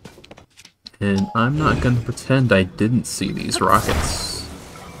 And I'm not gonna pretend I didn't see these rockets.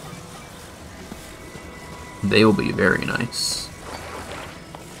 They will be very nice.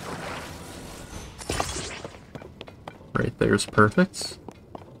 Right there's perfect.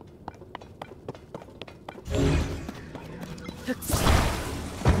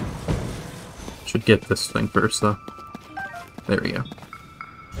 Should get this thing first though. There we go.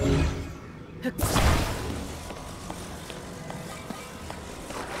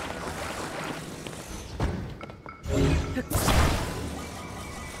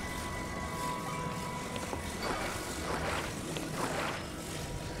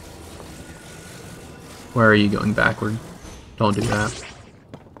 Why are you going backward? Don't do that.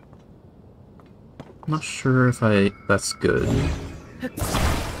 I'm not sure if that's good.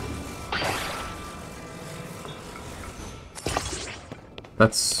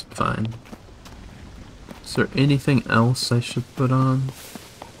 That's fine. Is there anything else I should put on?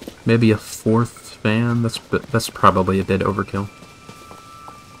 Maybe a fourth fan? That's probably a bit overkill.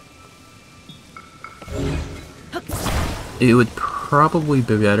 It would probably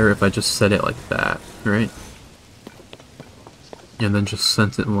be better if I just set it like that, right? And then just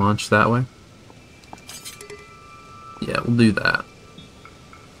sent it and launched that way. Yeah, we'll do that.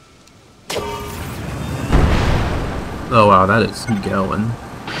 Oh wow, that is going.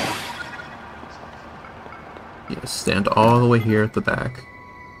 Yeah, stand all the way here at the back.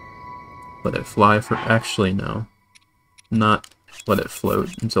 Let it fly for... Actually, no. Not let it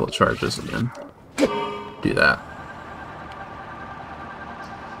float until it charges again. Do that.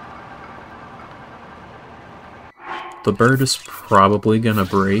 The bird is probably gonna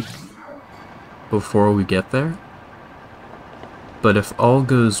break before we get there. But if all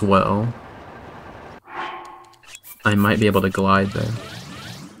goes well, I might be able to glide there.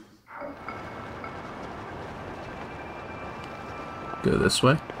 Go this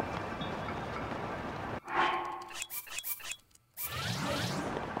way.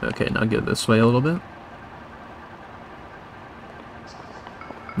 Okay, now go this way a little bit.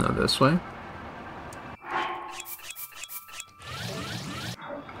 Now this way.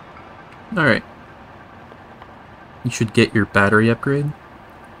 Alright. You should get your battery upgrade.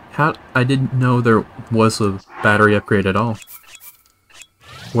 I didn't know there was a battery upgrade at all.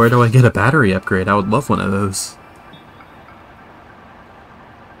 Where do I get a battery upgrade? I would love one of those.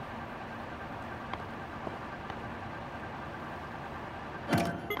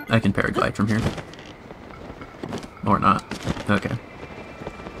 I can paraglide from here. Or not. Okay.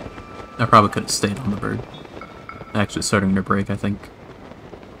 I probably could have stayed on the bird. Actually, it's starting to break, I think.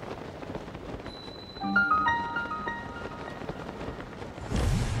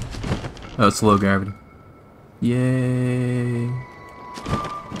 Oh, it's low gravity. Yay!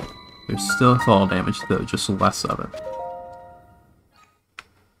 There's still fall damage though, just less of it.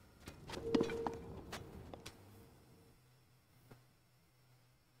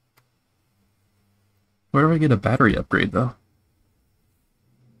 Where do I get a battery upgrade though?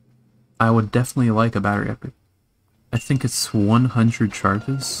 I would definitely like a battery upgrade. I think it's 100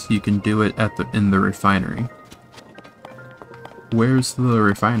 charges. You can do it in the refinery. Where's the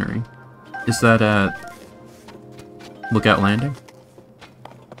refinery? Is that at Lookout Landing?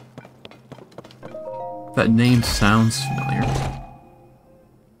 That name sounds familiar.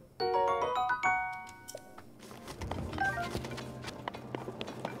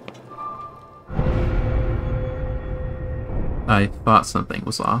 I thought something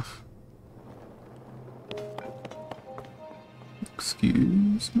was off.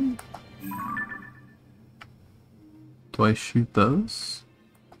 Excuse me? Do I shoot those?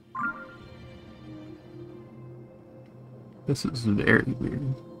 This is very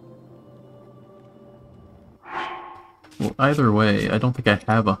weird. Well, either way, I don't think I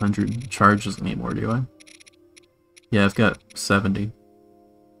have 100 charges anymore, do I? Yeah, I've got 70.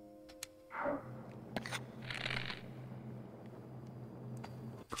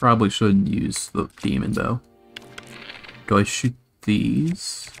 Probably shouldn't use the demon, though. Do I shoot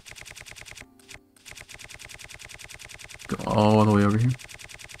these? Go all the way over here.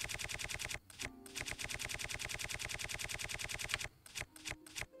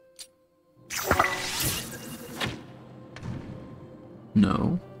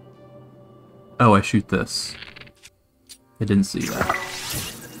 No. Oh, I shoot this. I didn't see that.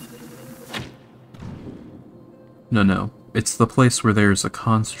 No. It's the place where there's a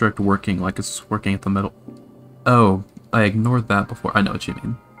construct working like it's working at the middle. Oh, I ignored that before. I know what you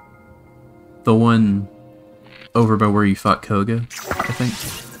mean. The one over by where you fought Kohga, I think.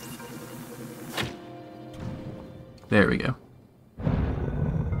 There we go.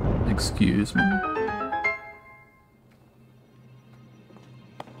 Excuse me.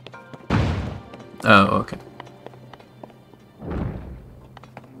 Oh, okay.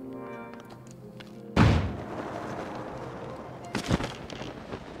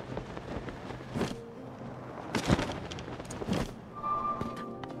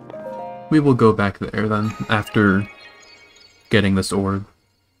 We will go back there then, after getting this orb.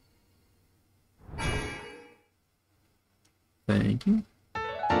 Thank you.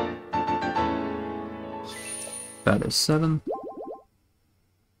 That is 7.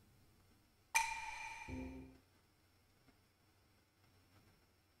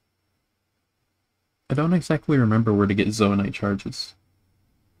 I don't exactly remember where to get Zoanite charges.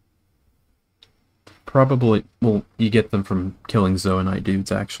 Probably, well, you get them from killing Zoanite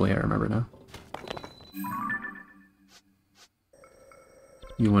dudes, actually, I remember now.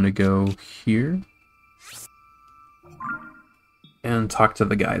 You want to go here? And talk to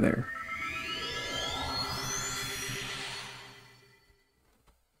the guy there.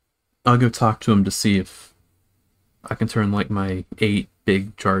 I'll go talk to him to see if I can turn, like, my 8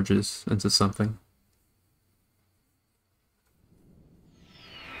 big charges into something.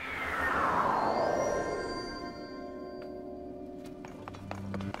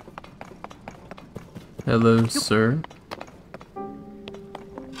 Hello, sir.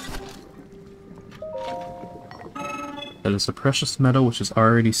 That is a precious metal which is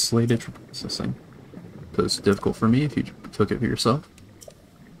already slated for processing. So it's difficult for me if you took it for yourself.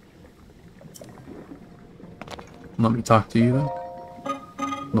 Let me talk to you then.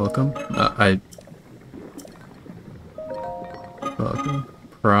 Welcome. Welcome.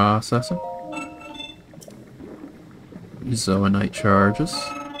 Processing. Zoanite charges.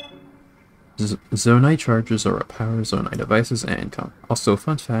 Zoanite charges are what power Zoanite devices and also,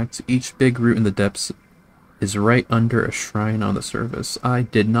 fun fact, each big root in the depths is right under a shrine on the surface. I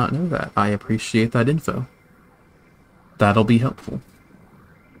did not know that. I appreciate that info. That'll be helpful.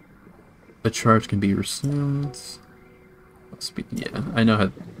 A charge can be resumed. Yeah, I know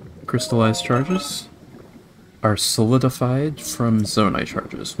how crystallized charges are solidified from Zoanite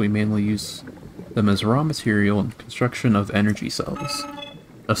charges. We mainly use them as raw material in construction of energy cells.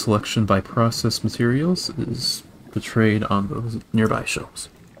 A selection by processed materials is portrayed on those nearby shelves.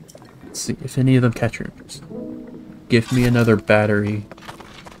 Let's see if any of them catch your interest. Give me another battery.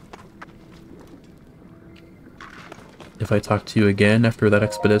 If I talk to you again after that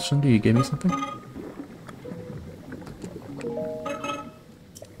expedition, do you give me something?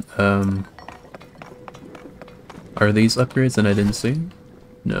 Are these upgrades and I didn't see?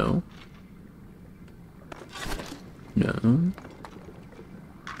 No. No.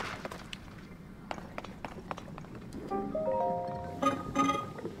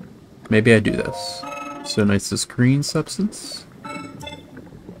 Maybe I do this. So nice, this green substance.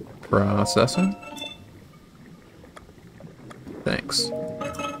 Processing. Thanks.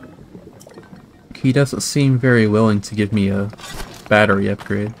 He doesn't seem very willing to give me a battery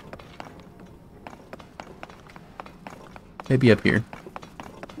upgrade. Maybe up here.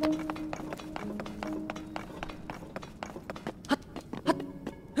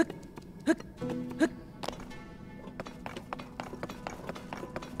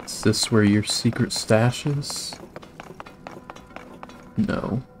 Is this where your secret stash is?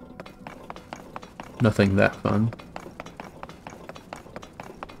 No. Nothing that fun.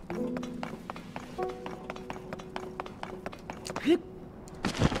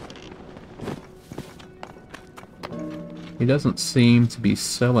 He doesn't seem to be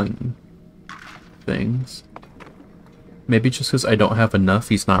selling things. Maybe just because I don't have enough,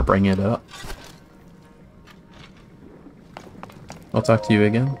 he's not bringing it up. I'll talk to you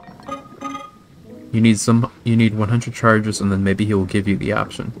again. You need 100 charges, and then maybe he will give you the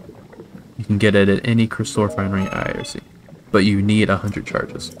option. You can get it at any crystal refinery IRC, but you need 100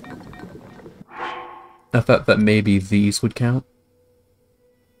 charges. I thought that maybe these would count,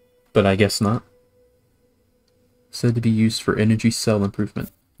 but I guess not. Said to be used for energy cell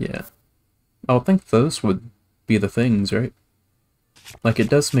improvement. Yeah. I would think those would be the things, right? Like, it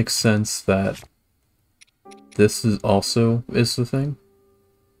does make sense that this is the thing.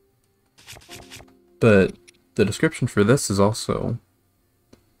 But the description for this is also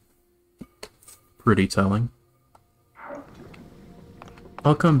pretty telling.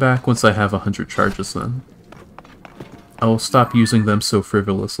 I'll come back once I have 100 charges then. I will stop using them so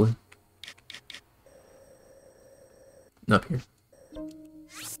frivolously. Up here.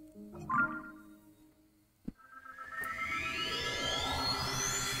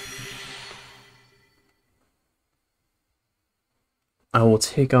 I will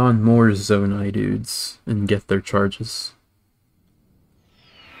take on more Zonai dudes and get their charges.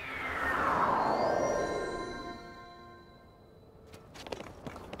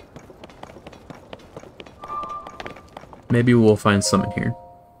 Maybe we'll find some in here.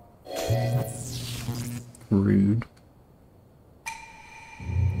 Rude.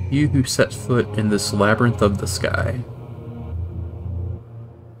 You who set foot in this labyrinth of the sky.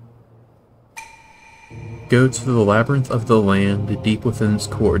 Go to the labyrinth of the land, deep within its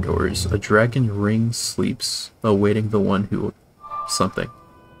corridors. A dragon ring sleeps, awaiting the one who... something.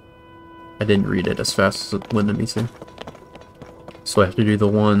 I didn't read it as fast as it wanted me to. So I have to do the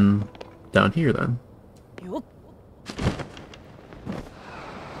one down here then.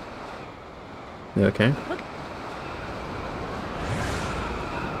 Okay.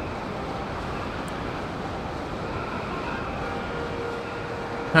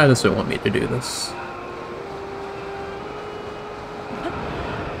 How does it want me to do this?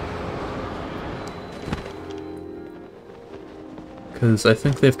 Because I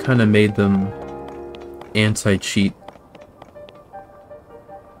think they've kind of made them anti-cheat.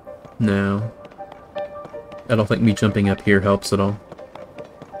 No. I don't think me jumping up here helps at all.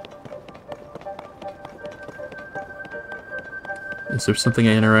 Is there something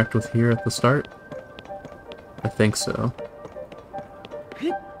I interact with here at the start? I think so.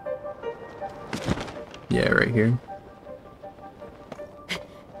 Yeah, right here.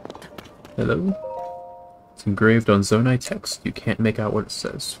 Hello? It's engraved on Zonai text. You can't make out what it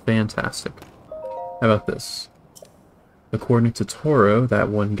says. Fantastic. How about this? According to Toro, that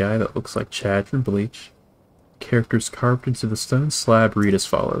one guy that looks like Chad from Bleach, characters carved into the stone slab read as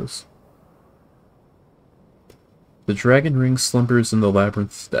follows. The dragon ring slumbers in the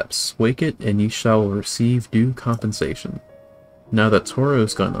labyrinth depths. Wake it, and ye shall receive due compensation. Now that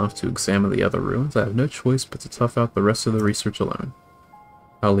Toro's gone off to examine the other ruins, I have no choice but to tough out the rest of the research alone.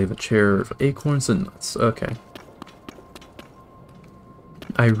 I'll leave a chair of acorns and nuts. Okay.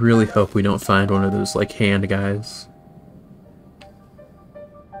 I really hope we don't find one of those, like, hand guys.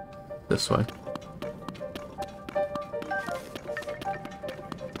 This way.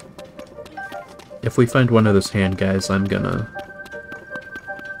 If we find one of those hand guys, I'm gonna...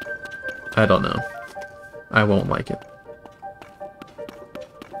 I don't know. I won't like it.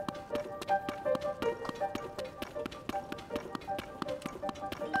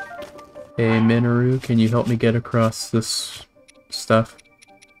 Hey Minoru, can you help me get across this stuff?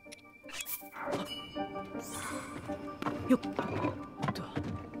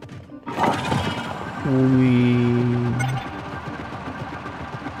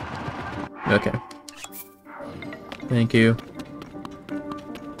 Okay. Thank you.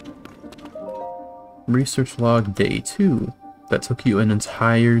 Research log day 2. That took you an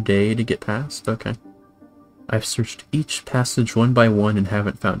entire day to get past? Okay. I've searched each passage one by one and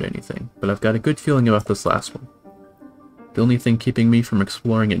haven't found anything, but I've got a good feeling about this last one. The only thing keeping me from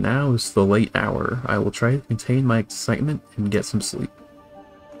exploring it now is the late hour. I will try to contain my excitement and get some sleep.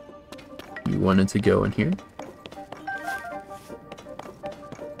 You wanted to go in here?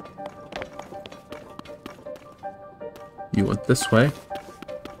 You went this way?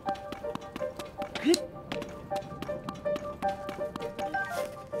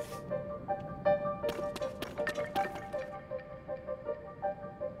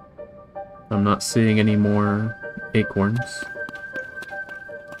 I'm not seeing any more acorns.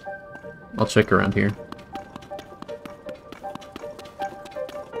 I'll check around here.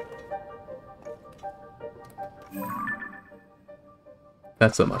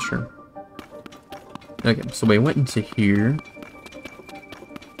 That's a mushroom. Okay, so we went into here.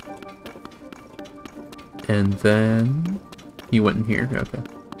 And then he went in here. Okay.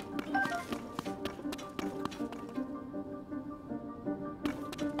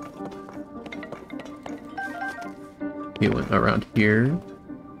 He went around here.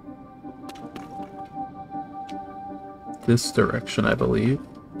 This direction, I believe.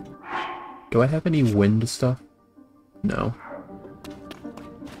 Do I have any wind stuff? No.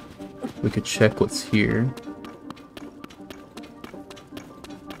 We could check what's here.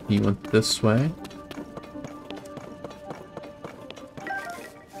 He went this way.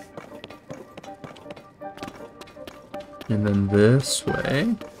 And then this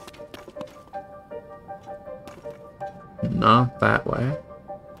way. Not that way.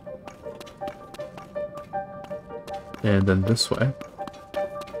 And then this way.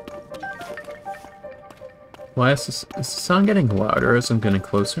 Why is the sound getting louder as I'm getting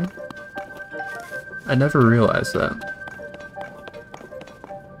closer? I never realized that.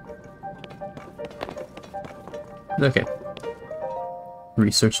 Okay.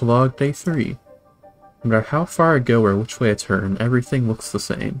 Research log day 3. No matter how far I go or which way I turn, everything looks the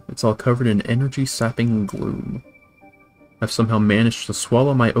same. It's all covered in energy-sapping gloom. I've somehow managed to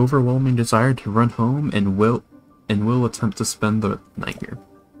swallow my overwhelming desire to run home and will attempt to spend the night here.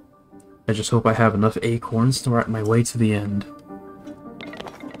 I just hope I have enough acorns to write my way to the end.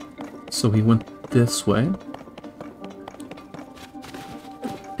 So he went this way.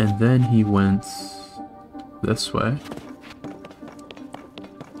 And then he went this way.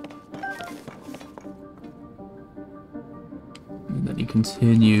 And then he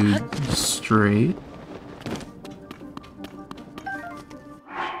continued straight.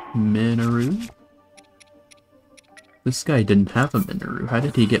 Minoru? This guy didn't have a Minoru. How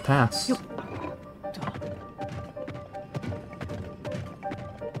did he get past?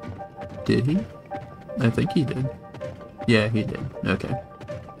 Did he? I think he did. Yeah, he did. Okay.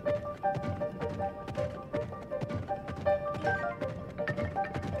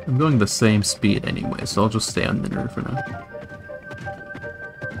 I'm going the same speed anyway, so I'll just stay on Minoru for now.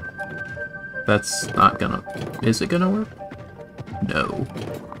 That's not gonna... Is it gonna work? No.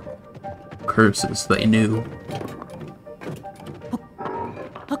 Curses, they knew.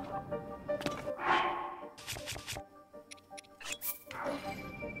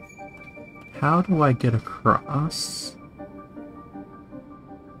 How do I get across?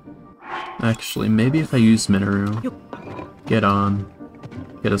 Actually, maybe if I use Minoru, get on,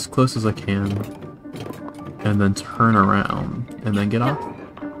 get as close as I can, and then turn around, and then get off?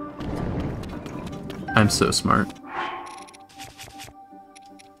 I'm so smart.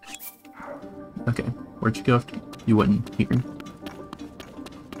 Okay, where'd you go after? You went here.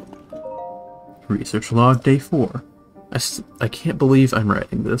 Research log day 4. I can't believe I'm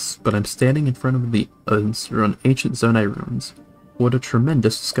writing this, but I'm standing in front of the ancient Zonai ruins. What a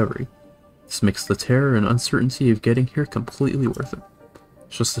tremendous discovery. This makes the terror and uncertainty of getting here completely worth it.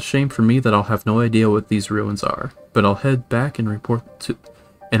 It's just a shame for me that I'll have no idea what these ruins are, but I'll head back and report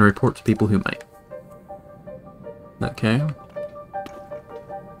to people who might. Okay.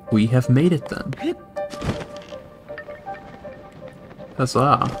 We have made it then.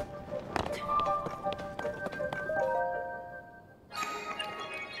 Huzzah.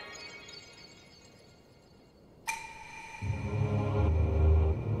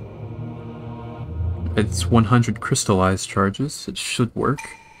 It's 100 crystallized charges. It should work.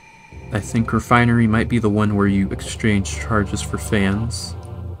 I think refinery might be the one where you exchange charges for fans.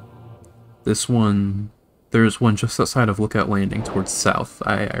 This one... There's one just outside of Lookout Landing towards south,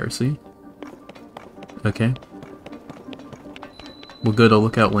 IRC. Okay. We'll go to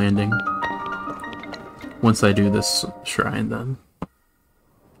Lookout Landing once I do this shrine then.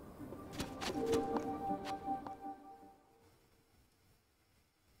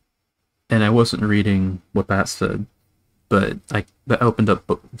 And I wasn't reading what that said, but that opened up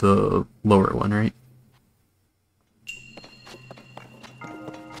the lower one, right?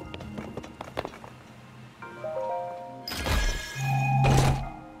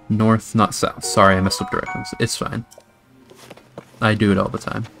 North, not south. Sorry, I messed up directions. It's fine. I do it all the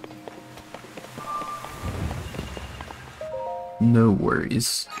time. No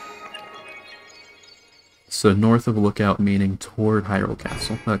worries. So north of Lookout meaning toward Hyrule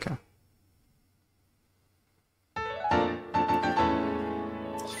Castle. Okay.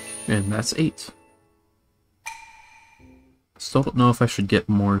 And that's 8. Still don't know if I should get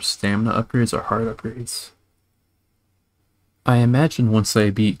more stamina upgrades or heart upgrades. I imagine once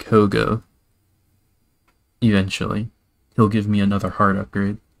I beat Kohga, eventually, he'll give me another heart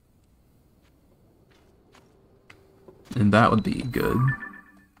upgrade. And that would be good.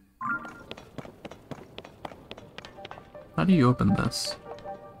 How do you open this?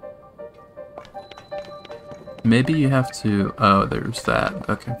 Maybe you have to... Oh, there's that.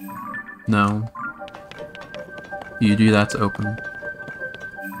 Okay. No. You do that to open.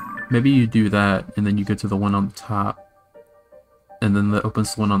 Maybe you do that, and then you go to the one on the top. And then that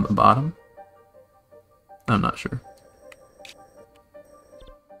opens the one on the bottom? I'm not sure.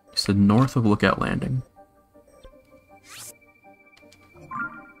 You said north of Lookout Landing.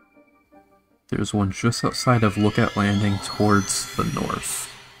 There's one just outside of Lookout Landing towards the north.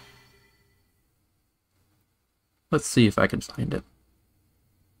 Let's see if I can find it.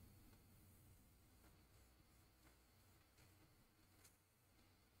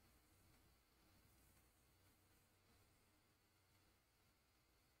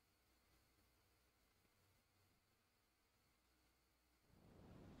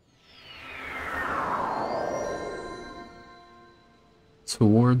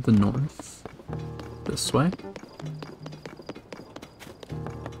 Toward the north. This way.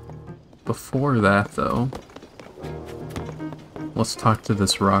 Before that, though, let's talk to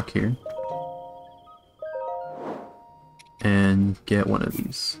this rock here. And get one of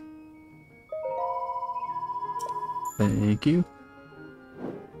these. Thank you.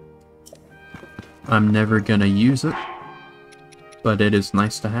 I'm never gonna use it, but it is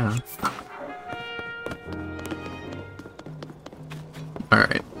nice to have.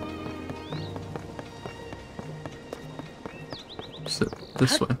 is it?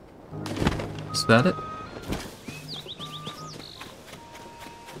 This way. Is that it?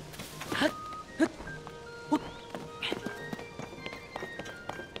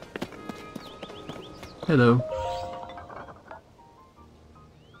 Hello.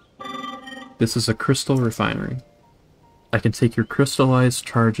 This is a crystal refinery. I can take your crystallized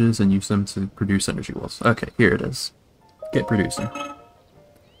charges and use them to produce energy wells. Okay, here it is. Get producing.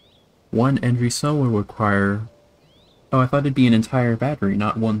 One energy cell will require... Oh, I thought it'd be an entire battery,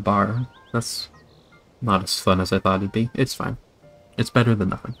 not one bar. That's not as fun as I thought it'd be. It's fine. It's better than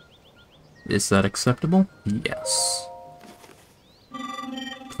nothing. Is that acceptable? Yes.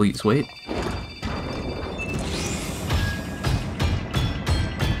 Please wait.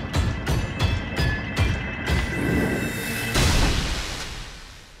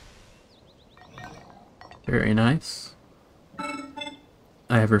 Very nice.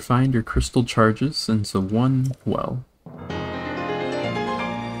 I have refined your crystal charges into one well.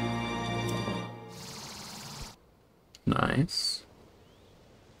 Nice.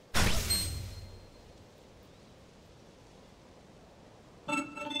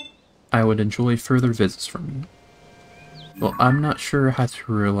 I would enjoy further visits from you. Well, I'm not sure how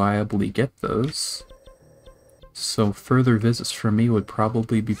to reliably get those, so further visits from me would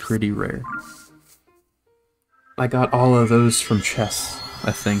probably be pretty rare. I got all of those from chests,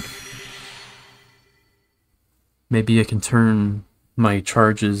 I think. Maybe I can turn my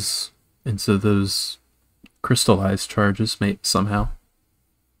charges into those crystallized charges somehow.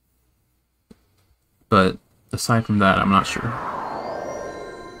 But aside from that, I'm not sure.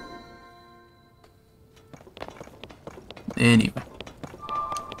 Anyway,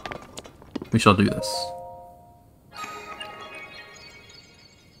 we shall do this.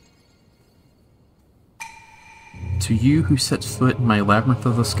 To you who set foot in my labyrinth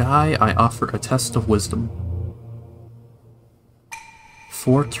of the sky, I offer a test of wisdom.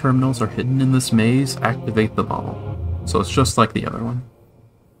 4 terminals are hidden in this maze, activate them all. So it's just like the other one.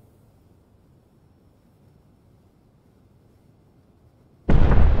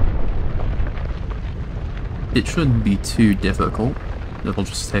 It shouldn't be too difficult. It'll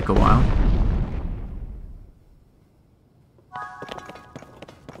just take a while.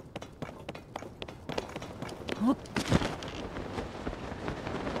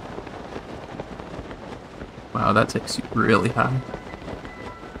 Wow, that takes you really high.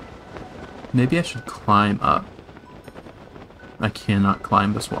 Maybe I should climb up. I cannot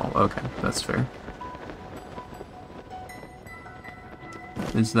climb this wall. Okay, that's fair.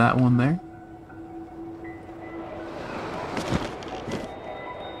 Is that one there?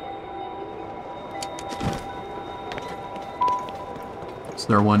 Is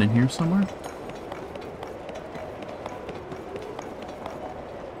there one in here somewhere?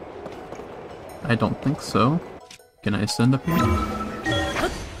 I don't think so. Can I ascend up here?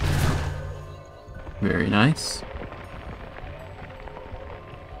 Very nice.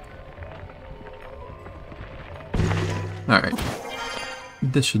 Alright.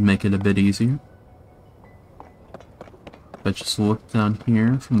 This should make it a bit easier. If I just look down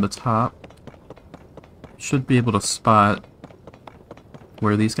here from the top, should be able to spot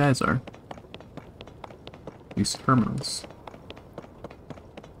where these guys are. These terminals.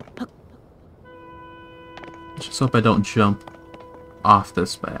 Just hope I don't jump off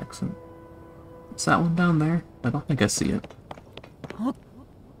this by accident. Is that one down there? I don't think I see it.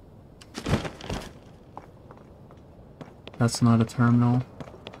 That's not a terminal.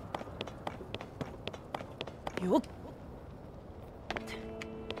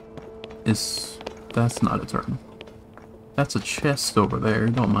 That's not a terminal. That's a chest over there.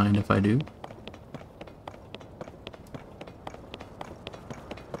 Don't mind if I do.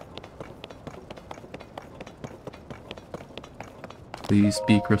 Please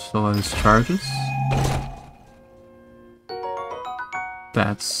be crystallized charges.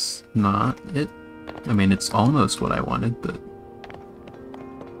 That's not it. I mean, it's almost what I wanted, but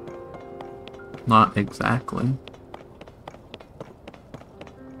not exactly.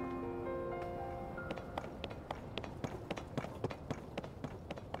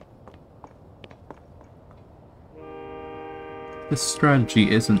 This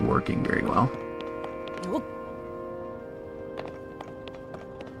strategy isn't working very well.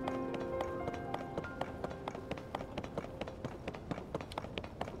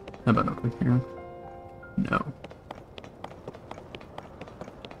 How about over here? No.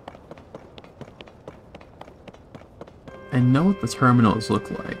 I know what the terminals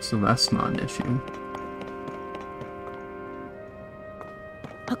look like, so that's not an issue.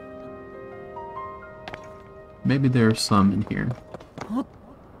 Maybe there's some in here.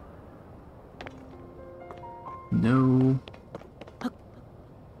 No.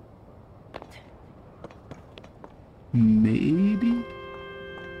 Maybe?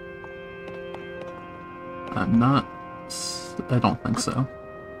 I'm not... I don't think so.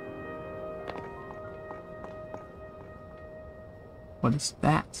 What is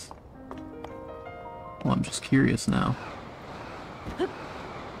that? Well, I'm just curious now.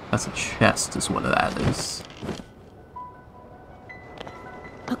 That's a chest, is what that is.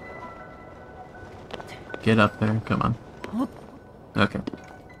 Get up there, come on. Okay.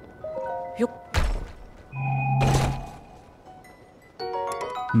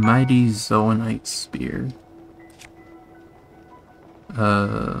 Mighty Zoanite Spear.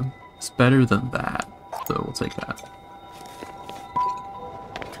 It's better than that, so we'll take that.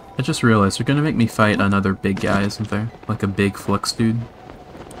 I just realized they're gonna make me fight another big guy, isn't there? Like a big flux dude.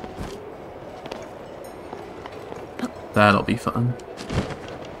 That'll be fun.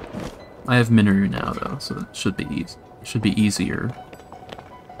 I have Minoru now though, so it should be easy. It should be easier.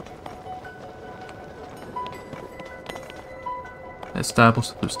 I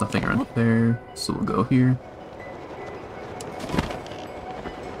established that there's nothing around there, so we'll go here.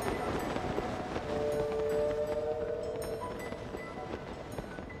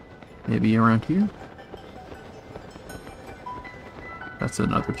 Maybe around here? That's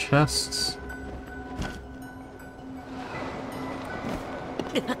another chest.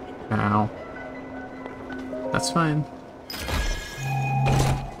 Ow. That's fine.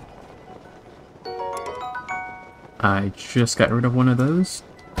 I just got rid of one of those.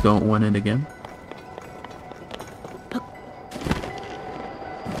 Don't want it again.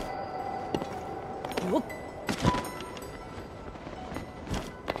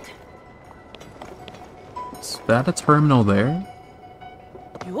 Is that a terminal there?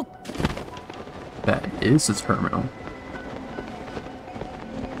 That is a terminal.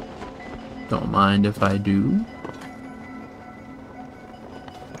 Don't mind if I do.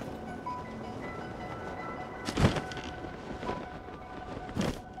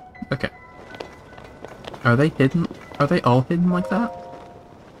 Okay. Are they hidden? Are they all hidden like that?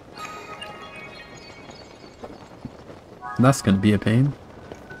 That's gonna be a pain.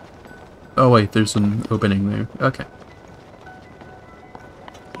 Oh wait, there's an opening there. Okay.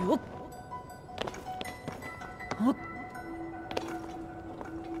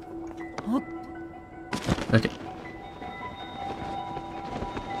 Okay.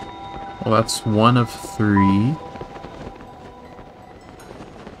 Well, that's one of 3.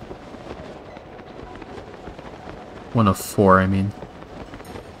 One of 4, I mean.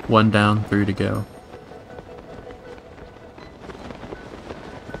 1 down, 3 to go.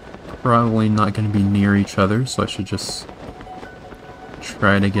 Probably not going to be near each other, so I should just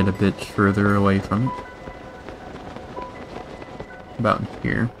try to get a bit further away from it. About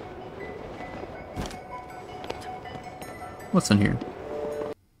here. What's in here?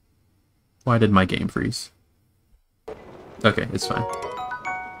 Why did my game freeze? Okay, it's fine.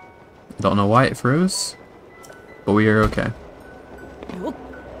 Don't know why it froze, but we are okay.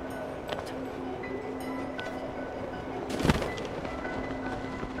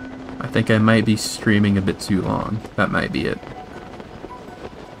 I think I might be streaming a bit too long. That might be it.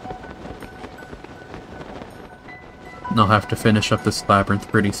 And I'll have to finish up this labyrinth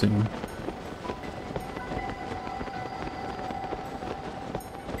pretty soon.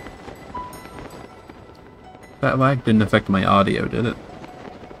 That lag didn't affect my audio, did it?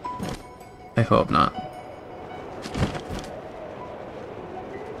 I hope not.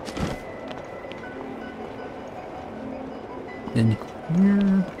 In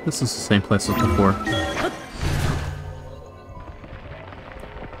here... This is the same place as before.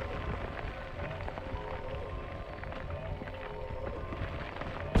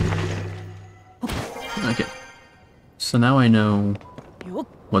 Okay. So now I know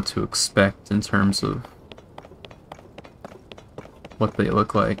what to expect in terms of what they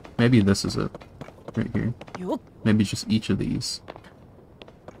look like. Maybe this is it. Right here. Maybe just each of these.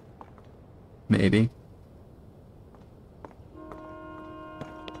 Maybe.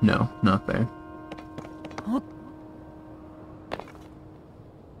 No, not there.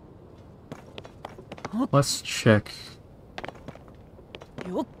 Let's check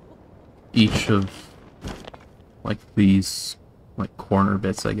each of, like, these, like, corner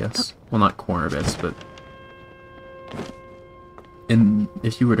bits, I guess. Well, not corner bits, but... And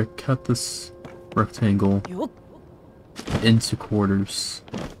if you were to cut this rectangle into quarters,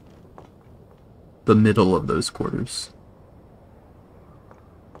 the middle of those quarters.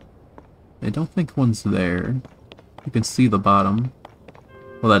 I don't think one's there. You can see the bottom.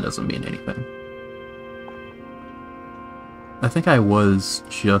 Well, that doesn't mean anything. I think I was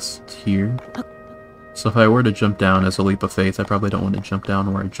just here. So if I were to jump down as a leap of faith, I probably don't want to jump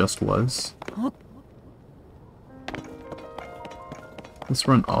down where I just was. Let's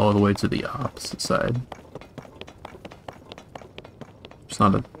run all the way to the opposite side. There's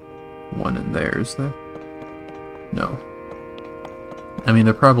not a one in there, is there? No. I mean,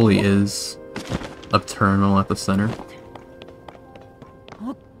 there probably is a terminal at the center.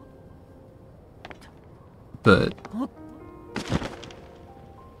 But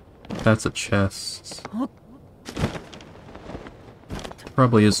that's a chest.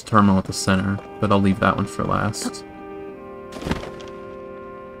 Probably is a terminal at the center, but I'll leave that one for last.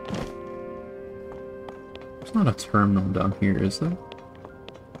 There's not a terminal down here, is there?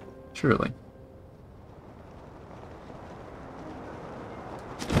 Surely.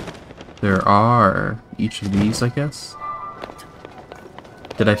 There are each of these, I guess.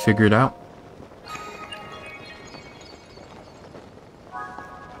 Did I figure it out?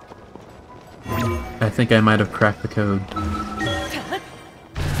 I think I might have cracked the code.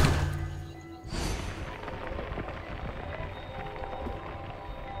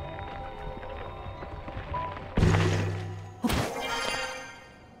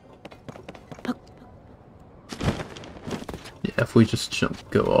 Yeah, if we just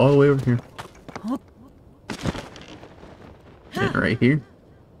go all the way over here. And right here.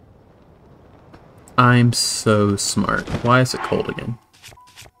 I'm so smart. Why is it cold again?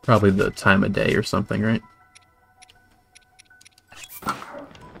 Probably the time of day or something, right?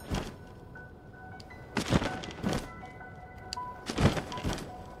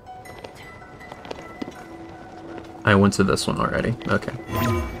 I went to this one already. Okay.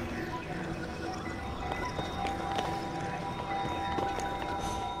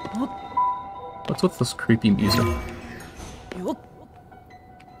 What's with this creepy music?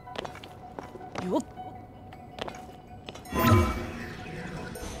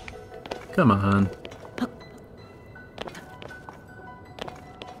 Come on.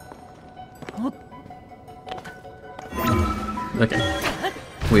 Okay.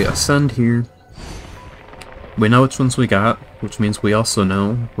 We ascend here. We know which ones we got, which means we also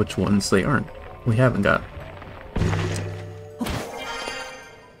know which ones they aren't. We haven't got.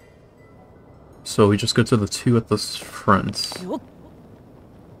 So we just go to the two at the front.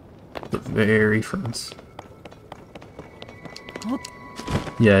 The very front.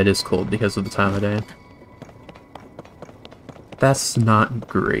 Yeah, it is cold because of the time of day. That's not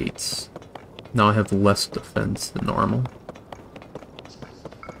great. Now I have less defense than normal.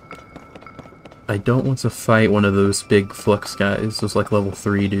 I don't want to fight one of those big flux guys, those like level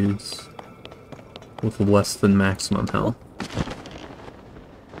 3 dudes. With less than maximum health.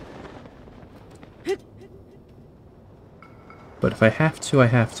 But if I have to,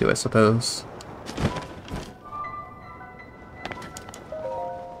 I suppose.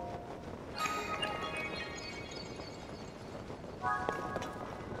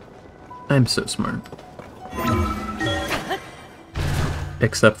 I'm so smart.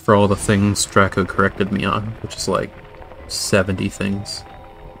 Except for all the things Draco corrected me on, which is like 70 things.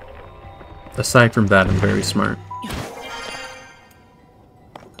 Aside from that, I'm very smart.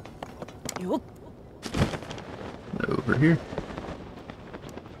 Over here.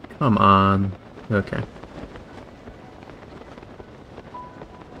 Come on. Okay.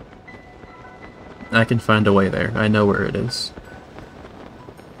 I can find a way there. I know where it is.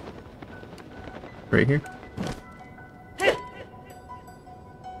 Right here.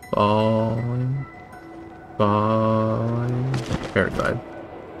 Falling. Falling. Verified.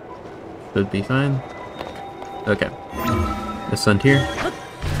 Should be fine. Okay. Ascend here.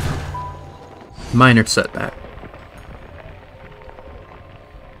 Minor setback.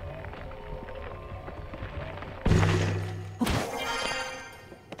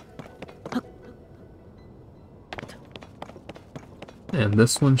 And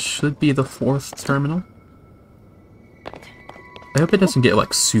this one should be the 4th terminal. I hope it doesn't get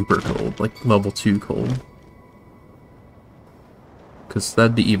like super cold, like level 2 cold. Because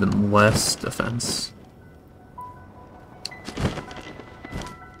that'd be even less defense.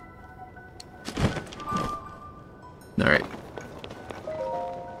 Alright.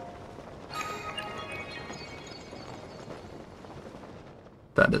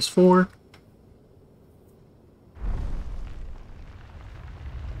 That is 4.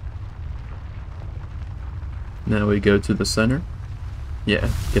 Now we go to the center. Yeah,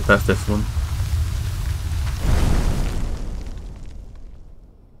 get that 5th one.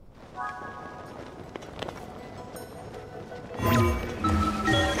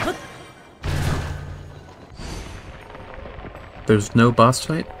 There's no boss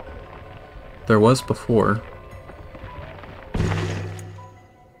fight? There was before.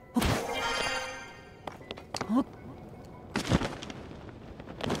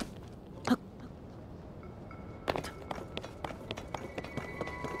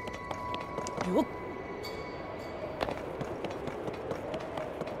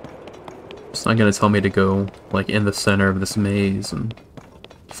 It's not gonna tell me to go, like, in the center of this maze and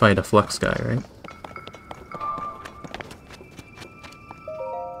fight a flux guy, right?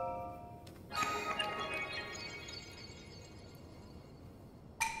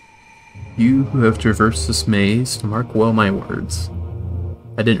 You who have traversed this maze, mark well my words.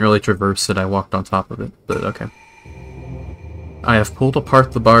 I didn't really traverse it, I walked on top of it, but okay. I have pulled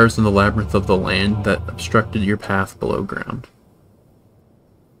apart the bars in the labyrinth of the land that obstructed your path below ground.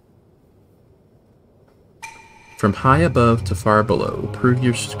 From high above to far below, prove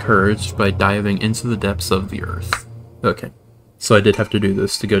your courage by diving into the depths of the earth. Okay, so I did have to do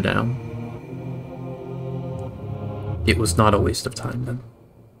this to go down. It was not a waste of time then.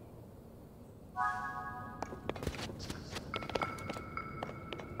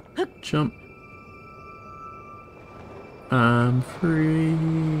 Jump. I'm free.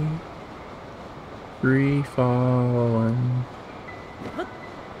 Free falling.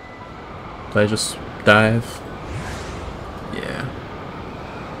 Do I just dive? Yeah.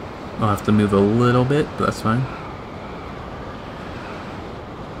 I'll have to move a little bit, but that's fine.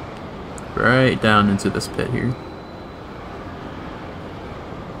 Right down into this pit here.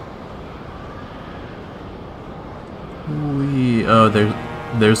 Oh,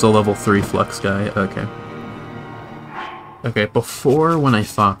 there's a level 3 flux guy. Okay. Okay, before when I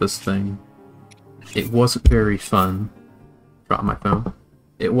fought this thing, it wasn't very fun. Drop my phone.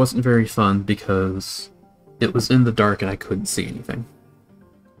 It wasn't very fun because it was in the dark and I couldn't see anything.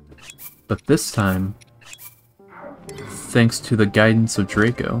 But this time, thanks to the guidance of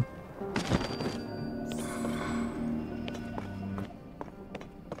Draco,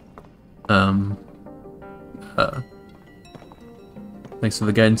 thanks to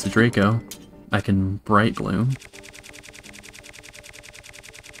the guidance of Draco, I can bright bloom.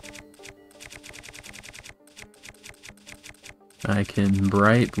 I can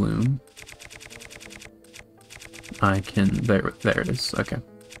bright bloom. I can, there it is, okay.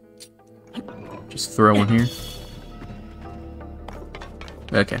 Just throw one here.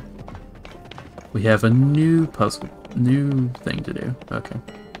 Okay. We have a new puzzle, new thing to do, okay.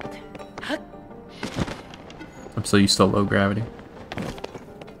 I'm so used to low gravity.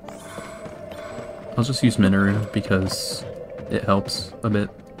 I'll just use Minoru because it helps a bit.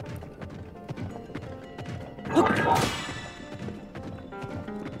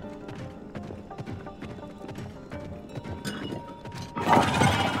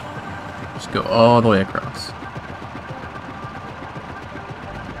 Just go all the way across.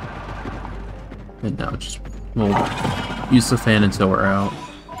 And now we'll use the fan until we're out.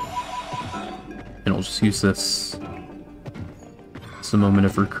 And we'll just use this as a moment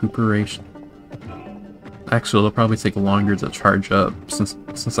of recuperation. Actually, it'll probably take longer to charge up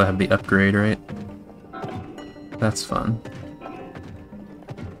since I have the upgrade, right? That's fun.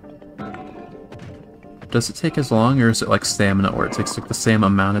 Does it take as long, or is it like stamina, where it takes like the same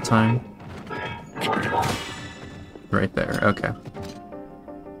amount of time? Right there, okay.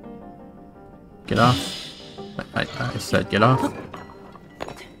 Get off. I said get off.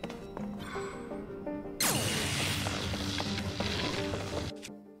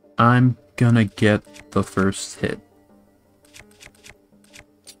 I'm gonna get the first hit.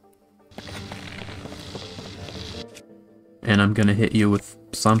 And I'm gonna hit you with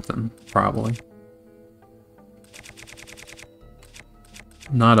something, probably.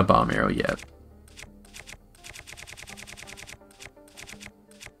 Not a bomb arrow yet.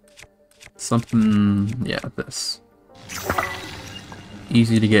 Something, yeah, this.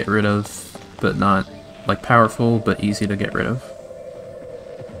 Easy to get rid of, but not, like, powerful, but easy to get rid of.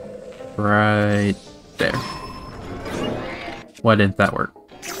 Right there. Why didn't that work?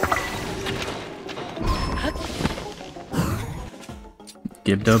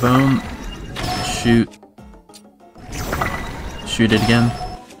 Give Dobone. Shoot. Shoot it again.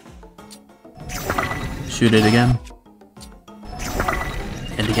 Shoot it again.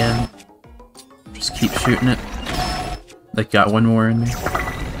 And again. Just keep shooting it. Like, got one more in me.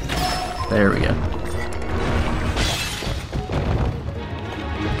 There we go.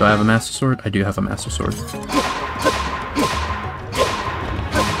 Do I have a Master Sword? I do have a Master Sword.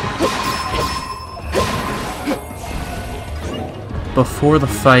 Before the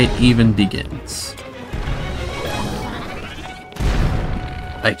fight even begins.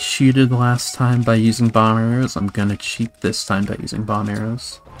 I cheated last time by using bomb arrows. I'm gonna cheat this time by using bomb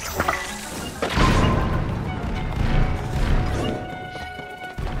arrows.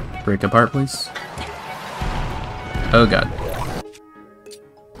 Break apart, please. Oh god.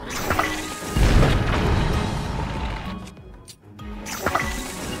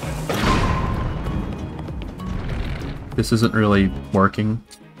 This isn't really working.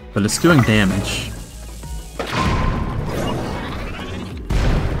 But it's doing damage.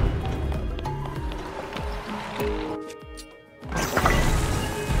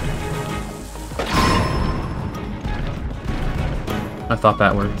 I thought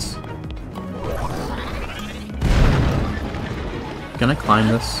that works. Can I climb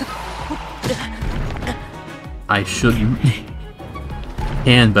this? I shouldn't.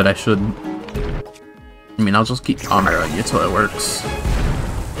 Can, but I shouldn't. I mean, I'll just keep armoring you till it works.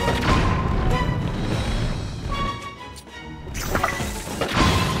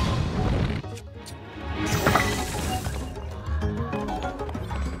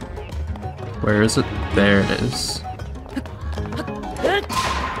 Where is it? There it is.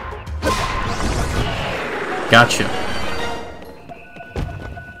 Gotcha.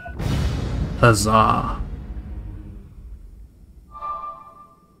 Huzzah.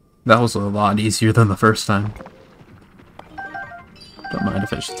 That was a lot easier than the first time. Don't mind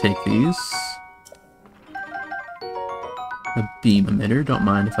if I just take these. The beam emitter, don't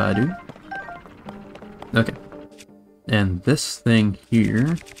mind if I do. Okay. And this thing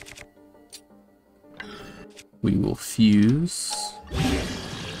here, we will fuse.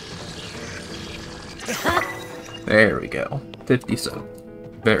 There we go. 57.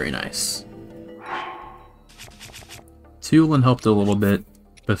 Very nice. Tulin helped a little bit,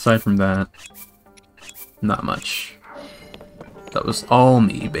 but aside from that, not much. That was all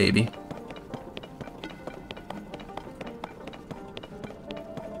me, baby.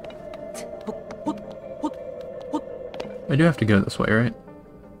 I do have to go this way, right?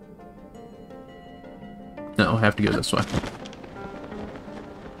 No, I have to go this way.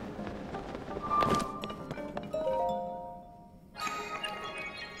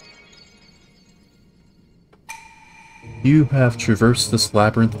 You have traversed this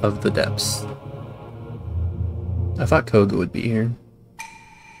labyrinth of the depths. I thought Kohga would be here.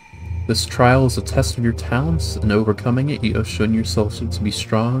 This trial is a test of your talents, and overcoming it, you have shown yourself to be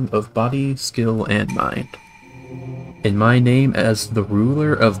strong of body, skill, and mind. In my name as the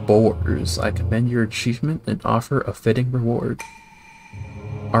ruler of boars, I commend your achievement and offer a fitting reward.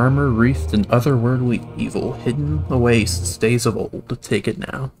 Armor wreathed in otherworldly evil, hidden away since days of old, take it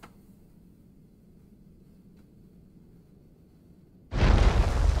now.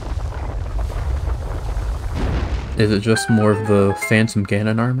 Is it just more of the Phantom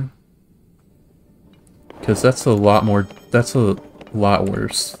Ganon armor? Because that's a lot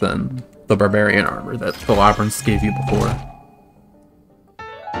worse than the Barbarian armor that the Labyrinths gave you before.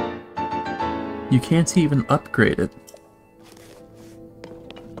 You can't even upgrade it.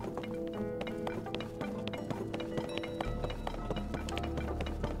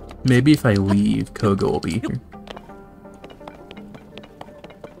 Maybe if I leave, Kohga will be here.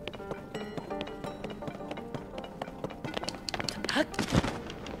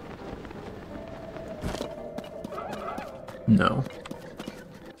 No.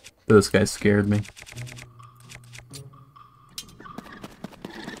 Those guys scared me.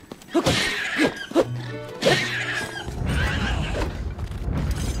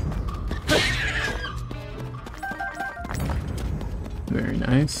 Very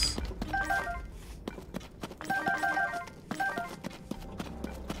nice.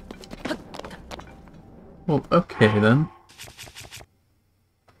 Well, okay then.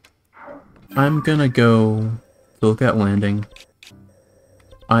 I'm gonna go look at landing.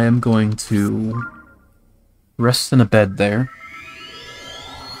 I am going to rest in a bed there,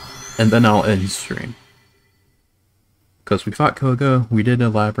 and then I'll end stream. Because we fought Kohga, we did a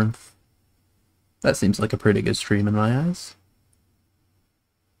labyrinth. That seems like a pretty good stream in my eyes.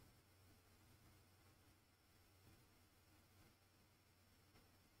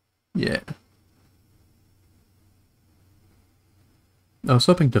 Yeah. I was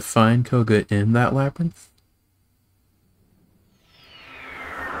hoping to find Kohga in that labyrinth.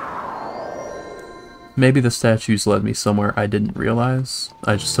 Maybe the statues led me somewhere I didn't realize.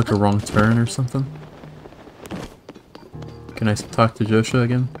 I just took a wrong turn or something. Can I talk to Josha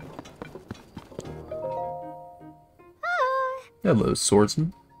again? Hi. Hello,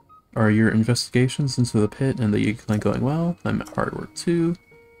 swordsman. Are your investigations into the pit and the Yiggling going well? I'm at hard work too.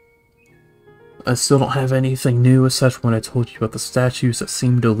 I still don't have anything new except when I told you about the statues that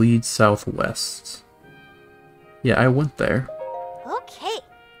seem to lead southwest. Yeah, I went there. Okay.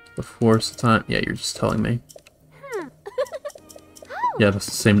 Before time. Yeah, you're just telling me. Oh. Yeah, that's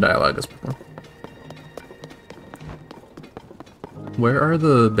the same dialogue as before. Where are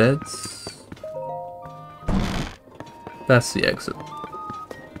the beds? That's the exit.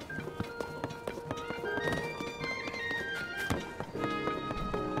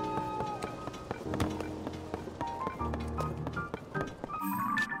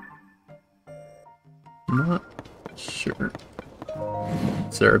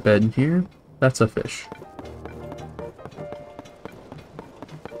 there a bed in here? That's a fish.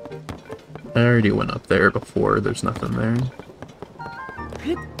 I already went up there before, there's nothing there.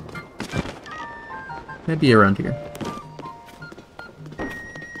 Maybe around here.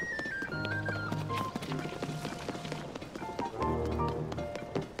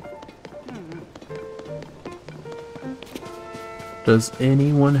 Does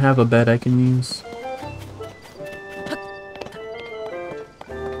anyone have a bed I can use?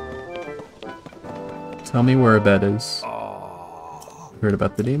 Tell me where a bed is. Heard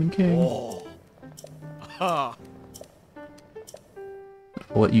about the Demon King? I'll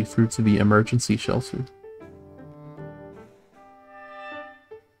let you through to the emergency shelter.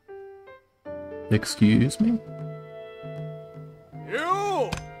 Excuse me?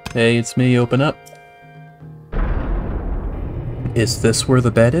 Hey, it's me, open up. Is this where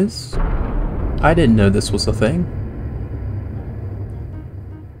the bed is? I didn't know this was a thing.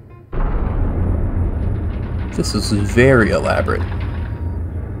 This is very elaborate.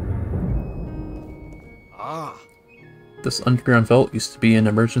 This underground vault used to be an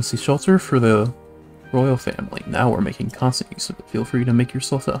emergency shelter for the royal family. Now we're making constant use of it. Feel free to make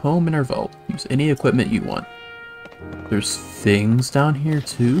yourself at home in our vault. Use any equipment you want. There's things down here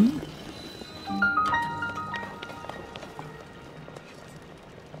too?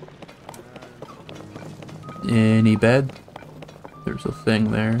 Any bed? There's a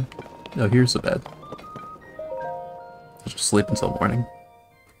thing there. Oh, here's a bed. I'll just sleep until morning.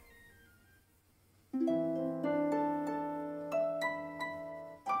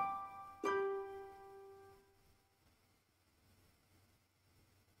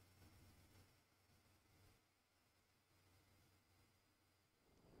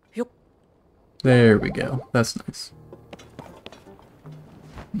 There we go. That's nice.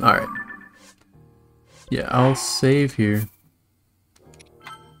 Alright. Yeah, I'll save here.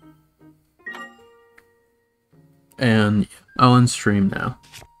 And I'll end stream now.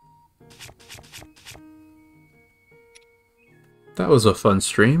 That was a fun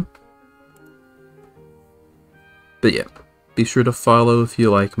stream. But yeah, be sure to follow if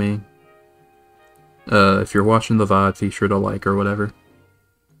you like me. If you're watching the VOD, be sure to like or whatever.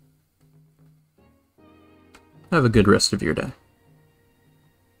 Have a good rest of your day.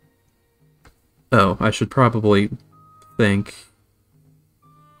 Oh, I should probably thank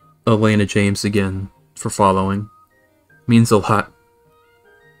Elena James again for following. Means a lot.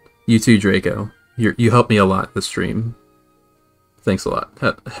 You too, Draco. You helped me a lot this stream. Thanks a lot.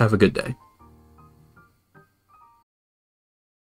 Have a good day.